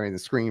start sharing the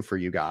screen for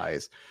you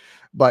guys.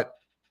 But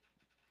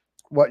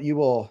what you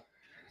will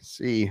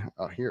see,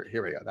 here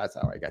we go, that's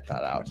how I get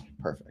that out.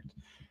 Perfect.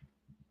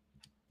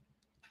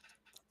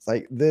 It's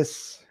like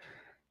this,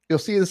 you'll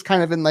see this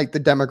kind of in like the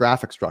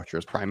demographic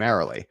structures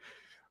primarily,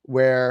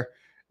 where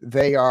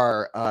they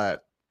are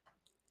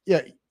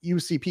you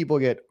see people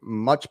get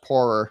much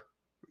poorer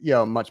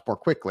much more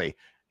quickly.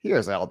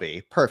 Here's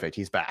LB. Perfect,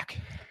 he's back.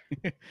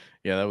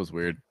 Yeah, that was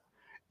weird.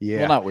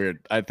 Yeah. Well, not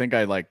weird. I think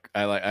I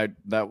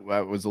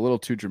that was a little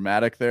too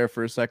dramatic there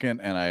for a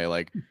second, and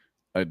I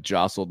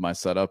jostled my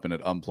setup and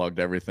it unplugged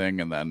everything,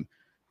 and then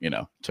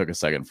took a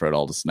second for it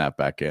all to snap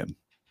back in.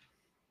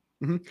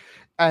 Mm-hmm.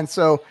 And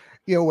so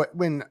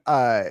when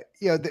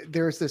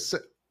there's this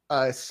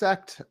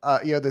sect,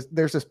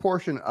 there's this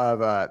portion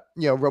of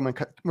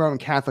Roman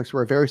Catholics who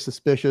are very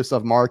suspicious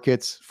of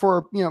markets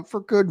for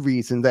for good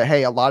reason. That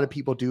hey, a lot of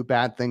people do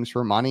bad things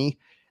for money,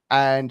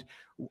 and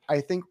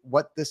I think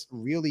what this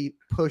really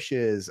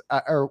pushes,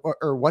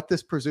 or what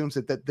this presumes,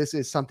 that this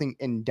is something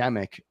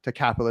endemic to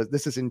capitalism.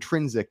 This is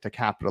intrinsic to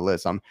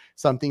capitalism,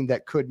 something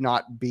that could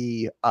not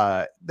be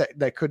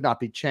that could not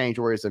be changed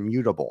or is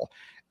immutable.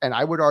 And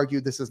I would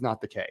argue this is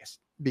not the case,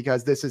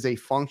 because this is a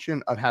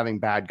function of having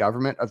bad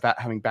government, of that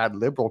having bad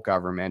liberal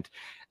government,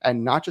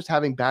 and not just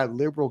having bad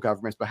liberal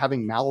governments, but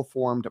having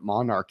malformed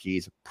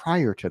monarchies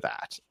prior to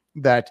that.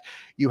 That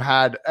you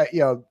had,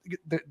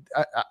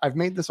 I've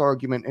made this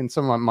argument in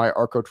some of my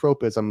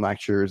archotropism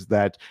lectures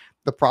that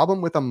the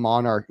problem with a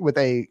monarch, with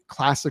a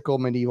classical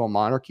medieval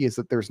monarchy, is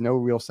that there's no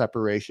real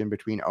separation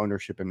between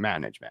ownership and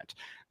management,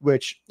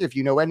 which, if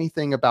you know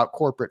anything about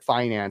corporate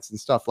finance and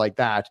stuff like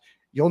that,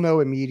 you'll know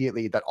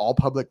immediately that all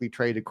publicly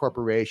traded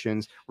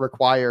corporations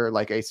require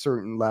like a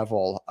certain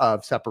level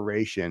of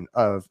separation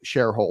of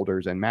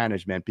shareholders and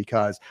management,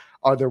 because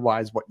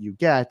otherwise what you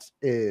get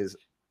is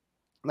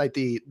like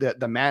the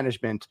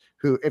management,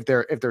 who, if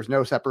there's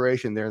no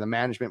separation there, the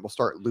management will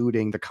start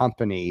looting the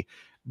company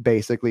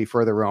basically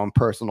for their own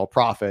personal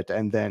profit,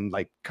 and then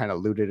like kind of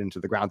loot it into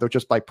the ground. They'll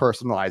just like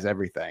personalize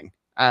everything,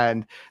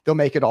 and they'll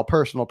make it all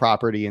personal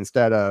property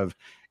instead of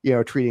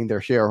treating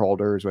their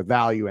shareholders with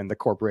value, and the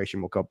corporation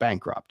will go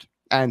bankrupt.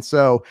 And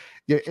so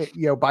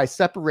by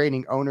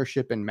separating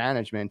ownership and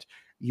management,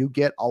 you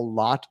get a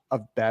lot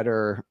of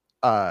better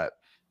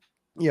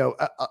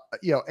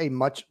a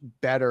much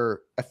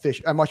better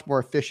efficient, a much more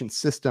efficient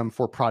system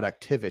for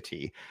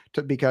productivity,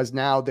 because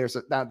now there's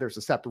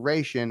a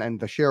separation, and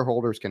the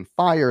shareholders can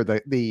fire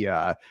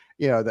the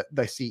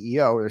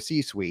CEO or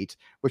C-suite,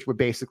 which would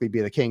basically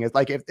be the king. It's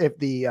like if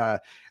the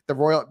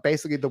royal,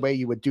 basically the way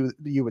you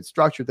would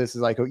structure this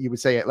is like you would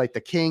say it like the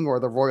king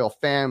or the royal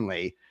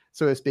family,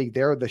 so to speak.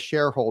 They're the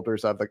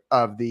shareholders of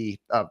the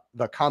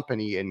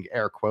company, in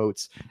air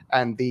quotes,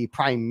 and the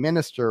prime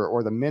minister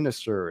or the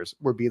ministers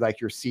would be like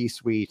your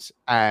C-suite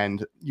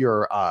and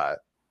your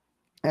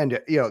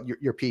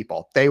your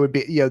people. They would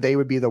be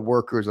the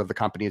workers of the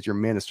company as your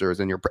ministers,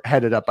 and you're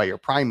headed up by your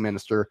prime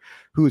minister,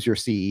 who's your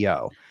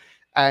CEO.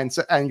 And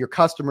your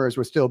customers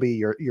would still be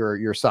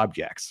your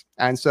subjects.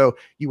 And so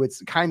you would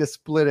kind of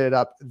split it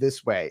up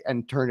this way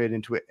and turn it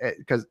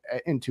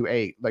into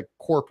a like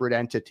corporate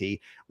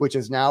entity, which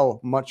is now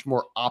much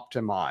more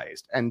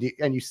optimized. And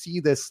you see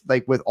this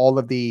like with all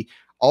of the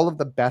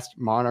best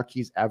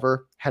monarchies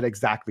ever had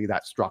exactly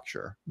that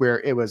structure, where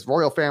it was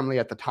royal family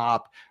at the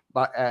top,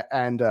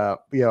 and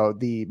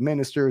the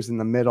ministers in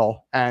the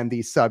middle, and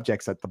the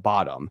subjects at the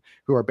bottom,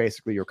 who are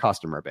basically your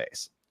customer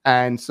base.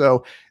 And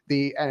so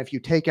if you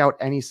take out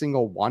any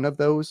single one of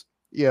those,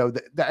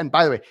 and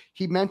by the way,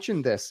 he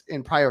mentioned this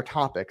in prior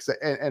topics,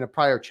 in a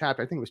prior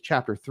chapter, I think it was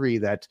chapter 3,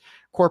 that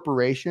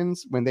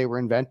corporations, when they were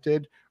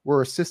invented,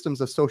 were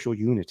systems of social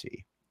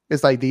unity.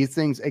 It's like these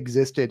things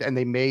existed, and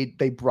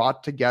they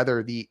brought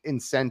together the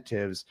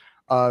incentives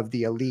of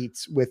the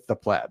elites with the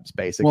plebs,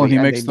 basically.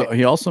 Well,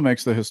 he also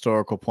makes the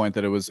historical point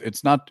that it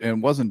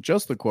wasn't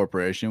just the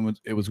corporation,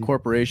 it was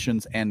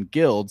corporations and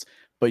guilds.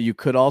 But you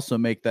could also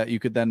make the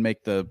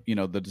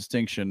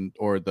distinction,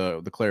 or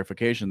the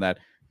clarification, that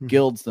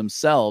guilds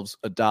themselves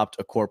adopt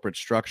a corporate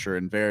structure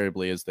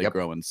invariably as they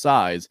grow in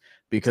size,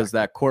 because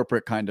that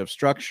corporate kind of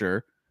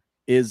structure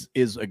is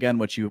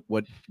again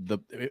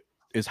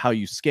is how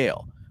you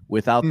scale.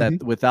 Without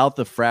that, without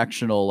the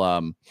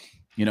fractional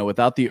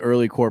without the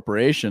early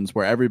corporations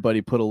where everybody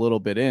put a little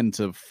bit in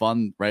to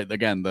fund, right?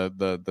 Again,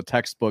 the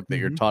textbook that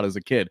you're taught as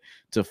a kid,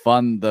 to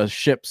fund the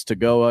ships to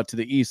go out to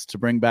the east to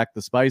bring back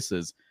the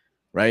spices,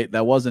 right?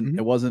 It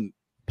wasn't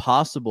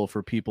possible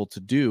for people to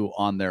do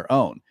on their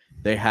own.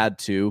 They had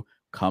to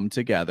come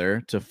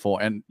together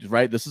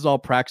right? This is all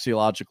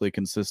praxeologically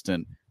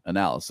consistent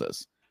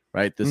analysis,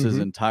 right? This is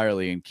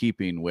entirely in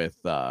keeping with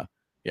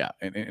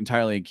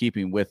entirely in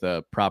keeping with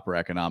a proper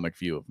economic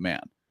view of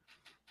man.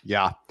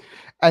 Yeah.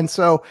 And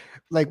so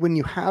like when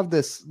you have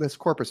this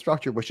corporate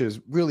structure, which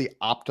is really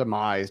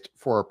optimized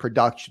for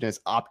production, is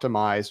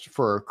optimized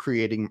for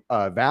creating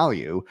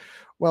value,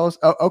 well,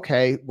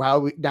 okay,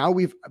 wow, now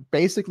we've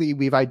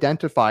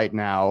identified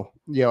now,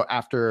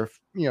 after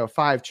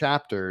 5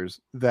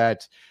 chapters,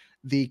 that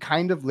the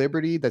kind of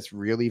liberty that's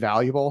really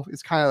valuable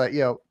is kind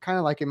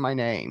of like in my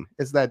name,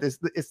 is that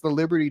it's the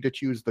liberty to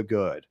choose the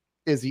good,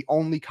 is the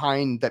only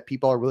kind that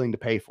people are willing to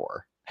pay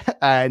for.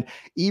 And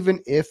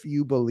even if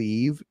you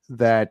believe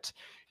that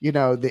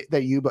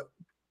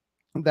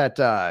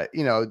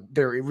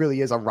there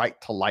really is a right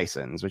to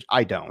license, which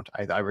I don't,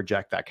 I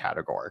reject that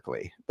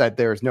categorically, that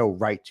there's no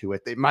right to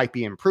it. It might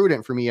be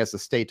imprudent for me as a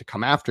state to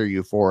come after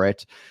you for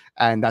it,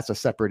 and that's a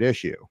separate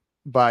issue.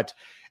 But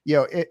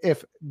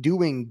if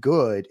choosing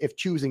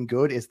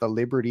good is the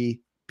liberty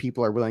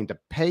people are willing to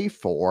pay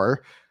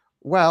for,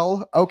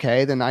 well,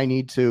 okay, then I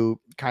need to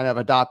kind of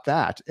adopt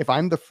that. If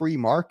I'm the free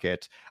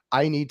market,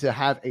 I need to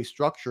have a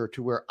structure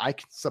to where I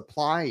can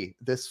supply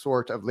this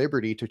sort of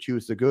liberty to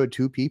choose the good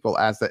to people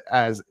as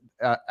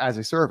as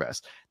a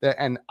service.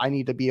 And I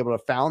need to be able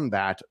to found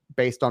that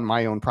based on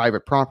my own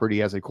private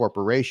property as a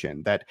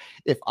corporation. That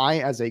if I,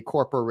 as a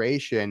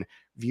corporation,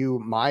 view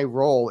my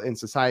role in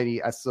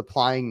society as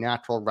supplying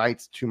natural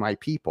rights to my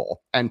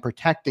people and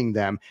protecting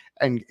them,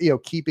 and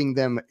keeping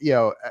them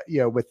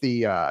with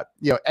the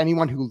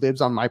anyone who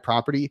lives on my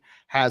property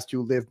has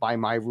to live by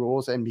my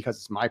rules, and because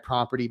it's my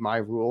property, my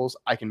rules,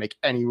 I can make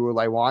any rule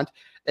I want.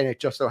 And it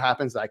just so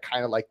happens that I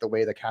kind of like the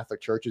way the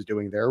Catholic Church is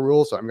doing their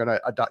rules, so I'm going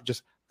to adopt,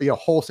 just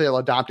wholesale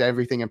adopt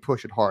everything and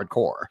push it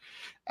hardcore.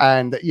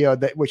 And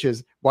that, which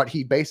is what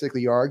he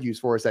basically argues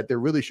for, is that there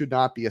really should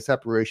not be a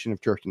separation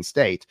of church and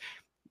state.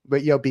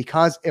 But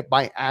because if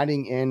by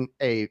adding in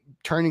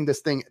turning the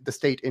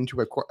state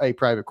into a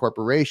private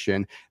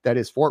corporation that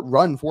is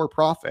run for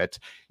profit,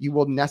 you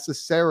will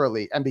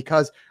necessarily, and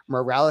because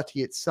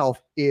morality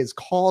itself is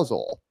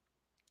causal,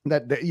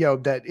 you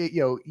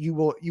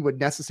would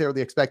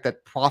necessarily expect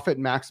that profit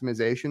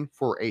maximization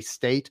for a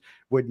state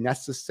would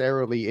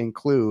necessarily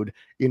include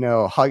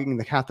hugging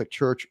the Catholic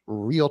Church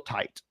real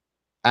tight.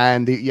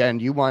 And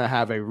you want to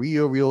have a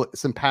real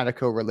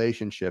simpatico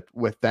relationship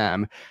with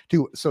them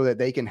so that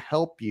they can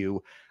help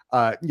you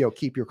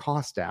keep your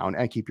costs down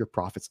and keep your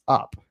profits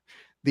up.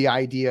 The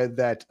idea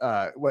that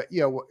what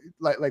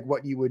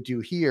you would do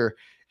here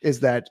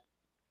is that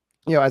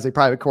as a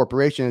private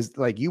corporation is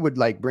like, you would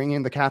bring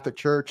in the Catholic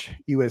Church.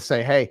 You would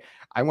say, hey,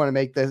 I want to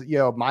make this,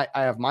 I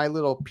have my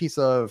little piece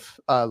of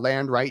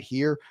land right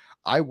here.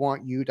 I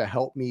want you to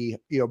help me,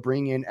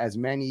 bring in as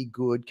many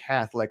good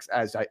Catholics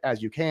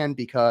as you can,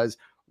 because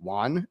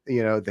one,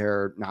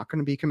 they're not going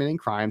to be committing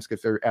crimes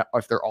if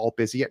they're all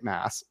busy at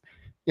mass.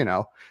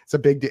 It's a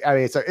big,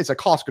 it's a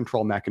cost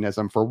control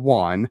mechanism for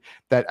one,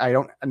 that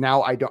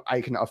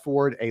I can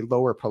afford a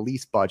lower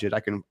police budget. I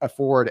can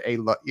afford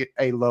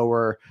a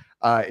lower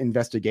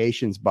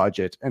investigations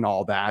budget and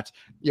all that.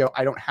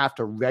 I don't have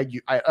to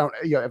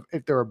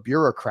if there are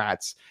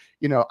bureaucrats,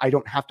 I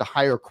don't have to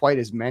hire quite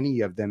as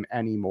many of them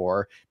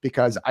anymore,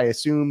 because I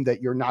assume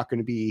that you're not going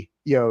to be,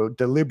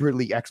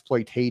 deliberately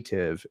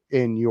exploitative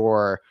in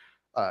your,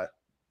 or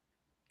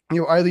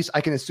at least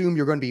I can assume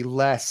you're going to be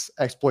less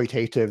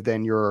exploitative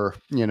than your,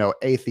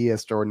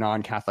 atheist or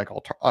non-Catholic,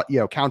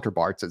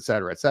 counterparts, et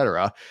cetera, et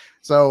cetera.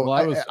 So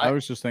well, I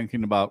was just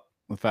thinking about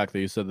the fact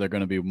that you said they're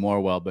going to be more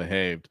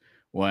well-behaved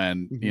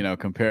when,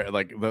 compare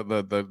like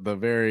the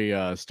very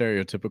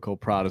stereotypical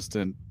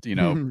Protestant,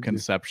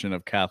 conception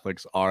of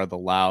Catholics are the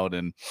loud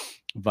and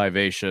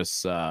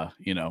vivacious,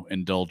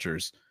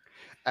 indulgers.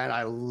 And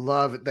I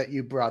love that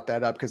you brought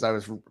that up, because I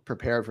was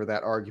prepared for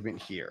that argument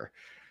here.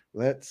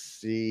 Let's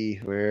see,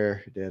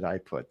 where did I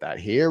put that?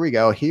 Here we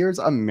go. Here's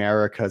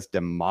America's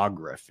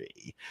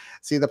demography.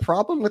 See, the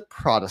problem with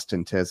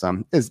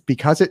Protestantism is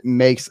because it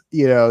makes,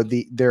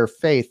 their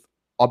faith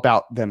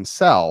about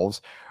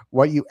themselves,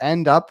 what you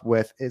end up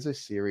with is a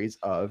series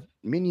of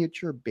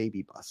miniature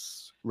baby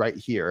busts right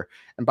here.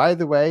 And by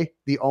the way,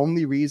 the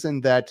only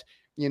reason that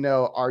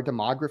our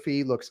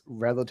demography looks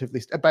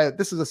relatively, but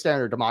this is a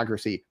standard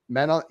demography,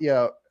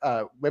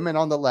 women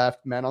on the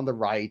left, men on the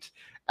right,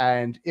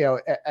 and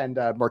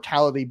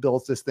mortality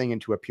builds this thing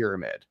into a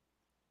pyramid,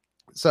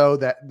 so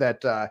that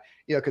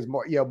because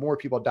more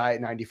people die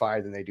at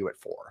 95 than they do at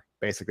 4.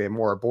 Basically,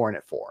 more are born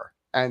at 4.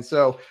 And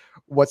so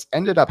what's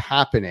ended up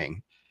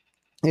happening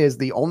is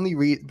the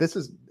only this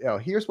is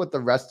here's what the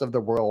rest of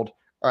the world,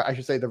 or I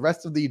should say the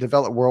rest of the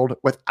developed world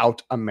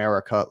without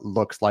America,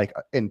 looks like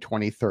in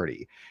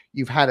 2030.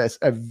 You've had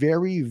a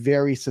very,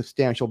 very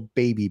substantial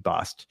baby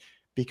bust,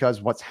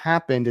 because what's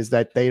happened is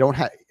that they don't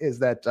have, is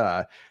that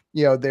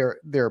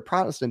their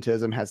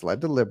Protestantism has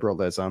led to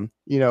liberalism,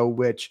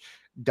 which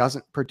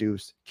doesn't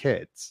produce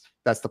kids.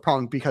 That's the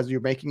problem, because you're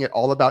making it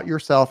all about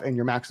yourself, and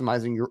you're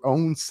maximizing your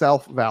own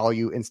self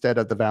value instead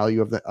of the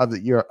value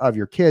of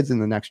your kids in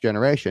the next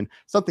generation.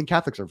 Something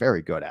Catholics are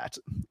very good at,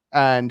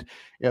 and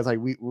it's like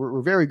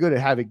we're very good at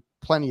having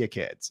plenty of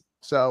kids.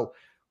 So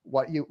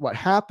what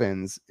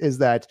happens is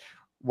that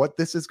what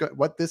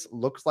this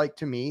looks like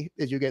to me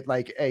is you get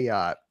like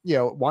a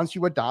once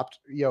you adopt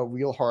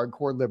real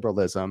hardcore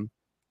liberalism,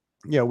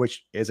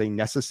 which is a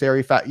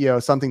necessary fact,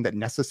 something that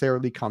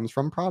necessarily comes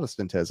from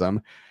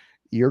Protestantism,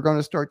 you're going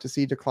to start to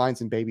see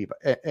declines in baby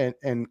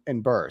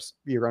and births.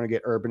 You're going to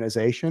get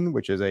urbanization,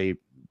 which is a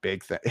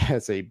big thing.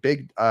 It's a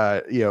big,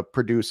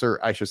 producer,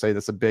 I should say,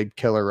 that's a big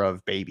killer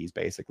of babies,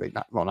 basically.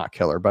 Not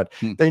killer, but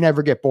they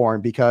never get born,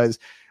 because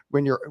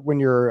when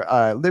you're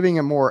living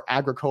a more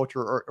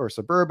agriculture or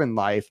suburban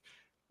life,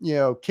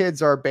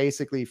 kids are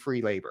basically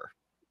free labor.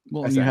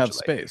 Well, and you have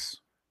space.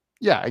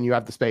 Yeah, and you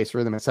have the space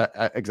for them.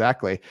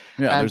 Exactly.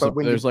 Yeah,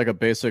 there's like a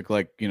basic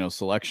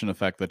selection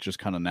effect that just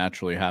kind of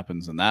naturally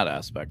happens in that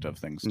aspect of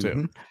things too.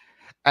 Mm-hmm.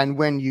 And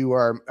when you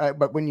are,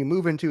 but when you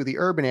move into the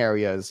urban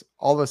areas,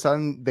 all of a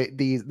sudden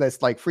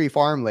that's like free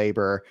farm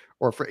labor,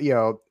 or for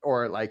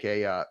or like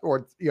a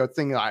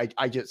thing I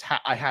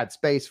had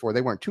space for.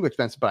 They weren't too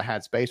expensive, but I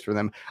had space for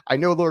them. I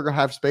no longer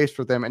have space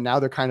for them, and now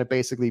they're kind of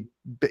basically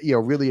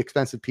really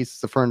expensive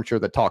pieces of furniture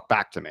that talk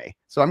back to me.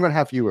 So I'm going to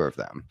have fewer of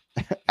them,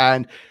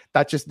 and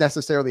that just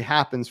necessarily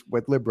happens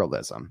with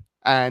liberalism.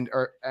 And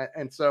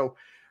so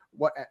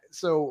what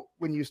so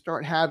when you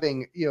start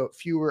having,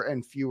 fewer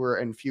and fewer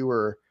and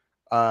fewer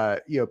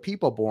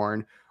people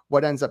born,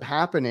 what ends up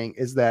happening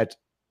is that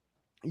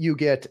you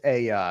get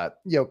a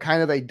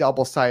kind of a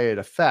double-sided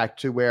effect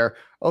to where,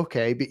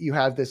 okay, but you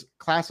have this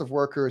class of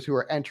workers who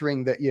are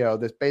entering the,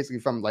 this basically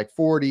from like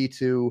 40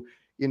 to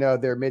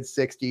their mid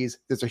 60s.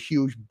 There's a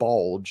huge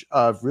bulge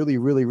of really,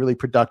 really, really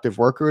productive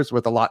workers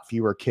with a lot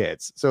fewer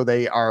kids, so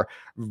they are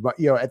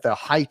at the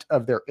height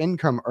of their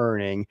income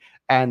earning,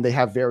 and they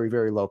have very,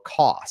 very low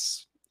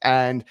costs.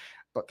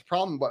 But the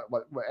problem,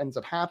 what ends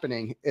up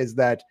happening is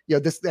that,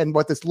 this, and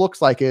what this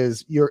looks like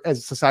is,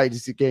 as society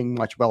is getting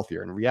much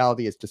wealthier. In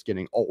reality, it's just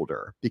getting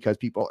older because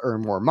people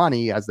earn more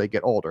money as they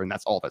get older, and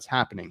that's all that's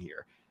happening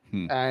here.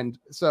 And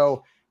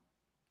so,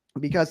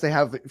 because they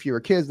have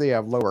fewer kids, they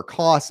have lower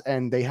costs,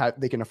 and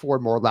they can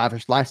afford more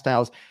lavish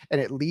lifestyles,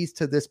 and it leads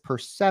to this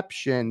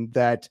perception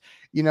that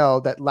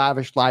that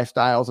lavish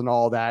lifestyles and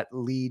all that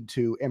lead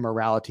to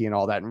immorality and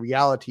all that. In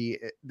reality,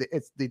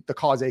 it's the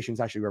causation is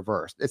actually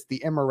reversed. It's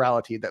the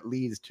immorality that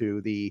leads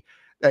to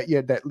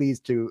that leads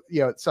to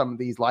some of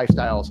these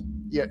lifestyles,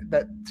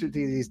 to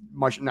these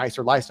much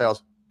nicer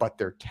lifestyles, but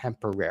they're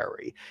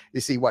temporary.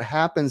 You see, what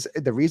happens,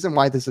 the reason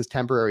why this is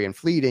temporary and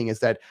fleeting is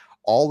that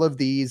all of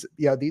these,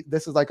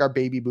 this is like our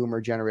baby boomer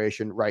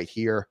generation right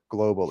here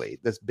globally,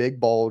 this big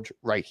bulge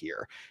right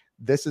here.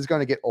 This is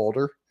going to get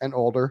older and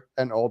older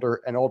and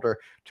older and older,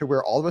 to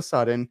where all of a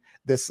sudden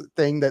this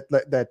thing that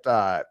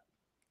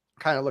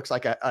kind of looks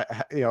like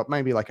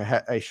maybe like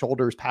a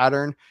shoulders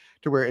pattern,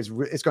 to where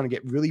it's going to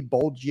get really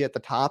bulgy at the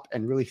top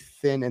and really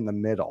thin in the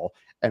middle.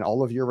 And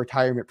all of your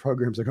retirement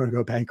programs are going to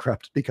go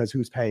bankrupt because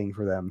who's paying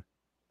for them?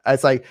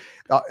 It's like,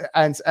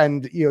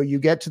 and you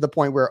get to the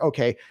point where,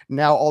 okay,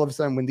 now all of a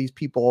sudden when these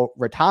people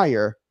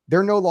retire,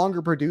 they're no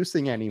longer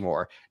producing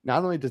anymore.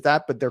 Not only does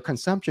that, but their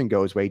consumption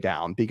goes way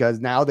down,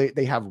 because now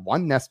they have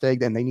one nest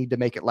egg and they need to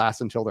make it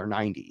last until they're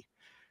 90.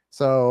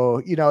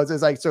 So,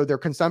 it's like, so their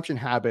consumption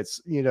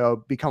habits,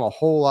 become a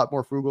whole lot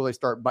more frugal. They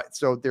start, but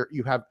so there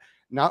you have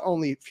not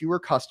only fewer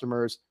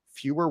customers,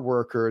 fewer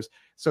workers.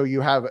 So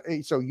you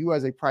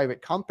as a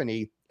private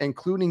company,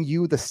 including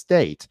you, the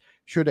state,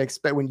 should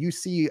expect, when you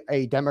see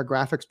a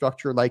demographic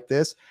structure like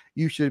this,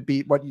 you should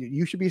be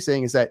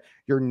saying is that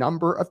your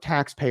number of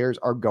taxpayers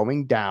are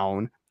going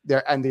down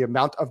there, and the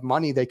amount of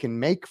money they can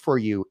make for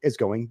you is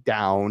going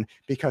down,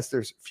 because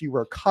there's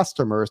fewer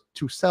customers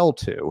to sell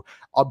to,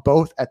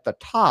 both at the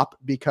top,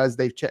 because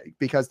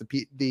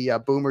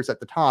the boomers at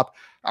the top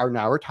are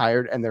now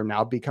retired and they're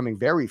now becoming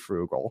very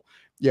frugal,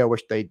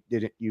 which they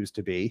didn't used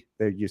to be.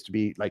 They used to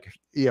be like,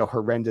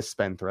 horrendous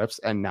spendthrifts,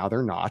 and now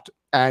they're not.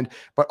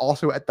 But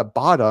also at the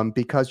bottom,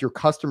 because your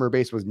customer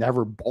base was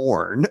never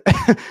born,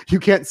 you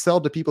can't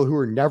sell to people who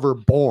are never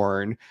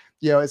born.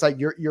 It's like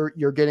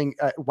you're getting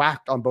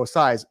whacked on both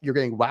sides. You're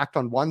getting whacked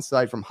on one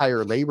side from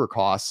higher labor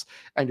costs,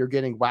 and you're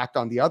getting whacked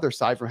on the other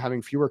side from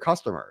having fewer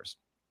customers.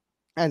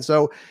 And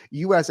so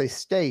you as a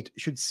state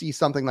should see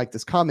something like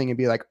this coming and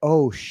be like,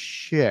 oh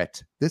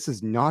shit, this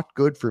is not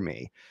good for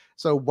me.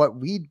 So what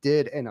we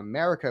did in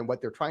America, and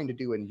what they're trying to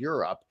do in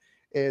Europe,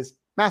 is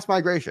mass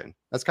migration.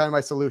 That's kind of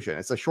my solution.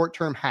 It's a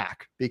short-term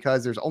hack,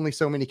 because there's only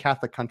so many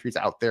Catholic countries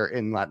out there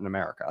in Latin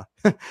America.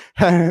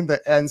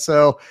 and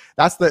so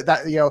that's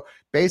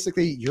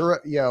basically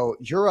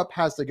Europe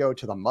has to go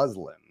to the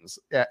Muslims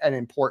and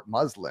import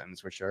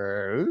Muslims, which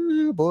are,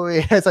 oh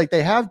boy, it's like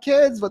they have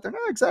kids, but they're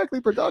not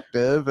exactly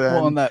productive.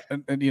 And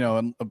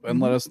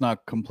let us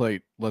not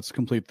complete. Let's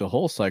complete the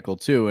whole cycle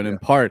too. And in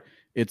part,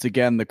 it's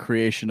again the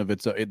creation of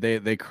its.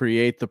 They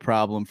create the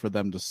problem for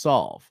them to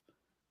solve,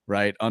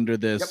 right? Under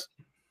this,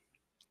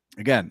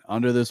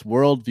 under this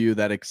worldview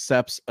that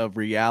accepts of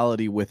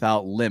reality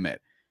without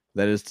limit.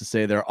 That is to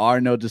say, there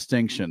are no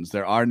distinctions.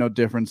 There are no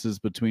differences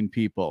between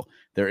people.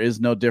 There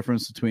is no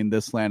difference between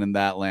this land and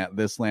that land,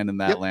 this land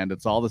and that land.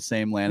 It's all the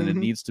same land, and it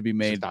needs to be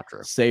made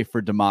safe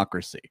for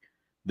democracy.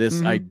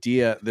 This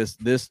idea,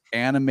 this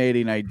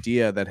animating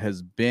idea that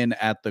has been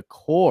at the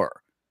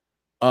core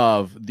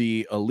of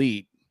the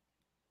elite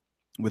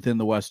within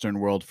the Western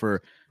world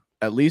for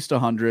at least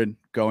 100,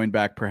 going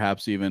back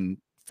perhaps even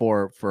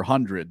for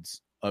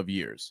hundreds of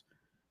years,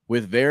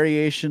 with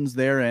variations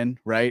therein,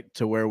 right,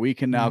 to where we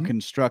can now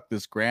construct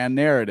this grand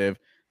narrative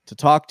to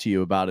talk to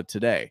you about it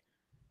today.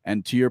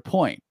 And to your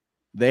point,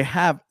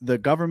 the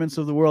governments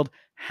of the world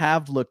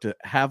have looked at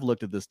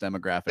this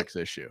demographics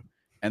issue,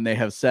 and they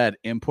have said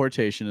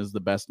importation is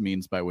the best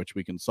means by which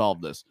we can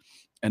solve this.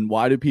 And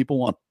why do people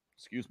want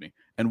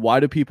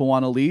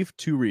to leave?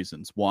 Two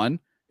reasons. One,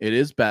 it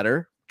is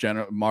better,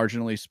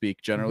 generally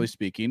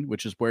speaking,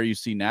 which is where you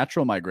see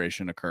natural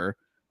migration occur,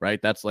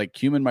 right? That's like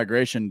human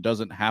migration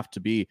doesn't have to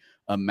be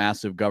a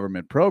massive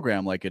government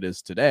program like it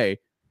is today,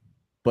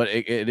 but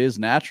it is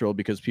natural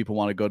because people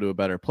want to go to a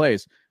better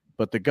place.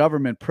 But the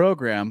government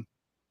program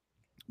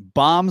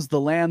bombs the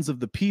lands of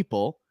the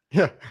people,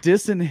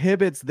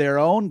 disinhibits their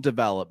own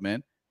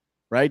development,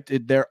 right?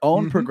 Their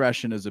own Mhm.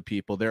 progression as a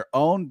people, their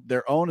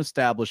own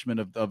establishment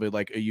of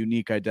a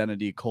unique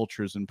identity,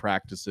 cultures and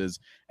practices,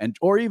 and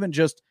or even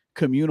just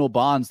communal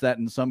bonds that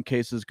in some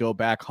cases go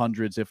back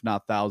hundreds, if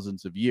not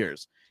thousands of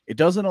years. It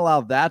doesn't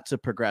allow that to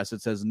progress.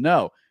 It says,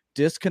 no,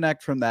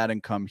 disconnect from that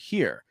and come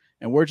here.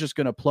 And we're just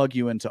going to plug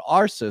you into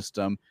our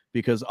system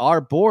because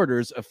our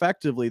borders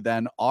effectively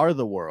then are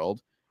the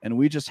world. And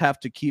we just have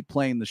to keep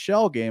playing the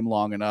shell game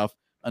long enough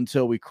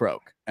until we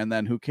croak. And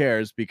then who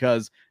cares?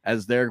 Because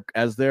as their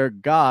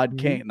God, Mhm.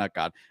 Cain, not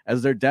God,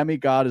 as their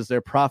demigod, as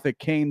their prophet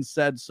Cain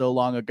said so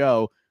long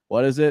ago,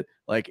 what is it?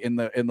 Like in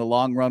the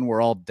long run,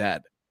 we're all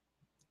dead.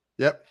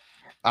 Yep. It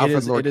Alfred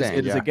is Lord it is Kane,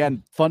 it is yeah.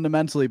 again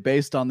fundamentally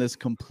based on this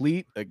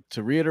complete,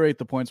 to reiterate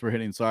the points we're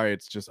hitting. Sorry,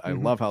 it's just I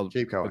Mhm. love how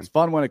Keep it's going.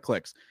 fun when it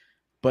clicks,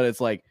 but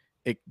it's like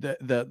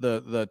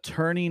the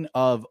turning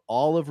of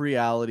all of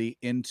reality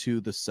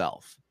into the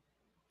self,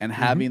 and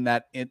Mhm.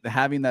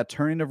 having that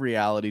turning of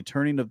reality,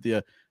 turning of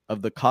the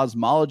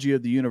cosmology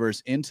of the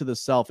universe into the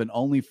self, and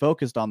only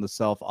focused on the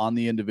self, on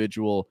the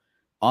individual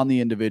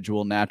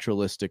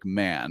naturalistic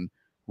man,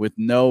 with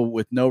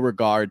no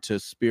regard to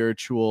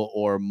spiritual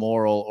or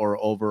moral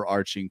or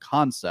overarching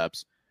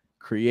concepts,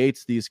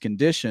 creates these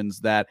conditions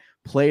that,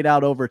 played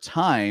out over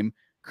time,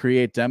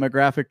 create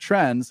demographic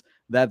trends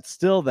that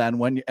still then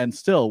when and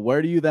still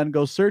where do you then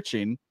go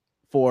searching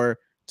for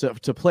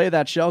to play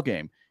that shell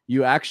game?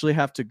 You actually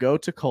have to go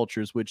to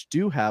cultures which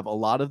do have a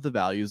lot of the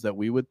values that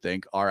we would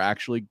think are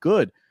actually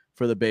good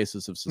for the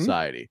basis of Mhm.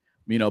 society,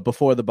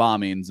 before the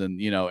bombings and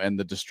and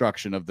the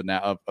destruction of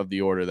of the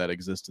order that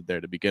existed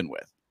there to begin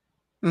with.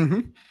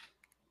 Mhm.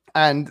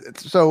 And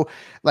so,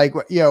 like,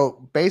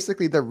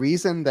 basically the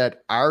reason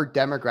that our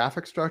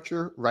demographic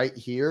structure right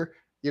here,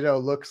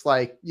 looks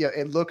like,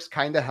 it looks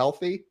kind of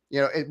healthy.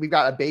 We've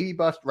got a baby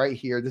bust right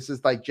here. This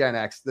is like Gen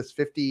X, this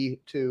 50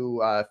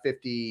 to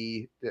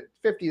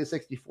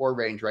 64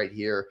 range right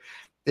here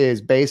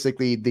is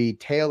basically the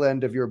tail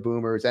end of your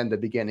boomers and the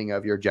beginning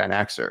of your Gen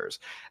Xers.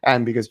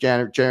 And because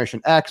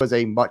Generation X was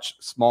a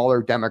much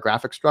smaller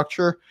demographic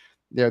structure,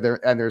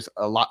 there's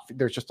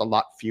just a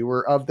lot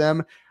fewer of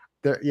them.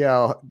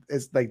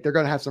 It's like they're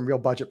going to have some real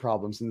budget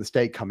problems in the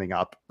state coming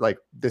up, like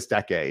this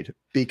decade,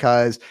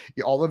 because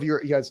all of you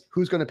guys,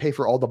 who's going to pay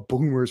for all the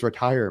boomers'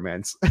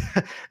 retirements?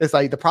 It's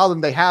like the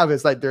problem they have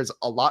is like there's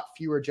a lot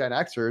fewer Gen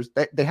Xers.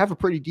 They have a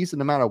pretty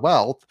decent amount of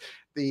wealth.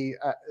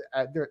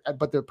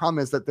 But the problem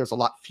is that there's a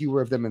lot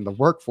fewer of them in the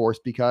workforce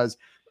because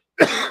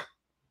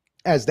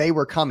as they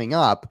were coming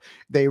up,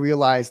 they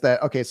realized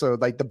that, okay, so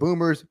like the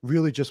boomers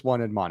really just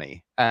wanted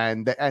money,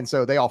 and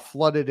so they all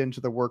flooded into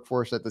the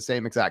workforce at the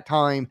same exact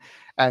time,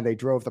 and they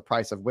drove the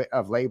price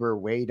of labor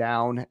way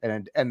down.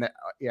 And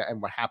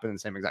what happened at the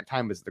same exact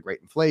time was the Great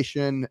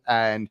Inflation,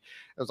 and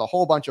there was a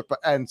whole bunch of,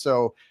 and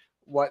so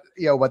what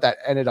that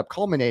ended up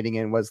culminating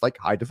in was like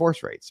high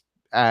divorce rates.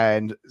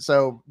 And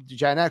so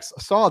Gen X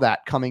saw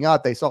that coming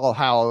up. They saw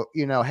how,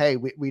 hey,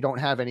 we don't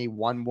have any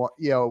we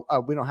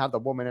don't have the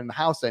woman in the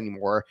house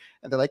anymore,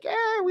 and they're like,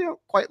 we don't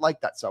quite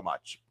like that so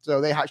much. So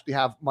they actually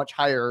have much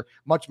higher,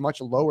 much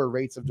lower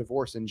rates of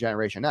divorce in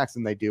Generation X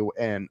than they do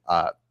in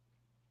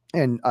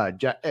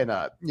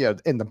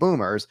the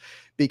boomers,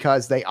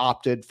 because they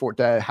opted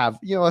to have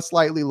a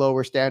slightly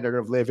lower standard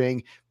of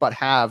living, but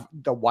have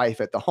the wife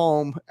at the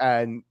home,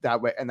 and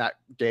that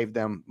gave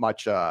them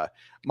much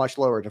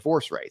lower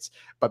divorce rates.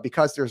 But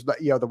because there's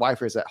the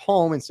wife is at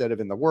home instead of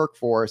in the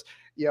workforce,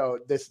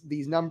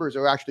 these numbers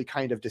are actually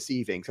kind of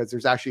deceiving, because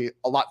there's actually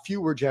a lot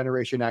fewer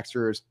Generation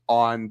Xers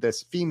on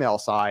this female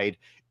side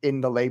in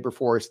the labor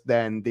force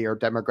than their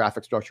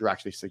demographic structure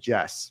actually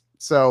suggests.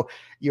 So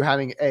you're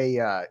having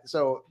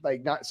so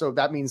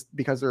that means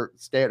because they're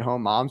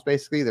stay-at-home moms,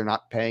 basically they're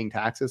not paying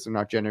taxes, they're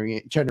not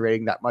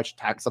generating that much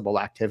taxable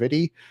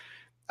activity.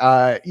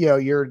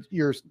 You're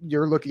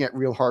looking at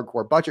real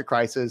hardcore budget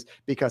crisis,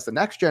 because the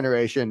next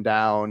generation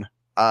down,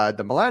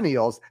 the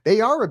millennials, they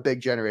are a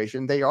big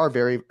generation, they are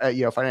very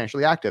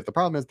financially active. The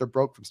problem is they're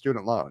broke from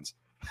student loans.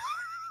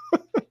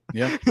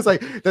 Yeah. It's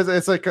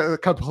like a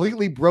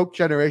completely broke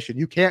generation.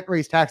 You can't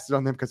raise taxes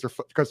on them because they're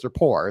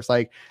poor. It's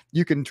like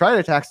you can try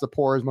to tax the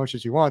poor as much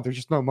as you want. There's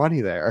just no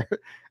money there,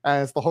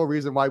 and it's the whole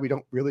reason why we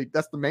don't really.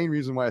 That's the main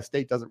reason why a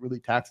state doesn't really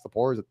tax the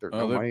poor, is that there's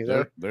no money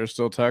there. They're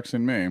still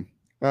taxing me.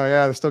 Oh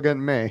yeah, they're still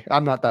getting me.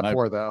 I'm not that I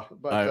poor though,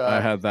 but I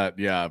had that.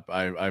 Yeah,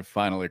 I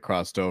finally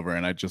crossed over,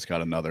 and I just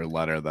got another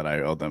letter that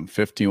I owe them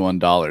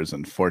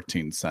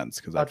 $51.14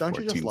 because that don't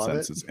you just 14 love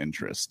it? cents is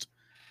interest.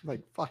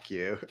 Like, fuck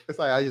you. It's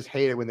like I just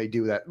hate it when they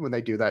do that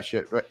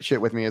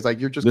shit with me. It's like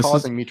you're just This is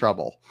causing me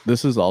trouble.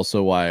 this is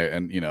also why,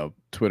 and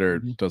Twitter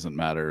Mhm. doesn't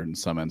matter in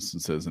some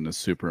instances and is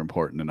super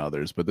important in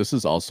others, but this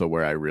is also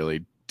where I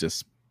really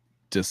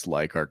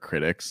dislike our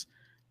critics,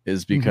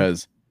 is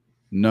because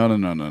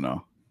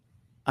no.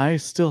 I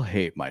still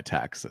hate my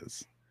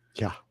taxes.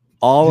 Yeah.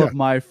 All Yeah. of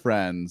my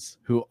friends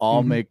who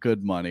all Mhm. make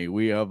good money,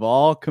 we have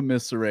all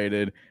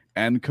commiserated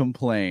and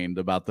complained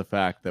about the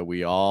fact that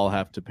we all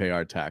have to pay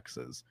our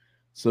taxes.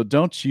 So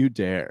don't you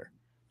dare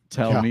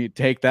Yeah.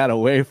 take that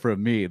away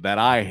from me, that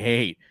I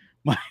hate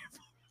my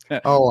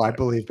Oh, I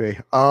believe me.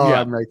 Oh,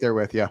 Yeah. I'm right there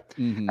with you.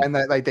 Hmm. And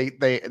that like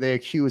they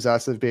accuse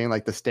us of being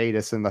like the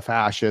statists and the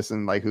fascists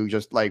and like who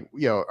just like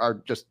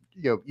are just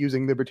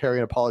using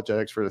libertarian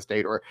apologetics for the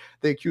state, or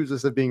they accuse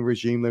us of being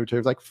regime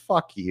libertarians. Like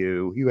fuck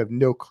you, you have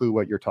no clue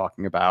what you're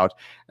talking about.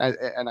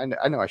 And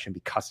I know I shouldn't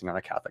be cussing on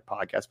a Catholic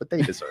podcast, but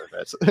they deserve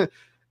it.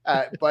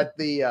 But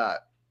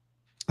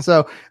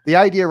so the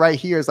idea right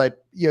here is like,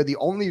 the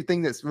only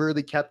thing that's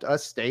really kept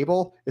us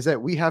stable is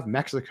that we have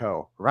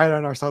Mexico right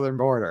on our southern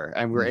border,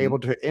 and we're Hmm. able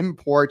to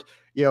import,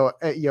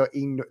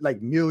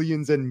 like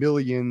millions and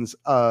millions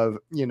of,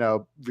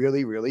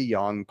 really, really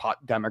young,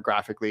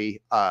 demographically,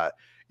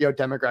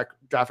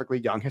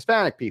 demographically young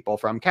Hispanic people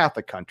from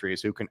Catholic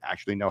countries who can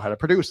actually know how to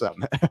produce them.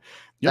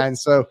 Yep. And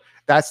so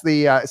that's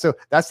the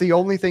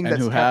only thing And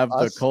that's who kept have the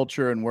us.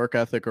 culture and work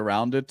ethic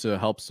around it to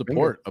help Bingo.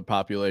 support a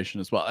population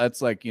as well.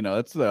 That's like,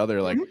 that's the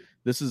other, like, Mhm.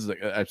 this is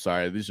I'm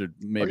sorry, these are Oh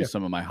maybe yeah.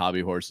 some of my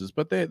hobby horses,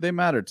 but they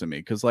matter to me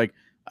because, like,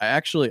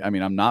 I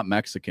mean, I'm not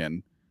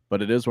Mexican,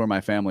 but it is where my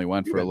family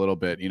went You for a good. little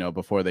bit,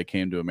 before they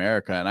came to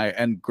America.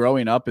 And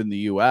growing up in the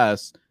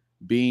US,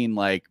 being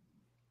like,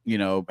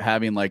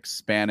 having like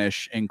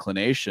Spanish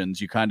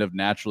inclinations, you kind of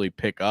naturally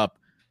pick up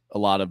a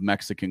lot of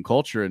Mexican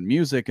culture and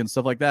music and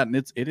stuff like that. And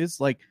it is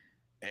like,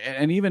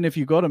 and even if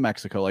you go to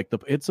Mexico, like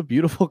it's a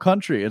beautiful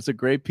country. It's a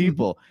great Mhm.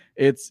 people.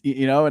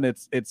 And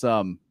it's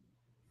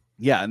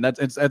yeah, and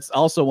that's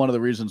also one of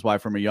the reasons why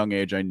from a young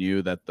age I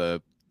knew that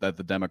the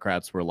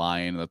Democrats were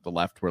lying, that the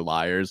left were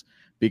liars,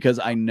 because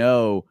I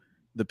know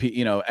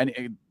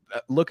and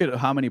look at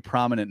how many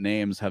prominent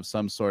names have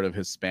some sort of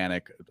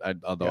Hispanic, Yeah.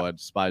 although I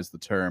despise the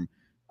term,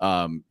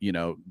 bent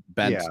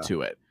Yeah.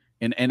 to it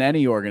in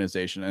any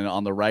organization, and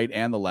on the right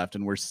and the left,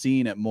 and we're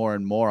seeing it more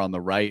and more on the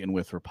right and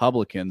with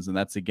Republicans. And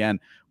that's again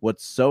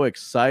what's so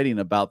exciting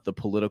about the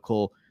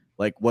political,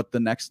 like what the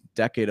next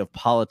decade of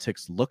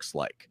politics looks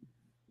like.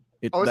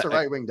 It Oh, it's that a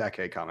right wing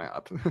decade coming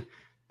up.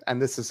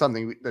 And this is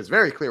something that's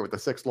very clear with the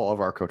sixth law of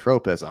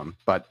archotropism.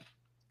 But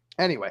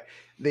anyway,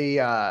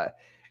 the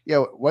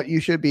what you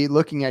should be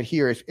looking at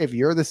here, if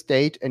you're the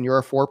state and you're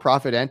a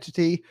for-profit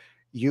entity,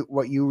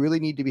 what you really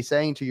need to be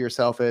saying to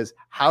yourself is,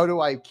 how do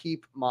I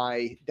keep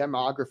my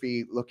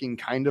demography looking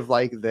kind of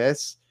like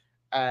this,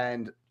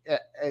 and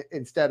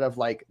instead of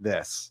like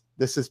this?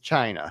 This is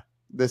China.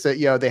 This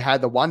they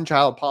had the one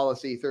child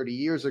policy 30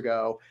 years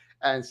ago,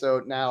 and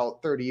so now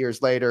 30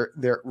 years later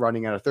they're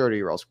running out of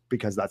 30-year-olds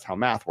because that's how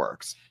math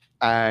works.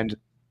 And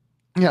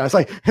it's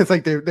like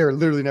they're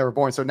literally never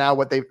born. So now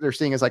what they're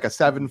seeing is like a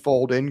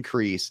sevenfold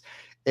increase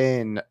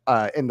in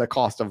the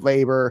cost of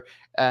labor,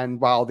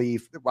 and while the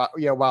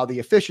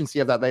efficiency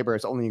of that labor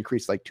has only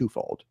increased like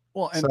twofold.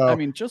 Well, and I So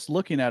mean, just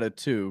looking at it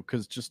too,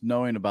 because just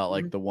knowing about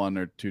like Mhm. the one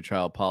or two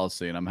child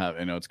policy, and I'm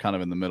having, it's kind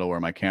of in the middle where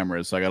my camera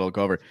is, so I got to look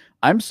over.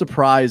 I'm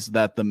surprised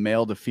that the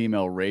male to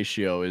female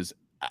ratio is,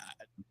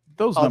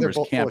 those Oh, they're numbers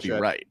both full can't of be shit.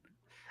 right.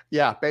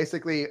 Yeah,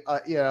 basically,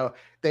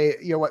 they,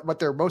 what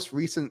their most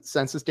recent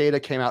census data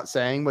came out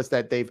saying was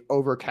that they've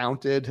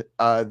overcounted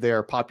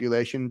their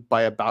population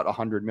by about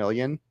 100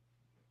 million.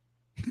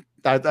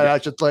 Yeah.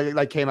 That just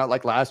like came out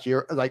like last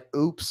year. Like,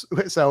 oops.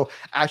 So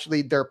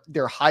actually,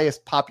 their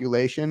highest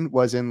population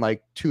was in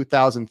like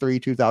 2003,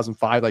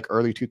 2005, like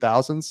early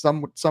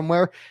 2000s,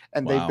 somewhere,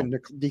 and they've Wow. been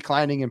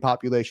declining in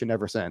population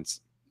ever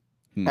since.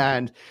 Hmm.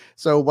 And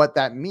so what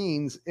that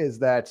means is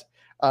that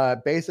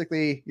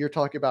basically you're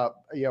talking about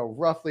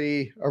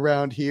roughly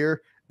around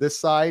here. This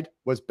side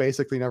was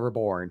basically never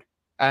born,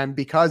 and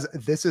because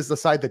this is the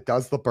side that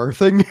does the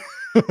birthing,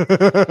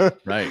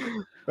 Right.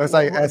 it's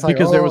Well, like it's like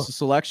because oh. there was a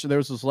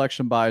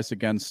selection bias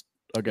against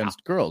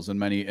girls in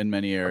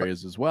many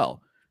areas as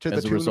well, To the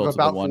as a tune of result of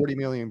the about one. 40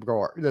 million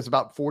girls. There's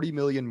about 40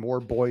 million more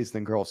boys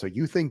than girls. So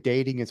you think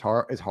dating is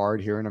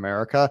hard here in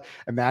America?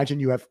 Imagine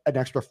you have an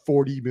extra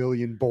 40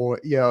 million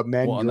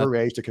men Well, and that your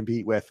age to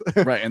compete with.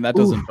 right, and that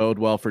Ooh. doesn't bode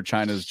well for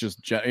China's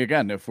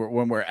again, if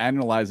when we're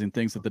analyzing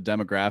things at the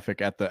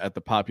demographic at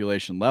the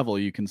population level,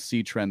 you can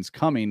see trends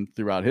coming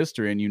throughout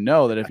history, and you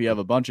know that if you have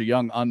a bunch of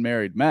young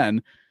unmarried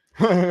men,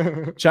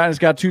 China's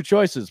got two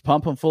choices: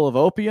 pump them full of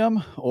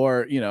opium,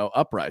 or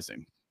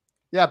uprising.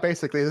 Yeah,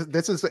 basically,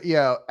 this is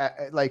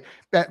like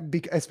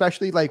that,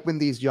 especially like when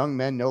these young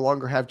men no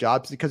longer have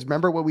jobs. Because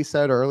remember what we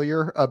said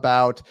earlier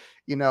about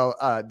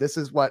this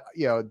is what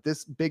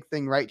this big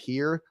thing right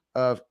here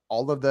of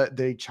all of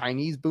the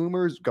Chinese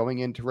boomers going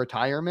into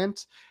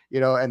retirement,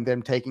 and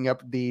them taking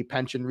up the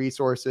pension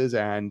resources,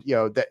 and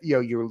that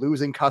you're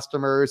losing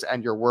customers,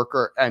 and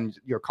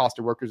your cost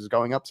of workers is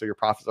going up, so your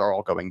profits are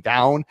all going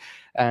down,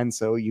 and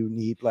so you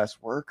need less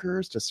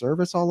workers to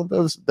service all of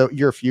those.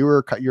 You're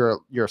fewer,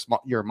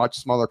 you're much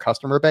smaller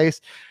customer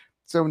base.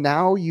 So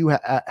now you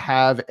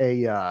have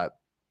a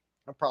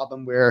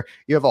problem where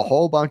you have a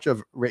whole bunch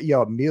of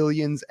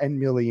millions and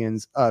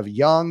millions of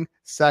young,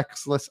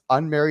 sexless,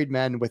 unmarried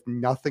men with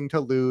nothing to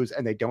lose,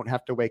 and they don't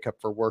have to wake up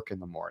for work in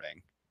the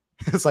morning.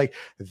 It's like,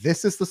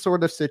 this is the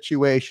sort of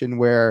situation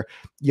where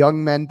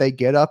young men, they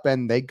get up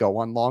and they go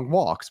on long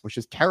walks, which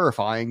is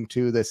terrifying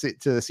to the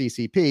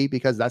CCP,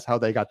 because that's how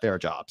they got their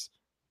jobs.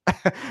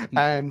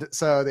 And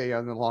so they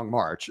on the Long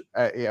March,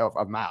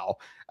 of Mao.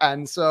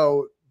 And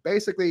so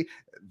basically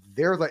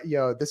they're like,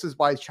 this is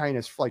why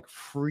China's like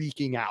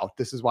freaking out.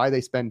 This is why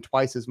they spend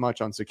twice as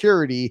much on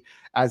security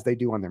as they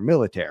do on their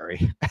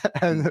military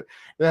and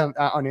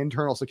on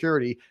internal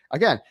security.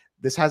 Again,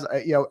 this has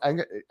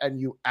and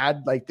you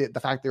add like the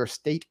fact they're a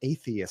state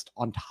atheist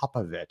on top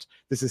of it.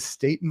 This is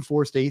state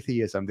enforced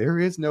atheism. There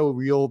is no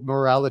real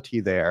morality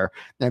there,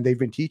 and they've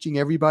been teaching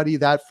everybody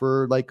that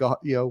for like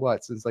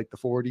since like the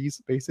 40s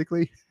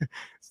basically.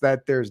 It's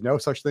that there's no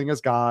such thing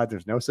as God,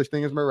 there's no such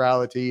thing as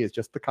morality, it's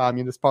just the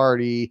Communist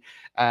Party.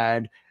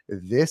 And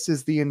this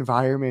is the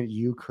environment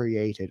you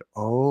created.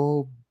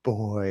 Oh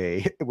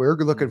boy, we're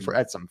looking for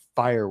at some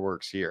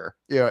fireworks here,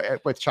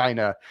 with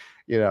China,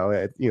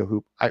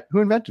 who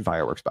invented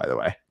fireworks, by the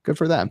way. Good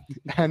for them.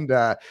 And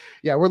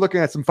we're looking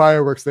at some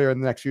fireworks there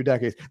in the next few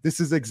decades. This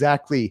is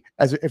exactly,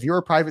 as if you're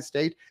a private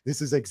state,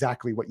 this is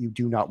exactly what you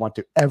do not want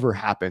to ever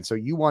happen. So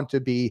you want to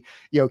be,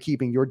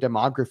 keeping your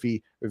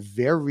demography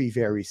very,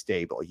 very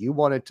stable. You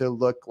want it to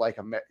look like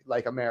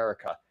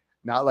America,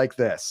 not like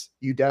this.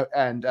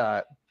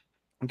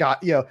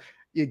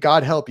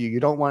 God help you. You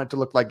don't want it to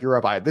look like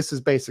Europe. This is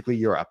basically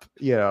Europe.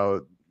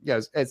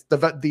 It's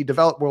the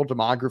developed world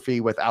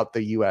demography without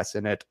the U.S.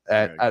 in it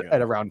at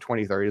around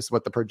 2030 is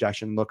what the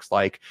projection looks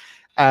like,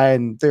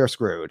 and they're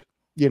screwed.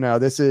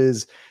 This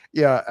is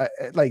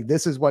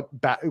this is what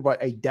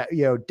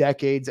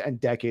decades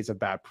and decades of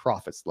bad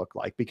profits look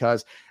like,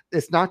 because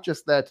it's not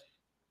just that.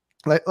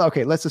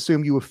 Okay, let's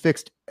assume you have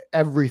fixed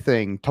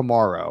everything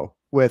tomorrow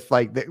with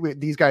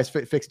these guys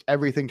fixed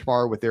everything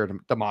tomorrow with their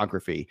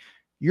demography.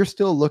 You're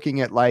still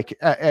looking at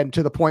and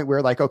to the point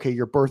where okay,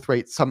 your birth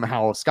rate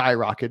somehow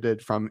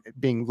skyrocketed from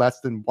being less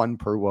than 1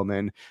 per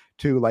woman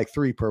to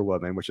 3 per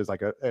woman, which is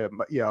or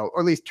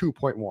at least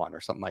 2.1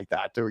 or something like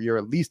that. So you're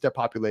at least a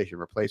population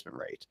replacement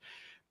rate.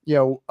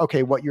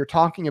 Okay, what you're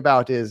talking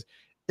about is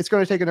it's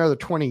going to take another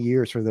 20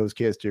 years for those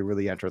kids to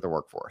really enter the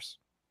workforce.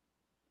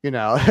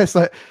 It's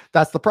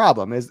that's the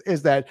problem is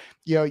that,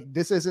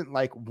 this isn't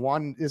like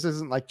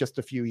just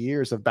a few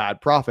years of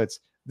bad profits.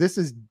 This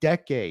is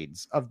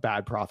decades of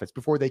bad profits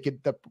before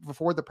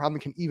before the problem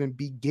can even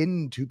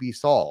begin to be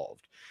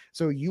solved.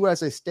 So you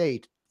as a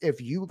state, if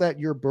you let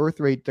your birth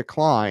rate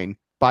decline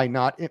by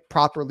not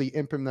properly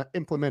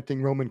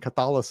implementing Roman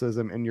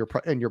Catholicism in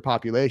your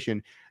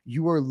population,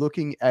 you are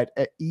looking at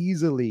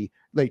easily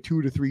 2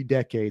 to 3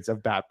 decades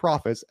of bad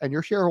profits, and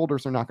your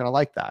shareholders are not going to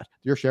like that.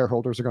 Your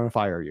shareholders are going to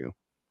fire you,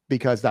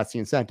 because that's the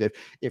incentive.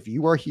 If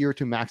you are here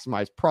to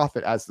maximize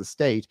profit as the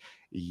state,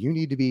 you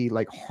need to be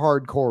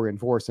hardcore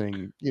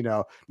enforcing,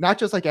 not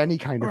just any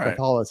kind of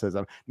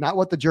Catholicism, not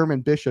what the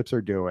German bishops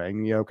are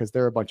doing, because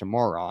they're a bunch of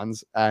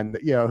morons, and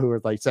who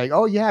are saying,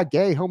 oh yeah,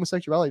 gay,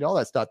 homosexuality, all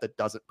that stuff that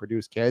doesn't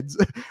produce kids.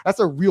 That's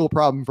a real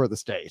problem for the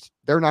state.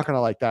 They're not going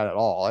to like that at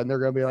all, and they're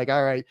going to be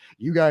all right,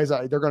 you guys,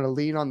 they're going to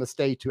lean on the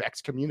state to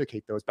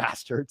excommunicate those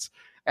bastards,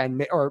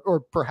 and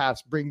or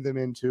perhaps bring them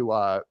into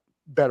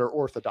better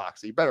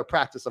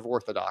practice of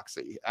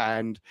orthodoxy.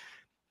 And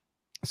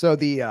so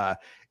the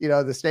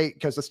state,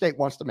 because the state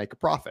wants to make a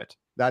profit,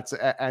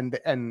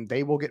 and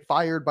they will get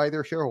fired by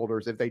their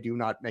shareholders if they do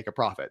not make a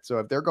profit. So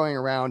if they're going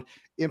around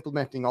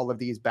implementing all of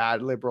these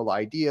bad liberal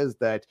ideas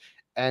that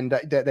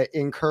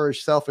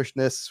encourage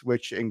selfishness,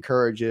 which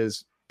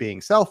encourages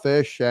being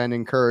selfish and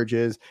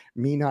encourages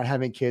me not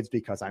having kids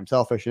because I'm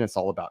selfish and it's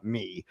all about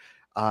me.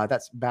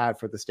 That's bad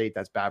for the state.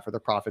 That's bad for the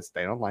profits.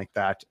 They don't like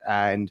that.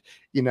 And,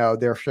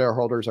 their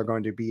shareholders are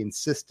going to be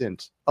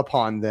insistent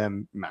upon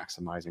them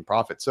maximizing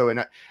profits. So in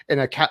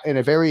a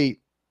very,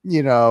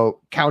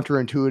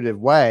 counterintuitive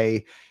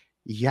way,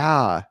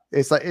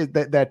 it's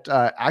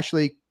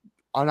actually,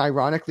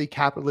 unironically,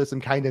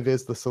 capitalism kind of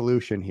is the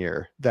solution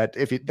here. That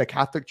if the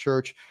Catholic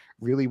Church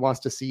really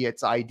wants to see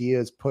its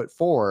ideas put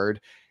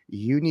forward,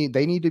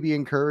 they need to be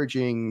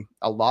encouraging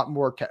a lot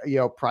more,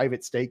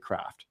 private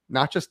statecraft,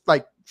 not just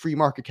free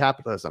market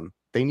capitalism.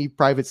 They need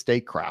private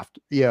statecraft,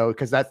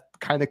 because that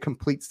kind of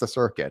completes the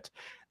circuit.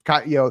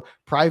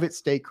 Private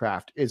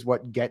statecraft is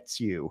what gets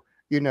you,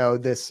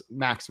 this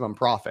maximum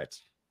profit.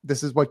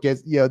 This is what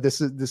gets,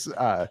 this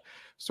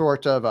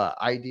sort of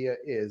idea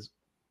is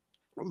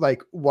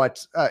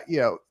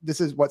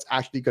this is what's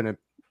actually going to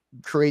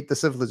create the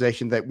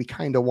civilization that we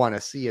kind of want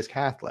to see as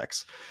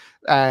Catholics.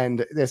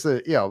 And this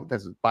is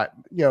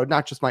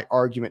not just my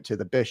argument to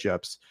the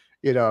bishops,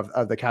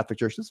 of the Catholic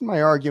Church. This is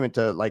my argument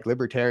to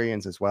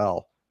libertarians as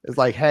well. It's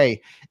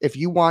hey, if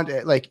you want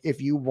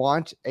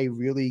a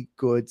really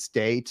good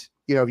state,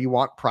 if you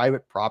want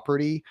private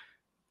property,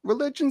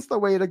 religion's the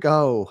way to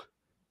go.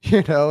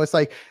 It's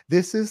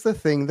this is the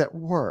thing that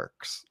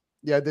works.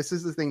 This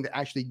is the thing that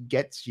actually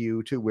gets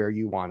you to where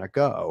you want to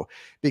go,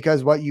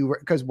 because what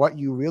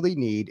you really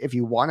need, if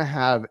you want to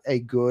have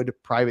a good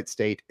private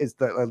state, is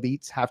the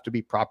elites have to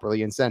be properly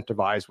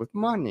incentivized with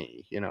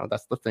money.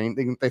 That's the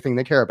thing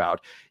they care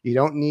about. You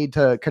don't need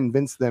to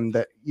convince them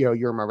that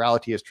your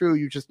morality is true.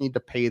 You just need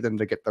to pay them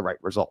to get the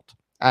right result.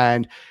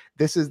 And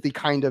this is the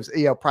kind of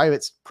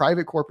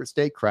private corporate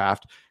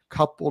statecraft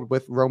coupled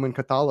with Roman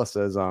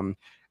Catholicism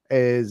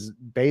is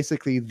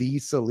basically the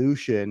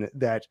solution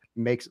that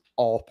makes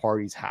all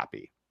parties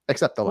happy,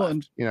 except the Well,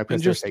 left, you know, and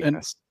because they're just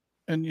Satanists.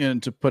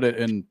 and to put it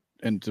in,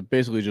 and to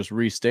basically just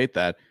restate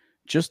that,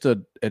 just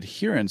a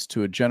adherence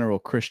to a general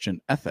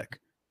Christian ethic,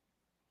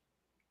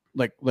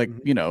 like Mhm.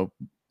 you know,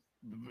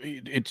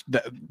 it's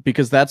that,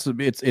 because that's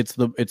it's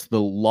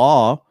the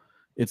law,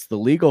 it's the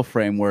legal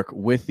framework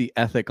with the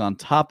ethic on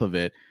top of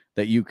it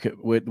that you could,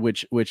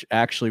 which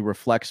actually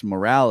reflects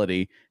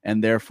morality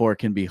and therefore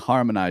can be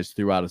harmonized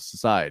throughout a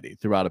society,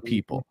 throughout a Mhm.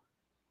 people.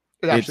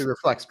 It actually It's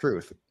reflects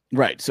truth.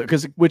 right. So,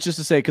 because, which is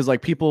to say, because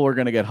like people are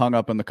going to get hung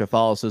up in the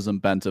Catholicism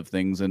bent of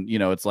things. And,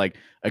 it's like,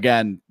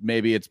 again,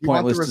 maybe it's You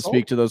want the pointless to speak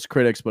result? to those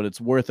critics, but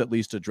it's worth at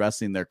least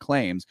addressing their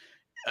claims.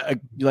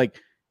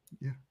 Like,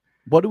 Yeah.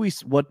 what do we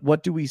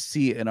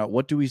see in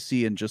what do we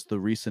see in just the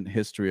recent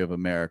history of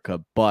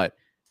America, but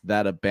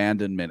that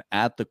abandonment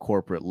at the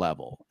corporate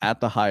level,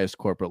 at the highest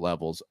corporate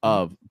levels Mhm.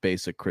 of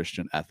basic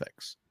Christian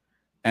ethics?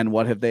 And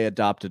what have they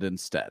adopted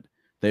instead?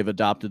 They've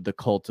adopted the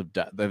cult of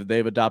death.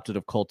 They've adopted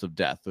a cult of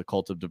death, the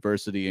cult of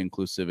diversity,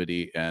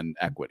 inclusivity, and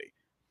equity.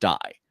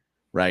 Die,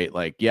 right?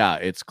 Like, yeah,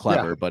 it's Yeah,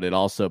 clever, but it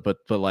also, but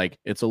like,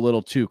 it's a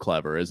little too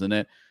clever, isn't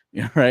it?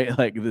 Right?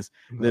 Like a little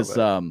this,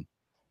 bit.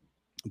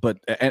 but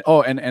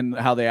and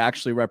how they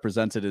actually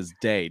represent it as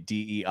day,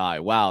 DEI.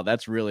 Wow,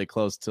 that's really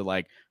close to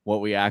like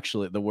what we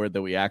actually, the word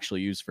that we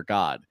actually use for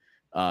God,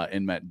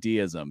 in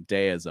deism,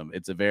 deism.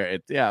 It's a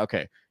very, yeah,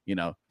 okay,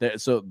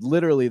 so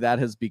literally that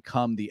has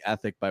become the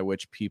ethic by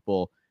which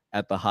people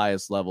at the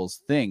highest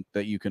levels think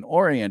that you can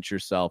orient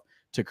yourself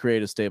to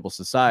create a stable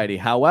society.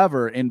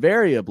 However,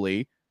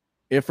 invariably,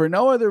 if for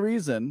no other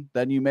reason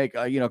than you make,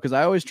 because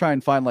I always try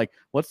and find like,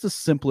 what's the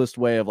simplest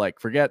way of like,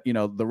 forget,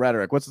 the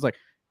rhetoric. What's this like?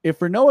 If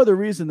for no other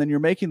reason than you're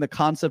making the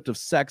concept of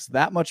sex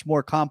that much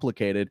more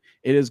complicated,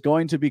 it is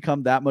going to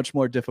become that much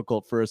more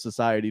difficult for a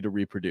society to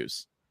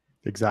reproduce.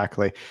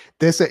 Exactly.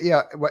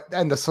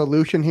 And the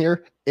solution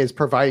here is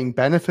providing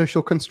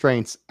beneficial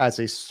constraints as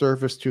a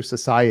service to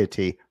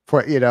society for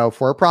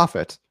a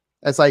profit.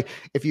 It's like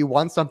if you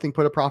want something,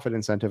 put a profit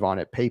incentive on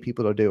it, pay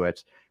people to do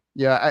it.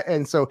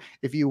 And so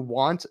if you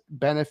want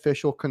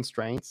beneficial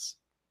constraints,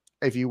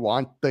 if you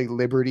want the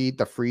liberty,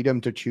 the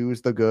freedom to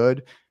choose the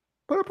good,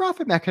 put a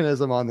profit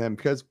mechanism on them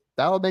because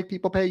that'll make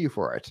people pay you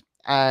for it.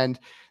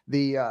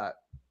 The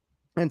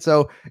and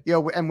so,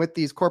 and with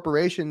these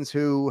corporations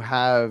who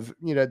have,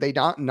 they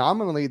don't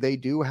nominally, they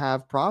do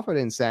have profit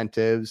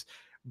incentives.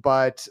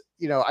 But,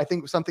 I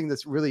think something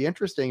that's really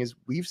interesting is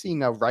we've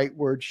seen a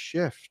rightward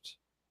shift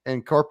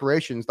in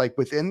corporations like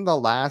within the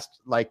last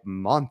like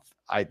month,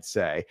 I'd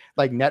say.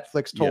 Like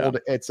Netflix Yeah. told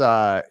its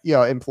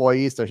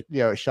employees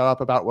to, shut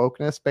up about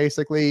wokeness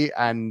basically.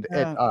 And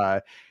Yeah.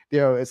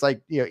 it's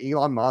like,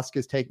 Elon Musk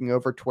is taking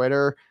over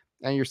Twitter,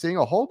 and you're seeing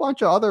a whole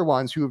bunch of other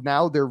ones who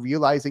now they're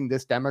realizing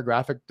this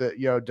demographic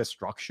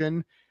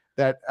destruction,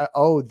 that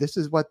this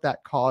is what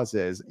that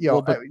causes.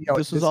 Well, but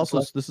This is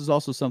what. this is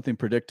also something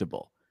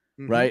predictable,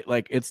 Mhm. right?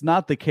 Like, it's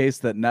not the case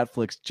that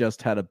Netflix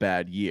just had a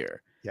bad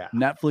year. Yeah.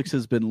 Netflix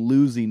has been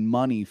losing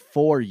money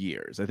for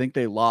years. I think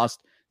they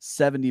lost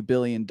 $70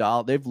 billion.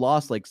 They've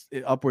lost like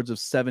upwards of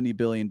 $70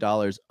 billion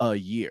a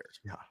year.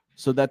 Yeah.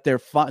 So that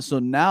so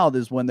now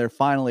is when they're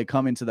finally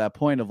coming to that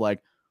point of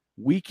like,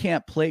 we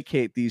can't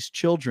placate these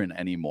children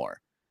anymore,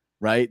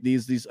 right?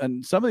 These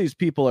and some of these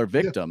people are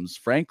Yeah. victims,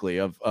 frankly,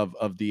 of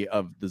the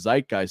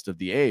zeitgeist of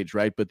the age,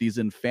 right? But these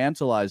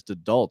infantilized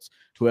adults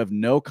who have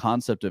no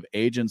concept of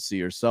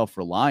agency or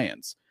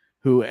self-reliance,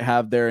 who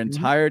have their Mhm.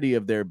 entirety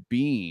of their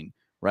being,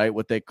 right,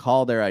 what they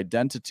call their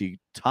identity,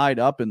 tied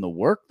up in the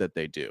work that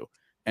they do.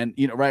 And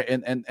right,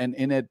 and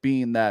in it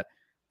being that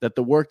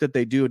the work that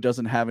they do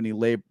doesn't have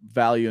any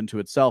value into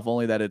itself,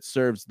 only that it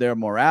serves their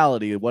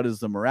morality. What is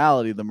the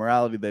morality? The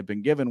morality they've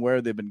been given,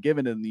 where they've been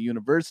given in the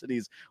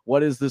universities.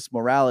 What is this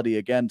morality?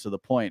 Again, to the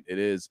point, it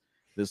is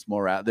this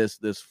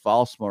this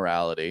false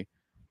morality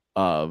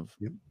of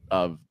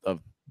Yep.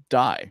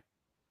 die.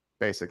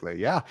 Basically,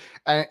 yeah.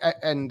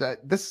 And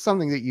this is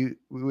something that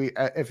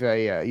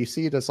you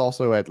see this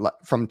also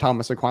from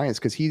Thomas Aquinas,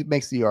 because he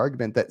makes the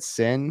argument that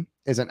sin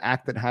is an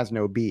act that has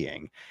no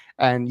being,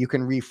 and you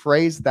can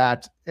rephrase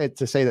that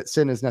to say that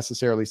sin is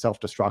necessarily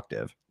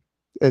self-destructive.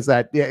 Is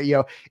that,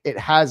 it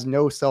has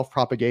no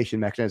self-propagation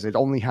mechanism, it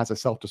only has a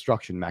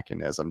self-destruction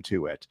mechanism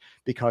to it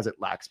because it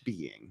lacks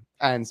being,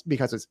 and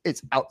because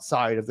it's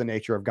outside of the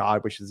nature of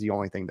God, which is the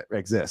only thing that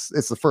exists.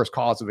 It's the first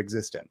cause of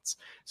existence,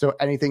 so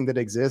anything that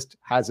exists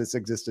has its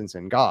existence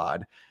in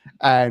God.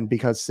 And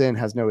because sin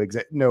has no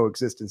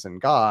existence in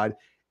God,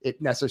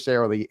 it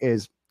necessarily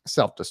is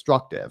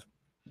self-destructive.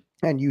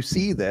 And you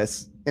see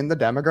this in the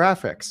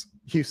demographics.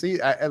 You see,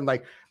 and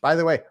like, by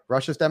the way,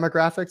 Russia's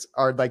demographics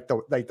are like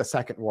the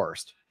second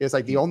worst. It's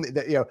like the only,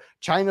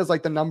 China's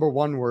like the number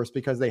one worst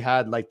because they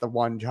had like the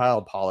one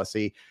child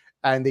policy.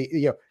 And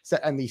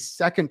the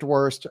second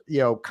worst,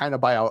 kind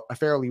of by a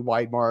fairly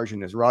wide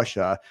margin, is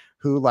Russia,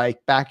 who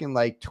like back in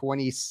like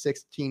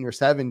 2016 or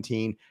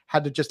 17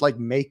 had to just like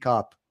make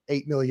up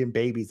 8 million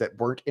babies that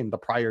weren't in the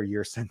prior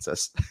year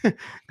census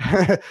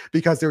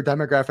because their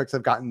demographics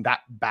have gotten that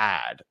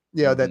bad.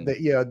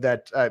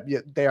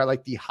 Mhm. They are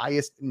like the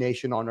highest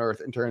nation on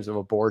earth in terms of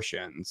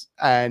abortions.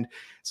 And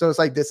so it's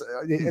like this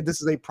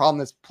this is a problem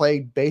that's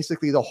plagued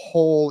basically the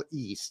whole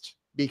East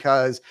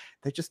because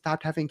they just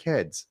stopped having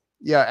kids.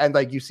 Yeah, and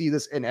like you see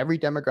this in every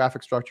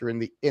demographic structure in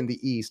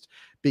the East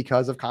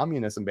because of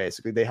communism.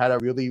 Basically, they had a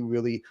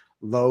really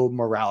low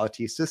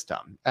morality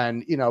system.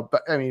 And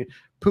but I mean,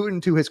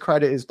 Putin, to his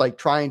credit, is like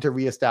trying to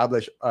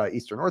reestablish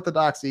Eastern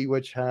Orthodoxy,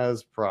 which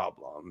has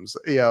problems,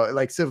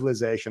 like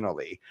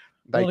civilizationally,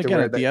 Well, like to again,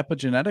 where at the that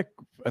epigenetic,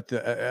 at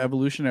the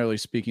evolutionarily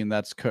speaking,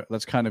 that's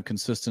kind of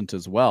consistent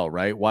as well,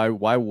 right?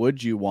 Why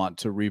would you want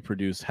to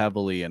reproduce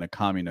heavily in a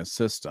communist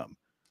system?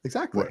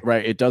 exactly.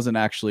 Right? It doesn't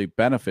actually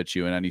benefit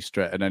you in any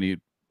stretch, in any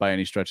by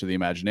any stretch of the Mhm.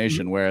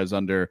 imagination. Whereas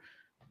under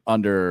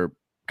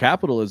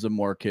capitalism,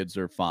 more kids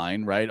are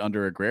fine, right?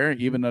 Under agrarian,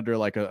 Mhm. even under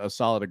like a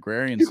solid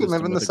agrarian You can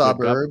live system in the with a good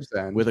suburbs,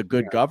 and with a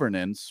good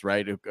governance,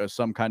 right?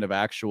 Some kind of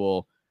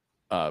actual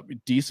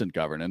decent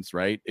governance,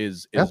 right, yeah,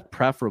 is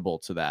preferable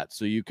to that.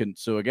 So you can,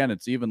 so again,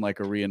 it's even like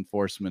a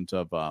reinforcement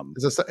of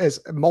there's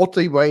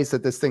multi ways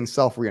that this thing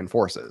self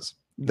reinforces.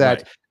 That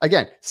right.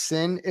 again,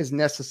 sin is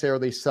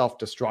necessarily self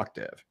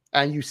destructive,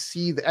 and you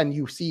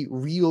see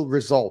real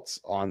results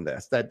on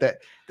this. That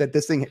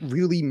this thing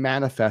really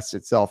manifests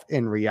itself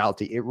in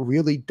reality. It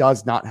really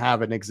does not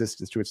have an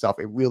existence to itself.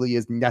 It really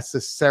is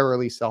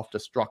necessarily self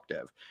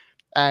destructive,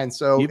 and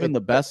so Even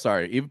the best,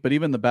 sorry,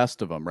 even the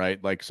best of them,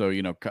 right? Like, so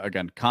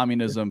again,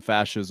 communism,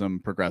 fascism,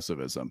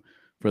 progressivism,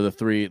 for the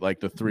three, like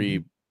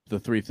Mhm. the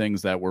three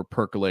things that were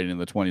percolating in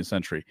the 20th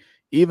century.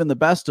 Even the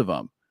best of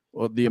them,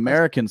 well, the The best.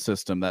 American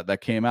system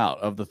that came out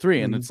of the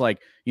three, and Mhm. it's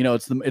like,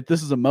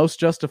 this is a most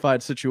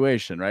justified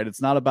situation, right?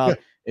 It's not Yeah. about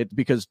it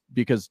because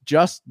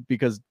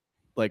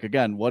like,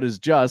 again, what is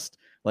just,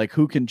 like,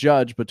 who can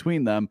judge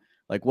between them?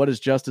 Like, what is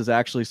just is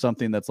actually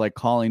something that's like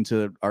calling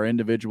to our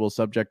individual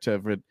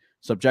subjective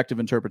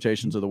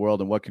interpretations Mhm. of the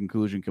world, and what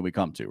conclusion can we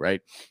come to, right,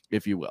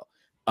 if you will.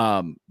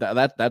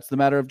 That's the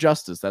matter of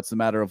justice, that's the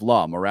matter of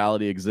law.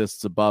 Morality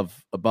exists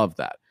above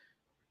that.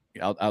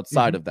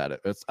 Outside Mhm. of that,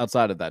 it's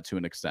outside of that to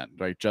an extent,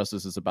 right?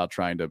 Justice is about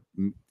trying to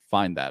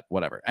find that,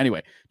 whatever.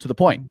 Anyway, to the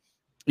point, Mhm.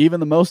 even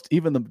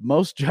the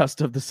most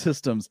just of the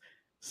systems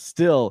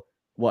still,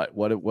 what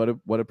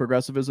did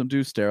progressivism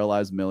do?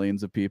 Sterilize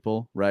millions of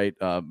people, right?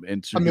 A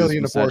Introduce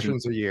million misogyny.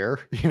 abortions a year.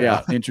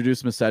 Yeah,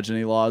 introduce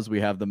misogyny laws. We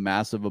have the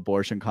massive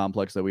abortion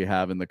complex that we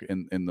have in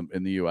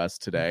the US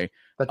today.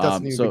 That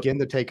doesn't even So begin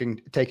to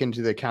take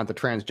into the account the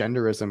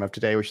transgenderism of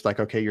today, which is like,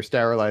 okay, you're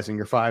sterilizing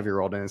your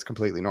 5-year-old and it's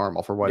completely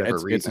normal for yeah, whatever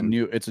reason.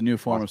 it's a new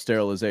form of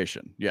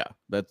sterilization. Yeah,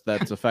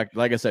 that's a fact.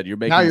 Like I said, you're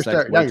Now making this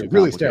actually now way you're too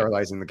really complicated.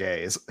 sterilizing the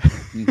gays.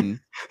 Hmm.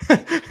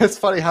 It's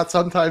funny how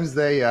sometimes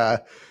they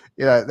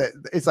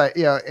it's like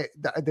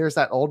there's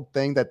that old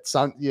thing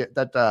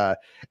that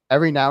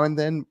every now and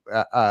then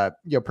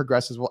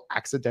progressives will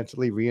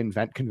accidentally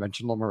reinvent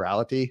conventional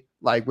morality,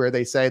 like where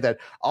they say that,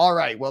 all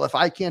right, well, if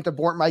I can't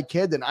abort my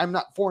kid, then I'm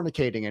not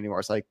fornicating anymore.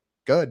 It's like,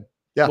 good.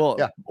 Yeah, Well,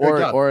 yeah, good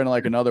job. or in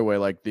like another way,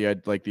 like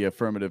the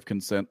affirmative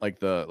consent, like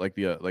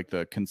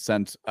the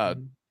consent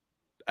Mhm.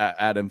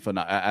 ad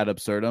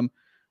absurdum,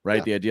 right?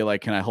 Yeah. The idea,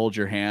 like, can I hold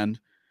your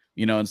hand?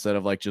 Instead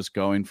of like just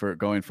going for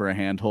a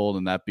handhold,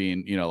 and that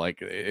being,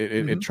 like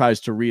it Hmm. tries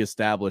to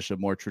reestablish a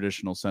more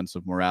traditional sense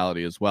of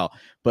morality as well.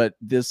 But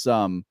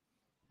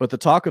but the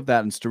talk of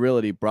that and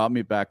sterility brought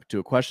me back to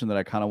a question that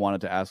I kind of wanted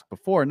to ask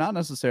before, not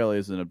necessarily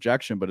as an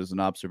objection, but as an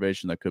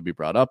observation that could be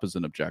brought up as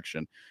an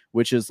objection,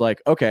 which is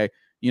like, okay,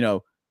 you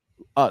know,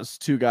 us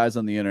two guys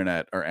on the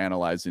internet are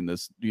analyzing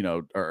this,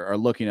 are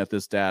looking at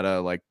this data,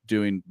 like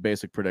doing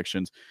basic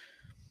predictions.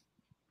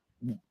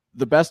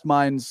 The best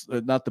minds,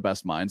 not the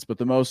best minds, but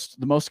the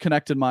most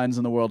connected minds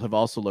in the world have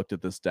also looked at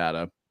this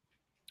data.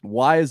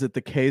 Why is it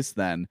the case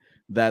then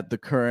that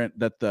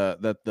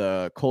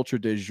the culture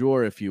de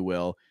jour, if you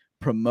will,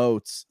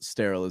 promotes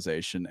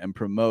sterilization and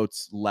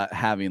promotes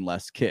having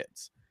less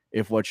kids,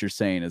 if what you're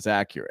saying is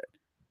accurate?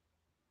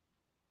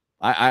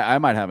 I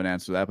might have an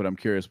answer to that, but I'm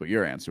curious what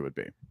your answer would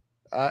be.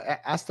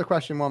 Ask the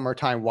question one more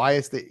time. Why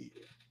is the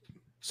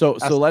So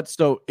ask, let's,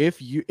 so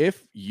if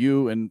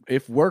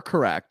we're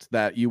correct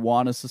that you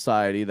want a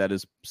society that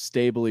is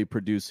stably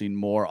producing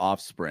more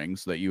offspring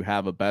so that you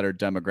have a better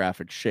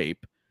demographic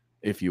shape,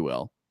 if you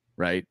will,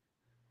 right?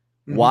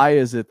 Mhm, Why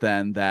is it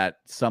then that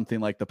something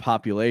like the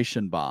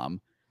population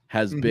bomb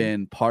has mhm.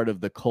 been part of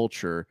the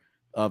culture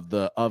of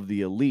the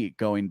elite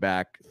going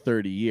back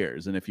 30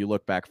 years? And if you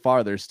look back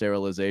farther,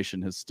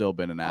 sterilization has still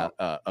been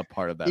a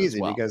part of that as Easy,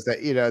 well. because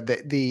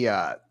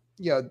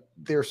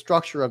their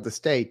structure of the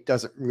state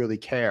doesn't really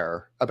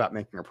care about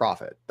making a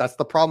profit. That's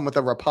the problem with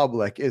a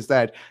republic, is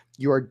that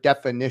you are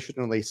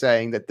definitionally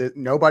saying that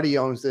nobody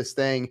owns this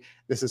thing.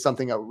 This is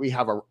something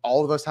that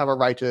all of us have a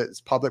right to. It's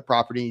public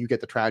property. You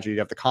get the tragedy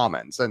of the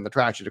commons, and the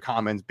tragedy of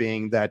commons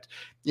being that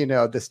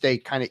the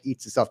state kind of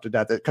eats itself to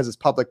death because it's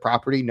public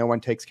property. No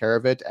one takes care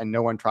of it, and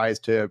no one tries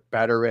to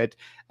better it,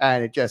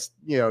 and it just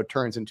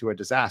turns into a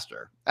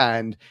disaster.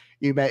 and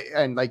you make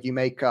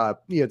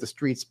the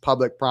streets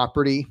public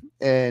property,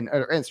 and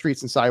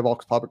streets and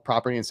sidewalks public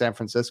property in San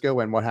Francisco,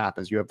 and what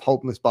happens? You have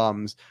homeless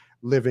bums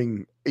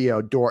living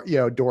door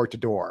to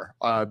door,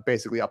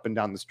 basically up and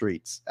down the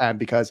streets, and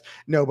because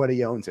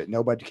nobody owns it,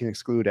 nobody can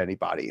exclude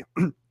anybody.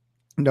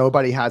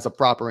 Nobody has a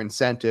proper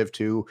incentive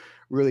to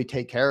really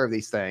take care of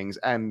these things.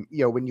 And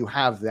when you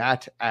have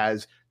that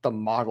as the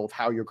model of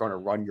how you're going to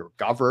run your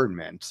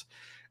government,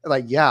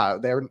 like, yeah,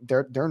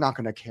 they're not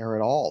going to care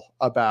at all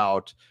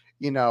about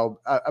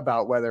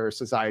about whether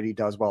society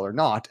does well or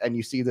not. And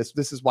you see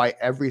this is why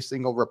every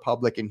single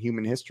republic in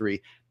human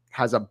history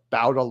has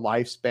about a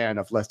lifespan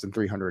of less than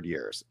 300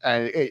 years,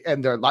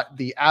 and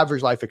the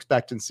average life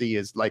expectancy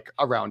is like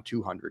around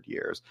 200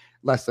 years,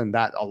 less than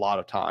that a lot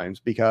of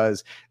times,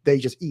 because they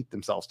just eat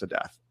themselves to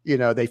death.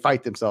 They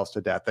fight themselves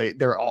to death.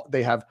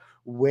 They have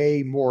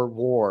way more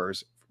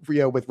wars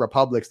with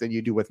republics than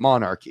you do with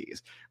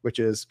monarchies, which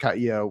is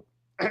because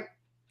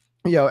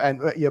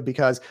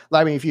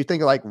I mean, if you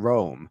think of like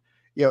Rome,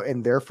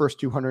 in their first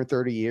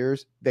 230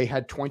 years, they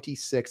had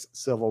 26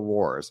 civil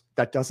wars.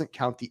 That doesn't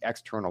count the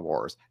external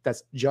wars.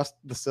 That's just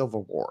the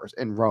civil wars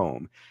in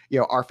Rome.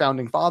 Our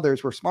founding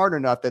fathers were smart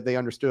enough that they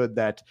understood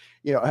that,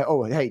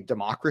 oh, hey,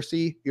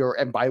 democracy,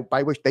 and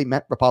by which they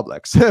meant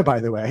republics, by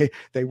the way.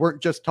 They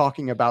weren't just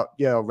talking about,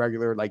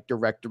 regular, like,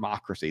 direct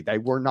democracy. They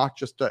were not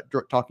just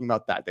talking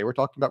about that. They were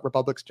talking about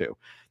republics too.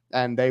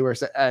 And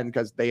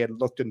because they had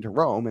looked into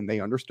Rome and they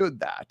understood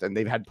that, and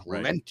they've had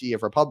plenty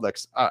of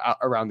republics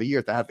around the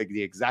years that have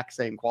the exact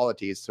same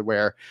qualities, to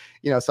where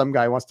some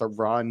guy wants to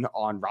run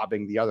on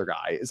robbing the other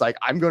guy. It's like,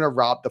 I'm going to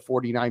rob the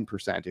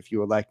 49% if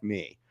you elect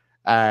me.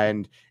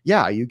 And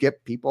yeah, you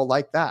get people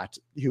like that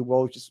who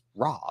will just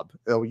rob.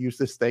 They'll use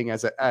this thing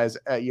as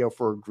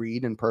for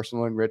greed and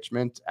personal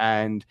enrichment,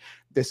 and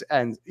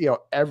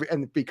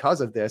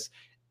because of this,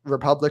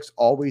 republics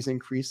always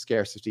increase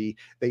scarcity.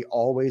 They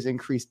always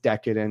increase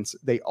decadence.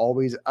 They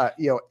always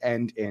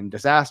end in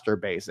disaster,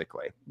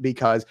 basically,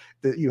 because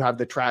you have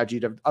the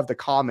tragedy of the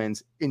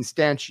commons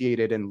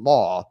instantiated in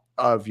law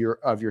of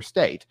your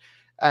state.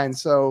 And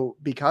so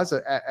because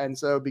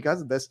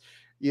of this,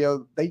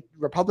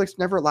 republics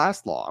never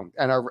last long.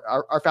 And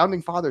our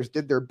founding fathers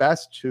did their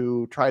best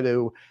to try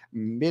to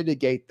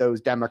mitigate those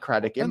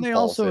democratic impulses. And they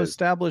also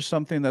established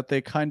something that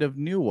they kind of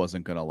knew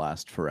wasn't going to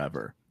last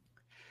forever.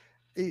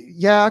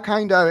 Yeah,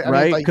 kind of.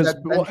 Right? Because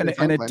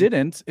and it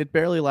didn't. It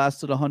barely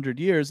lasted 100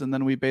 years, and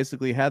then we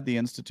basically had the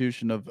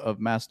institution of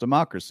mass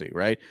democracy.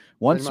 Right?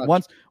 Once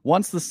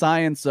the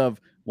science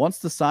of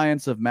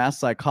mass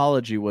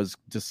psychology was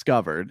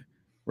discovered,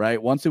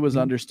 right? Once it was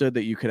understood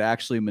that you could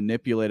actually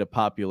manipulate a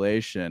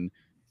population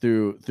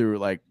through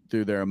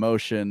their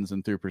emotions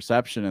and through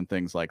perception and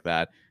things like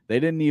that, they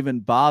didn't even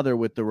bother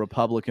with the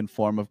Republican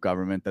form of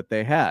government that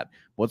they had.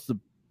 What's the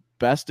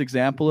best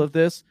example of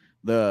this?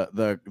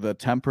 The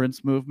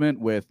temperance movement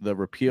with the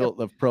repeal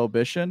of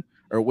prohibition,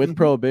 or with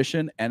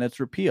prohibition and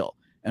its repeal.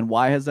 And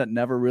why has that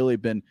never really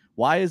been?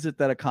 Why is it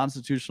that a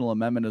constitutional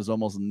amendment is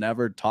almost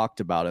never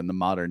talked about in the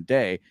modern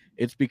day?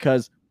 It's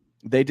because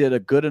they did a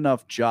good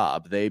enough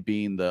job, they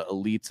being the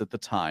elites at the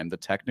time, the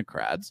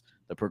technocrats,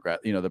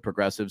 the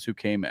progressives who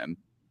came in.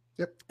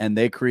 Yep. And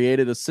they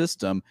created a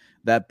system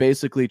that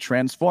basically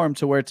transformed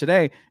to where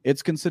today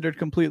it's considered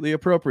completely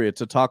appropriate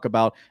to talk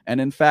about. And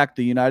in fact,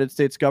 the United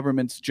States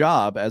government's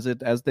job, as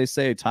they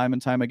say time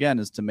and time again,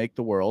 is to make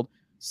the world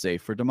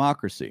safe for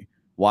democracy.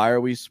 Why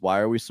are we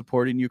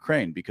supporting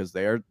Ukraine? Because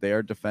they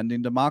are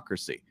defending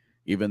democracy,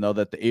 even though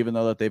that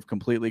they've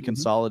completely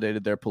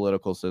consolidated their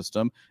political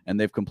system and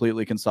they've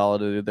completely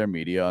consolidated their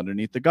media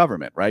underneath the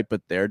government, right?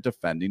 But they're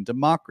defending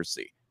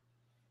democracy.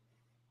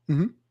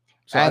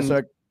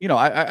 So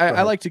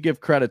I like to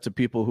give credit to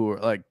people who are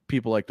like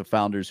the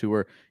founders, who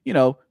were,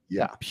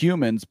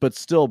 humans, but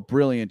still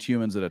brilliant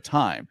humans at a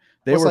time.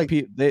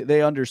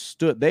 They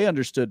understood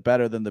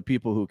better than the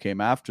people who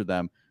came after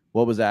them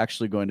what was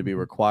actually going to be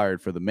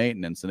required for the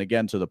maintenance. And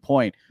again, to the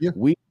point,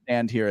 we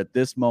stand here at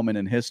this moment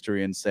in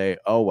history and say,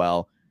 oh,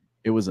 well,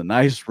 it was a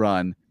nice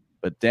run,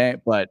 and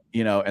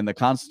the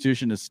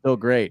Constitution is still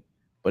great,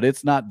 but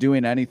it's not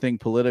doing anything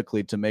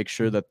politically to make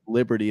sure that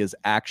liberty is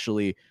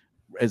actually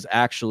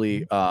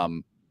protected.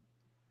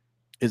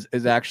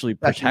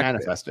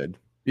 Manifested.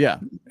 Yeah,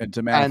 and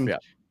to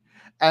manifest.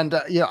 And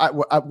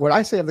what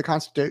I say of the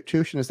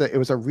Constitution is that it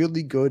was a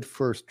really good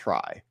first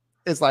try.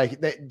 It's like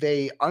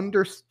they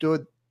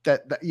understood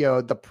that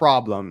the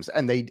problems,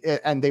 and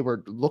they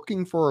were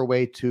looking for a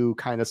way to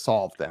kind of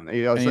solve them.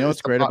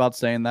 What's great about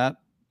saying that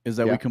is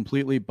that we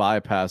completely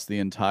bypass the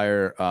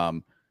entire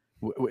and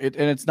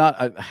it's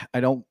not. I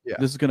don't. Yeah.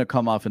 This is going to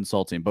come off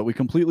insulting, but we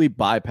completely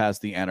bypass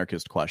the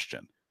anarchist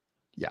question.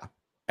 Yeah.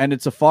 And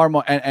it's a far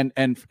more and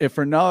if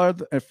for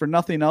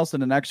nothing else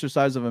than an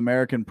exercise of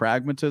American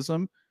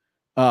pragmatism,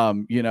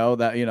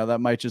 that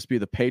might just be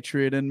the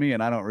patriot in me,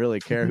 and I don't really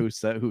care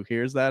who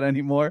hears that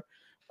anymore.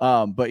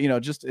 But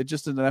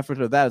just in an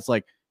effort of that, it's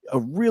like a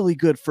really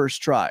good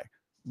first try.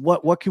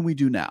 What can we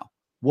do now?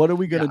 What are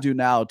we going to do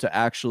now to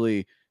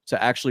actually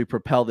to actually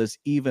propel this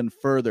even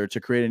further,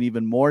 to create an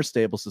even more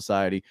stable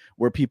society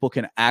where people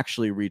can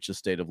actually reach a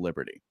state of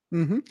liberty.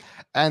 Hmm.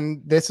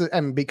 And this is,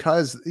 and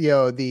because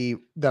the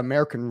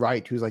American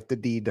right, who's like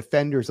the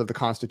defenders of the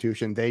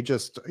Constitution, they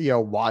just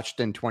watched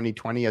in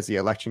 2020 as the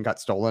election got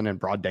stolen in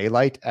broad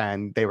daylight,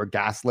 and they were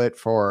gaslit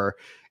for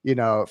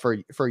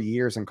for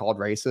years and called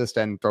racist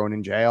and thrown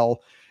in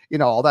jail,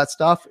 all that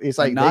stuff. It's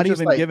And like they not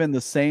just even like, given the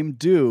same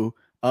due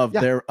of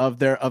yeah,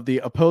 the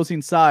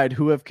opposing side,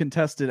 who have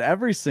contested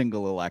every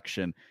single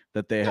election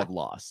that they yeah. have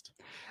lost.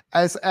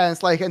 As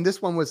like, and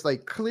this one was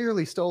like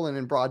clearly stolen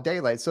in broad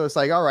daylight. So it's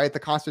like, all right, the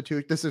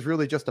Constitution, this is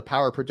really just a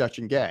power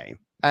projection game.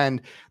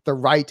 And the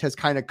right has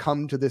kind of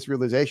come to this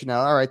realization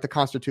now, all right, the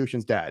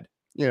Constitution's dead.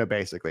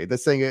 Basically,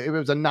 this thing, it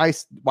was a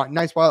nice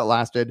while it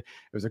lasted.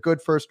 It was a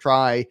good first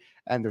try,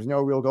 and there's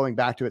no real going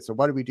back to it. So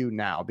what do we do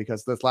now?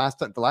 Because the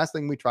last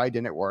thing we tried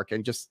didn't work.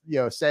 And just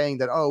saying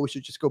that, oh, we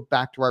should just go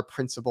back to our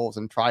principles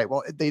and try it.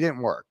 Well, they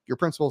didn't work. Your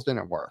principles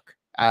didn't work.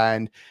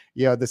 And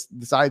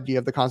this idea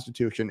of the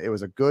Constitution, it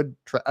was a good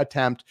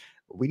attempt.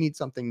 We need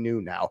something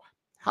new now.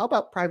 How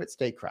about private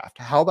statecraft?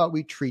 How about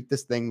we treat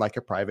this thing like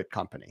a private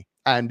company?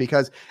 And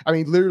because I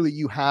mean, literally,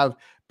 you have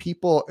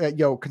people,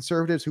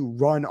 conservatives who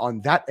run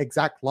on that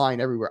exact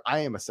line everywhere. I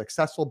am a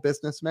successful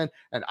businessman,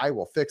 and I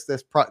will fix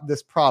this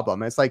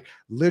problem. And it's like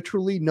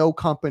literally no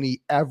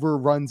company ever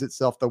runs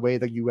itself the way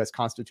the U.S.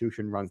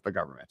 Constitution runs the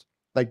government.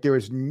 Like there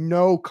is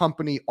no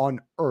company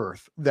on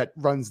earth that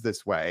runs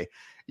this way,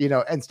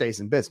 and stays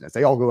in business.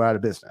 They all go out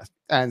of business.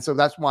 And so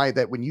that's why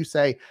that when you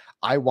say,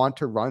 I want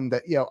to run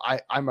that,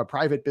 I'm a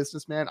private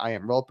businessman, I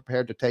am well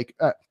prepared to take,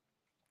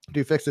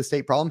 to fix the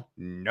state problem.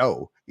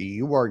 No,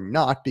 you are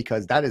not,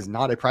 because that is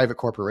not a private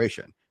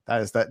corporation.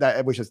 That is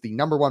that which is the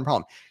number one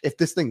problem. If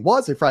this thing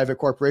was a private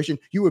corporation,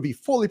 you would be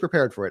fully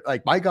prepared for it.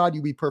 Like, my God,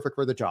 you'd be perfect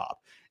for the job.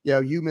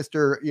 You,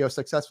 Mr.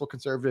 Successful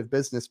conservative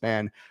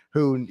businessman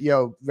who,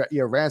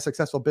 ran a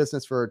successful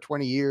business for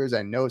 20 years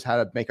and knows how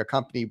to make a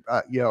company,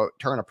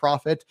 turn a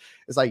profit.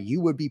 It's like,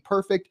 you would be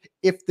perfect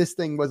if this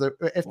thing was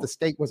if the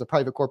state was a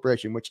private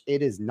corporation, which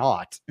it is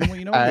not. Well,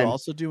 you know what you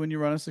also do when you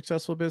run a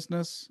successful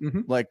business?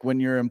 Mhm. Like when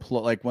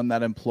like when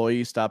that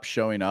employee stops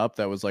showing up,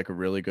 that was like a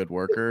really good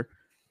worker,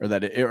 or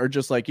or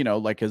just like,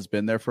 like has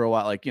been there for a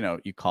while, like,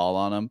 you call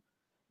on them,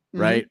 Mhm.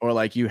 right? Or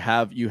like you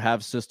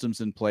have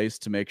systems in place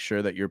to make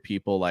sure that your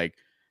people, like,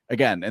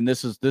 again, and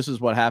this is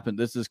what happened.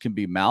 This can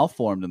be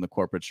malformed in the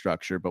corporate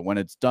structure, but when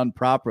it's done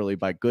properly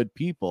by good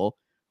people,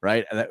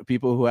 right?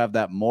 People who have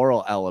that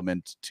moral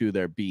element to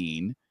their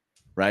being,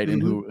 right?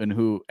 And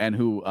Mhm.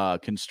 who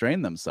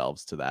constrain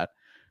themselves to that.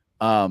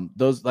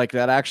 Those, like,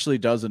 that actually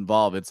does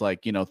involve, it's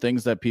like,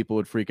 things that people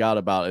would freak out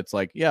about. It's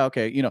like, yeah,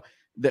 okay,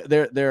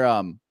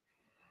 they're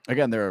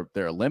again, there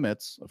are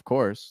limits, of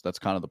course. That's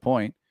kind of the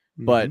point.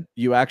 But Mhm.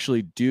 you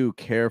actually do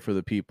care for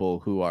the people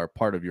who are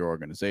part of your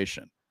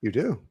organization. You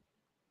do,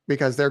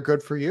 because they're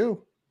good for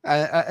you.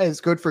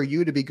 It's good for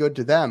you to be good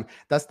to them.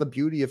 That's the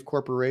beauty of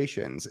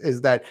corporations,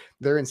 is that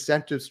their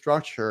incentive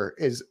structure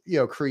is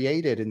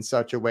created in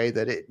such a way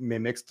that it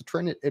mimics the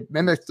Trinity. It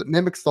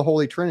mimics the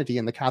Holy Trinity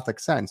in the Catholic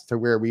sense, to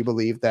where we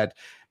believe that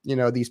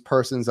these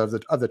persons of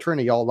the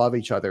Trinity all love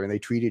each other, and they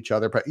treat each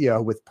other, but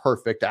with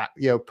perfect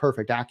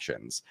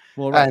actions.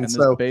 Well, right, And and this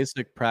so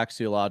basic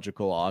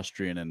praxeological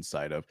Austrian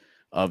insight of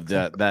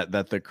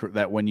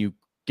that when you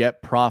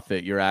get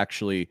profit, you're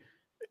actually,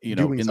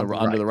 doing in the something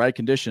under right. the right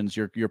conditions,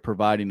 you're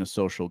providing a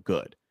social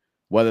good.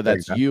 Whether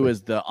that's you Exactly.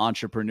 as the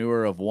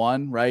entrepreneur of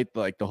one, right?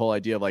 Like the whole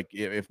idea of, like,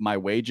 if my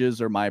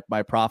wages or my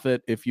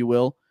profit, if you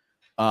will,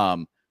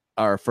 um,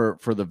 are for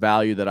the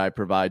value that I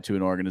provide to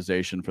an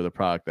organization for the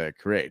product that I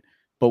create.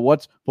 But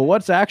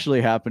what's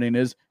actually happening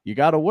is you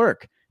got to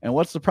work. And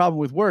what's the problem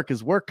with work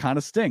is work kind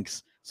of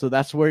stinks. So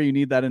that's where you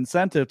need that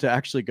incentive to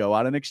actually go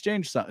out and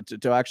exchange something,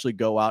 to actually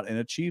go out and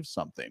achieve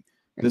something.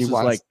 And you This is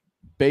want like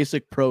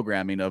basic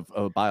programming of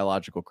a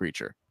biological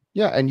creature.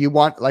 Yeah, and you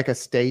want like a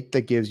state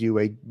that gives you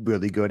a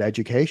really good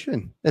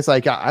education. It's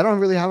like, I don't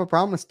really have a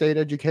problem with state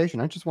education.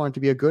 I just want it to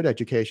be a good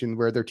education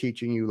where they're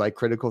teaching you like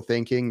critical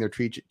thinking. They're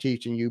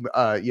teaching you,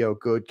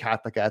 good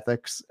Catholic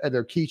ethics, and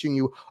they're teaching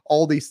you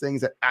all these things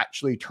that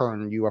actually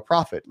turn you a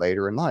profit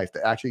later in life.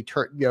 That actually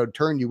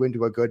turn you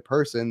into a good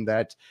person.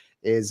 That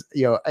is,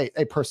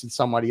 a person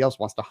somebody else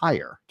wants to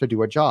hire to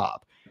do a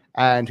job,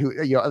 and who,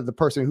 the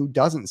person who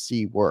doesn't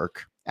see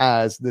work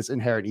as this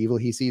inherent evil,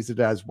 he sees it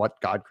as what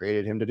God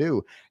created him to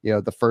do.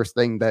 The first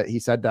thing that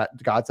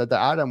God said to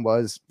Adam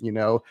was,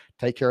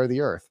 take care of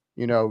the earth,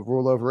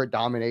 rule over it,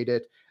 dominate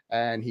it.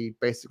 And he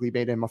basically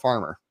made him a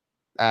farmer.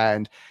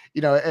 And,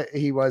 he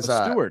A was,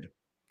 steward,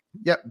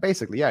 yeah,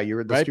 basically, yeah, you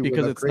were the right? steward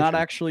Because of it's not creation.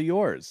 actually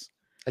yours.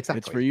 It's for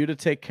Exactly. you to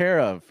take care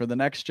of, for the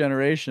next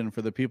generation,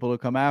 for the people who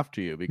come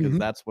after you, because Mhm.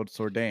 that's what's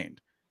ordained.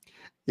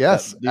 That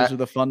Yes. these are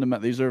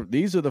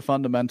the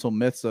fundamental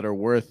myths that are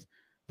worth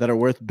building a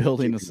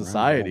Keeping around. Yeah.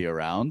 society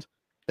around.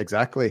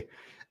 Exactly.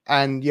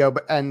 And,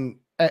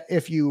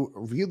 if you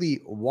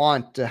really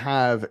want to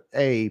have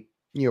a,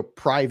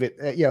 private,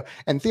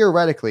 and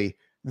theoretically,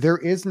 there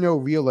is no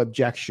real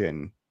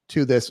objection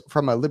to this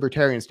from a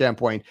libertarian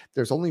standpoint.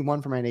 There's only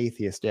one from an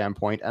atheist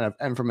standpoint,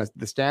 and from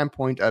the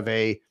standpoint of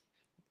a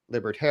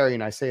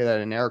libertarian, I say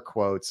that in air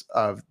quotes,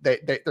 of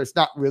there's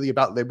not really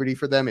about liberty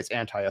for them, it's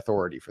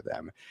anti-authority for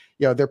them.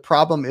 Their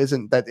problem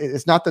isn't that,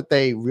 it's not that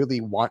they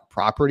really want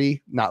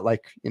property, not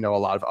like a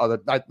lot of other,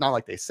 not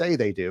like they say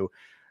they do.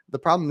 The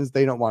problem is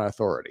they don't want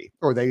authority,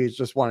 or they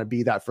just want to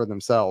be that for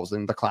themselves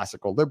in the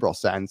classical liberal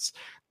sense.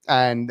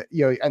 And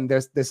and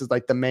this is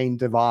like the main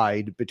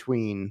divide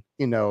between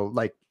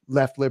like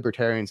left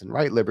libertarians and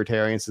right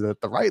libertarians, so that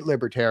the right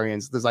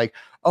libertarians, there's like,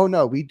 oh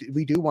no, we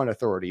do want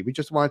authority, we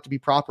just want it to be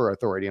proper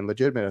authority and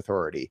legitimate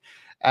authority.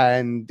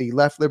 And the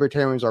left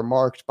libertarians are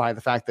marked by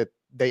the fact that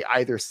they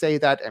either say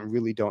that and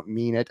really don't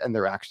mean it, and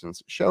their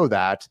actions show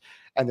that,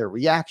 and their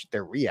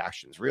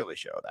reactions really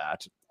show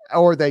that,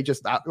 or they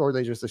just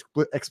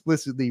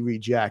explicitly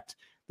reject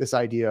this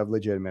idea of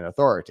legitimate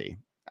authority,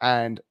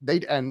 and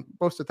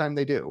most of the time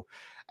they do.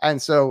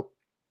 And so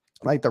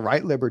like the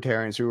right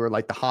libertarians, who are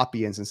like the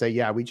Hoppians and say,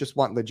 yeah, we just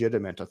want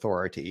legitimate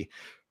authority,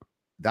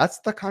 that's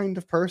the kind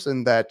of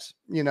person that,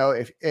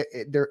 if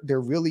there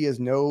really is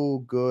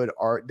no good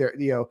art there.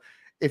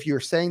 If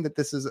you're saying that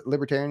this is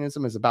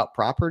libertarianism is about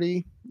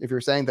property, if you're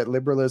saying that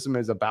liberalism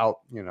is about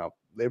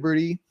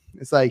liberty,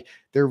 it's like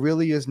there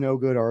really is no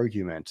good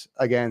argument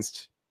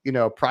against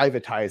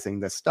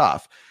privatizing this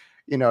stuff.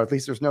 At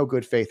least there's no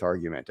good faith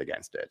argument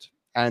against it.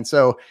 And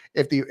so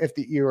if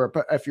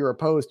you're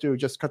opposed to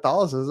just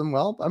Catholicism,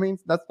 well, I mean,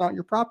 that's not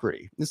your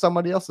property. It's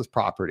somebody else's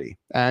property,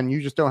 and you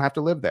just don't have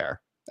to live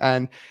there.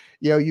 And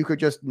you could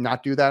just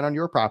not do that on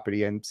your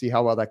property and see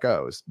how well that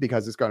goes,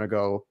 because it's going to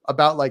go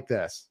about like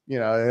this.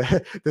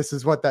 This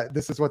is what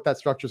that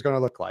structure is going to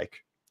look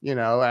like.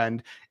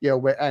 And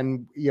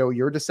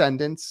your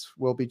descendants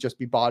will be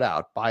bought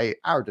out by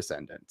our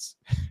descendants.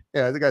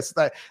 Because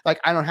like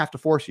I don't have to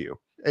force you.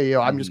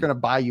 I'm just going to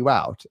buy you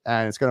out,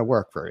 and it's going to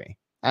work for me.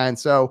 And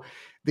so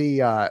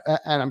and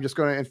I'm just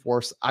going to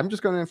enforce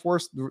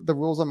the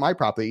rules on my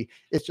property.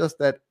 It's just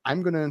that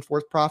I'm going to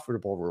enforce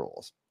profitable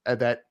rules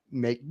that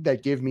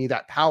give me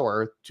that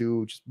power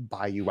to just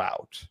buy you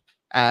out,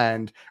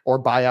 or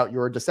buy out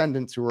your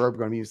descendants, who are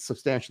going to be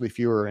substantially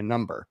fewer in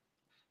number.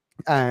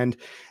 And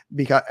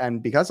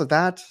because of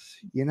that,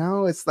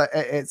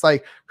 it's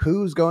like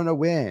who's going to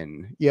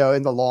win,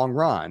 in the long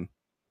run?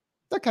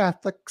 The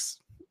Catholics.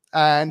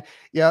 And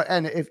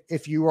and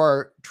if you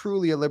are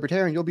truly a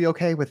libertarian, you'll be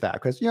okay with that,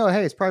 because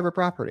hey, it's private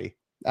property.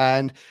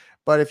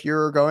 But if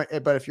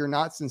you're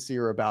not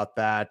sincere about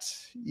that,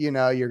 you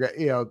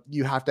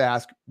have to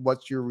ask,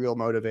 what's your real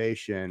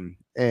motivation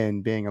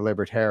in being a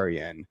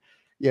libertarian,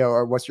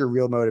 or what's your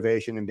real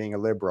motivation in being a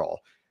liberal?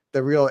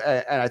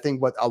 And I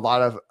think what a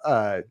lot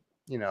of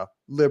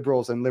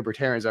liberals and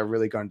libertarians are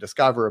really going to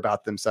discover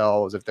about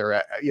themselves, if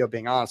they're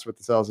being honest with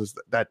themselves, is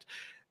that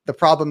the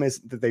problem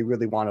isn't that they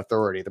really want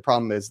authority. The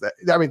problem isn't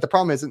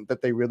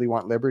that they really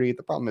want liberty.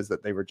 The problem is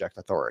that they reject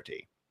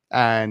authority,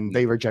 and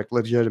they reject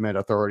legitimate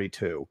authority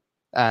too.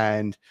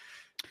 And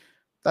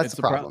that's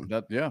the problem.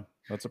 That's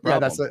a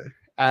problem. Yeah,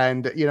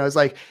 and it's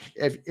like,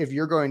 if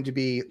you're going to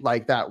be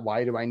like that,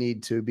 why do I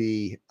need to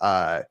be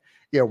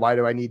why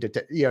do I need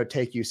to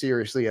take you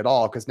seriously at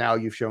all? Because now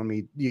you've shown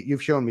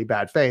me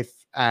bad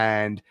faith,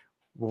 and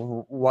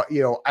what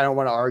I don't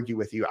want to argue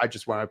with you. I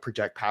just want to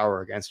project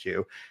power against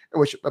you,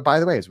 which, by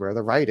the way, is where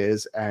the right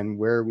is, and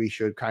where we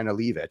should kind of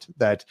leave it.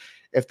 That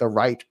if the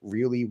right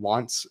really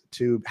wants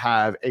to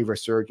have a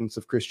resurgence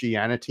of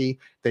Christianity,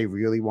 they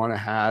really want to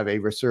have a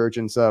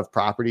resurgence of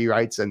property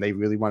rights, and they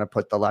really want to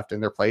put the left in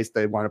their place,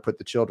 they want to put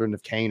the children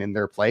of Cain in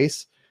their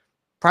place,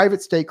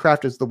 private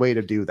statecraft is the way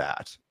to do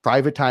that.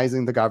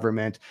 Privatizing the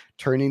government,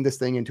 turning this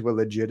thing into a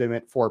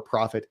legitimate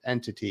for-profit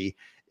entity,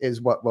 is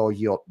what will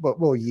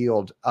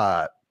yield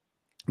the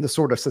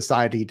sort of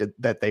society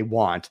that they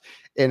want,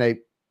 in a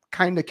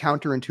kind of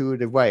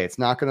counterintuitive way. It's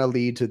not going to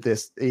lead to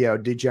this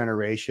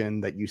degeneration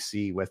that you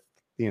see with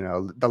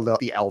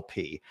the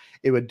LP.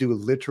 It would do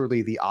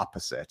literally the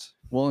opposite.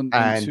 Well,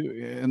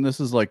 and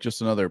this is like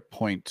just another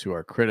point to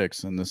our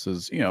critics, and this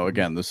is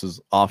again, this is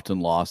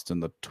often lost in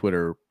the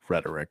Twitter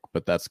rhetoric,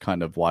 but that's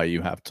kind of why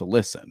you have to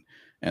listen,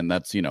 and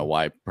that's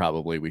why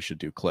probably we should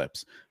do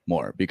clips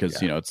more, because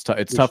it's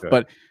tough,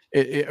 but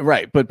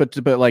right, but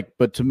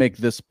to make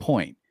this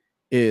point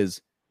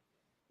is,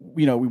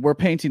 we're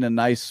painting a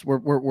nice,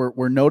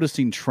 we're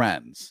noticing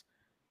trends,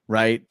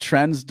 right?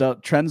 Trends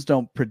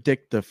don't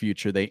predict the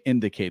future, they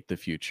indicate the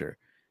future.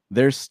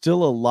 There's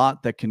still a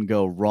lot that can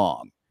go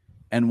wrong,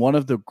 and one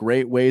of the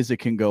great ways it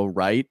can go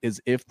right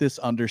is if this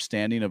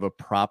understanding of a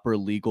proper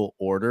legal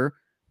order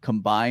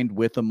combined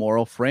with a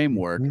moral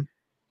framework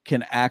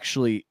can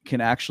actually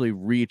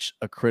reach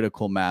a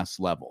critical mass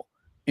level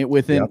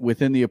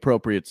within the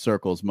appropriate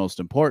circles,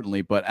 most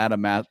importantly, but at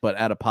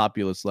a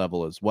populist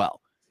level as well.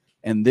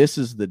 And this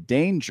is the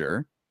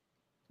danger,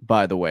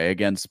 by the way,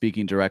 again,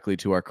 speaking directly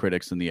to our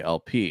critics in the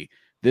LP,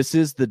 this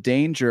is the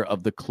danger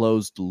of the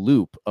closed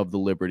loop of the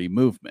liberty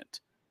movement.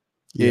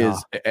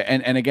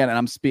 And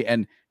again,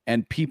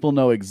 and people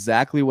know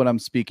exactly what I'm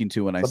speaking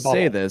to when I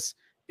say this,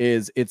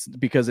 is it's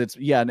because it's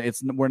yeah,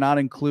 it's we're not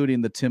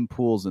including the Tim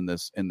Pools in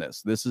this.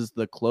 This is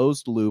the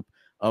closed loop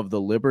of the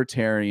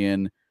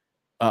libertarian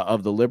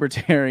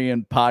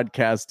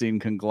podcasting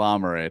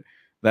conglomerate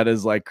that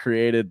has like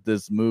created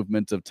this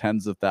movement of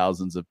tens of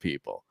thousands of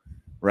people,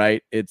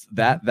 right? It's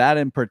that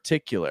in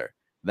particular,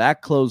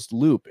 that closed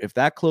loop. If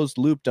that closed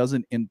loop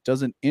doesn't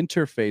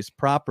interface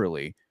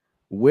properly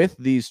with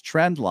these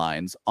trend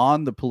lines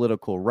on the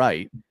political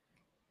right,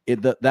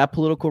 that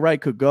political right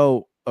could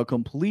go a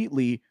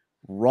completely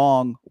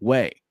wrong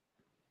way,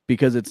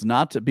 because it's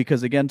not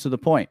because, again, to the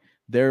point,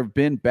 there have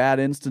been bad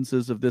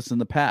instances of this in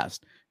the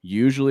past,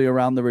 usually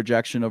around the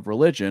rejection of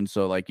religion.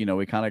 So like,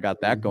 we kind of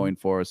got that going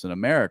for us in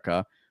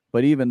America.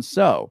 But even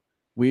so,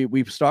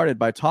 we've started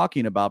by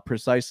talking about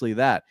precisely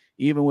that.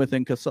 Even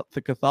within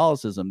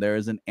Catholicism, there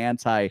is an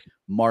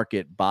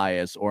anti-market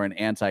bias or an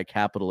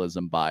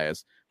anti-capitalism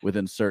bias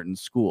within certain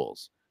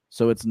schools.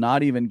 So it's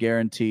not even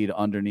guaranteed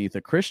underneath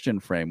a Christian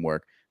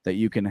framework that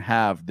you can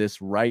have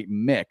this right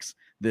mix,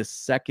 this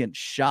second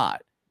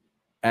shot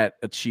at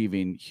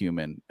achieving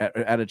human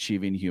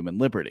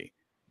liberty.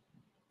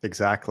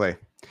 Exactly.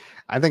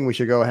 I think we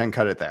should go ahead and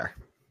cut it there.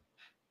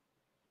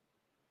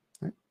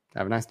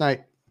 Have a nice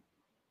night.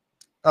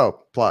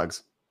 Oh,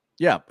 plugs.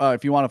 Yeah.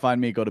 If you want to find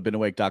me, go to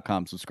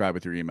beenawake.com, subscribe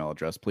with your email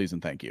address, please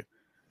and thank you.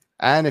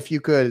 And if you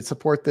could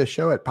support this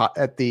show at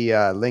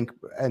the link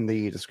in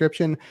the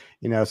description,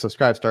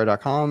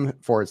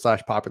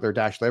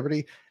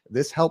 subscribestar.com/popular-liberty.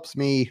 This helps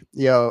me,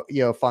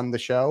 fund the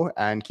show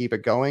and keep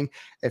it going.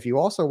 If you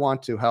also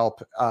want to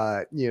help,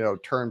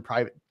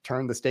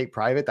 turn the state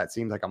private, that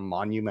seems like a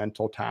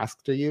monumental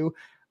task to you.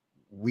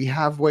 We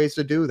have ways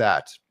to do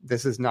that.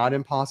 This is not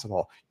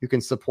impossible. You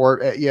can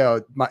support,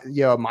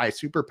 my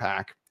super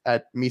PAC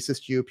at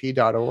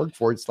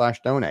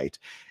misisgop.org/donate.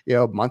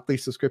 Monthly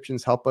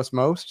subscriptions help us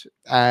most.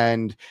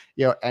 And,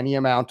 any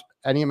amount,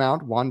 $1,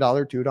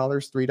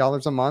 $2,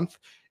 $3 a month,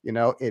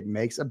 it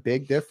makes a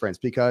big difference,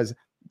 because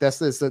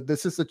this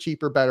is a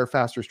cheaper, better,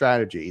 faster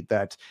strategy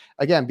that,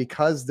 again,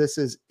 because this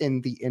is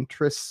in the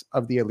interests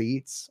of the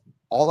elites,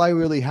 all I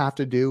really have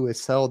to do is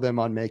sell them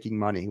on making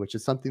money, which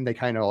is something they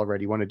kind of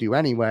already want to do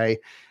anyway.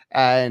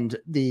 And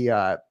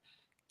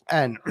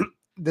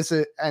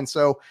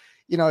so,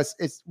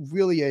 it's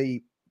really a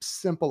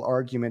simple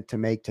argument to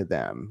make to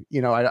them.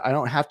 I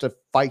don't have to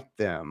fight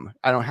them.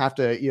 I don't have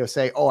to,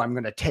 say, oh, I'm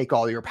going to take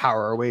all your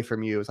power away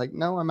from you. It's like,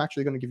 no, I'm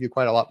actually going to give you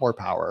quite a lot more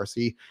power.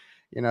 See,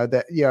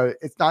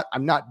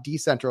 I'm not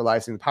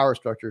decentralizing the power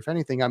structure. If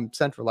anything, I'm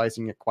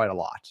centralizing it quite a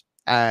lot.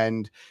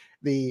 And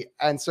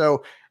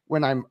so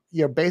when I'm,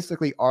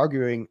 basically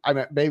arguing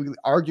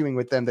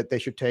with them that they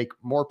should take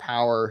more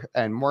power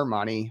and more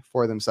money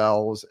for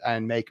themselves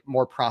and make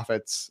more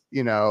profits,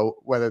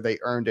 whether they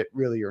earned it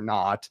really or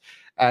not.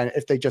 And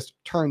if they just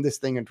turn this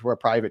thing into a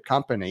private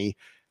company,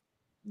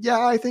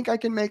 yeah, I think I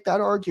can make that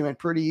argument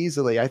pretty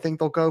easily. I think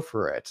they'll go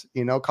for it.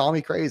 Call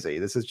me crazy.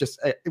 This is just,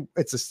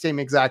 it's the same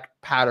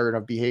exact pattern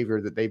of behavior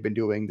that they've been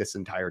doing this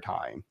entire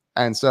time.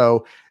 And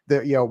so,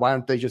 why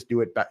don't they just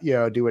do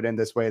it in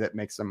this way that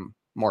makes them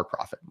more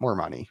profit, more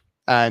money,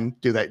 and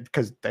do that,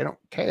 because they don't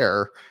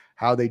care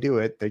how they do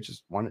it. They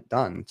just want it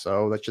done.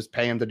 So let's just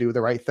pay them to do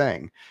the right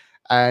thing.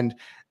 And,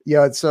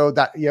 so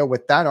that,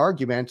 with that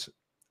argument,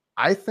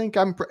 I think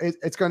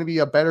it's going to be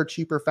a better,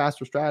 cheaper,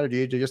 faster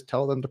strategy to just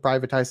tell them to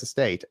privatize the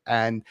state.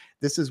 And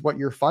this is what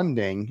you're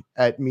funding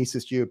at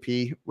Mises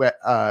GOP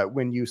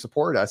when you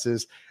support us,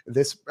 is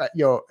this,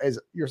 is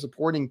you're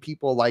supporting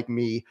people like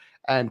me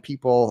and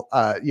people,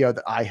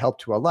 that I help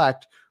to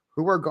elect,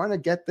 who are going to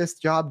get this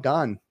job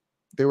done.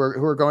 Who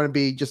are going to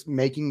be just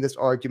making this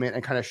argument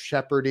and kind of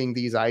shepherding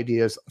these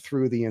ideas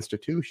through the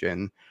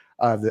institution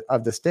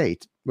of the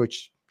state,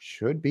 which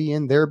should be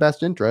in their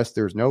best interest.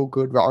 There's no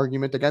good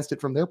argument against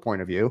it from their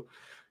point of view,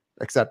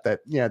 except that,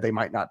 they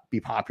might not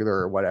be popular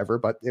or whatever,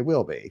 but it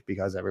will be,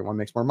 because everyone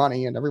makes more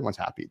money and everyone's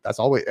happy. That's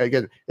always,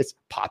 again, it's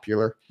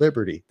popular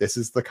liberty. This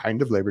is the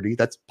kind of liberty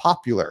that's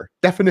popular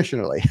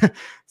definitionally.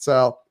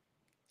 So,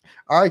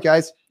 all right,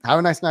 guys, have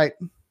a nice night.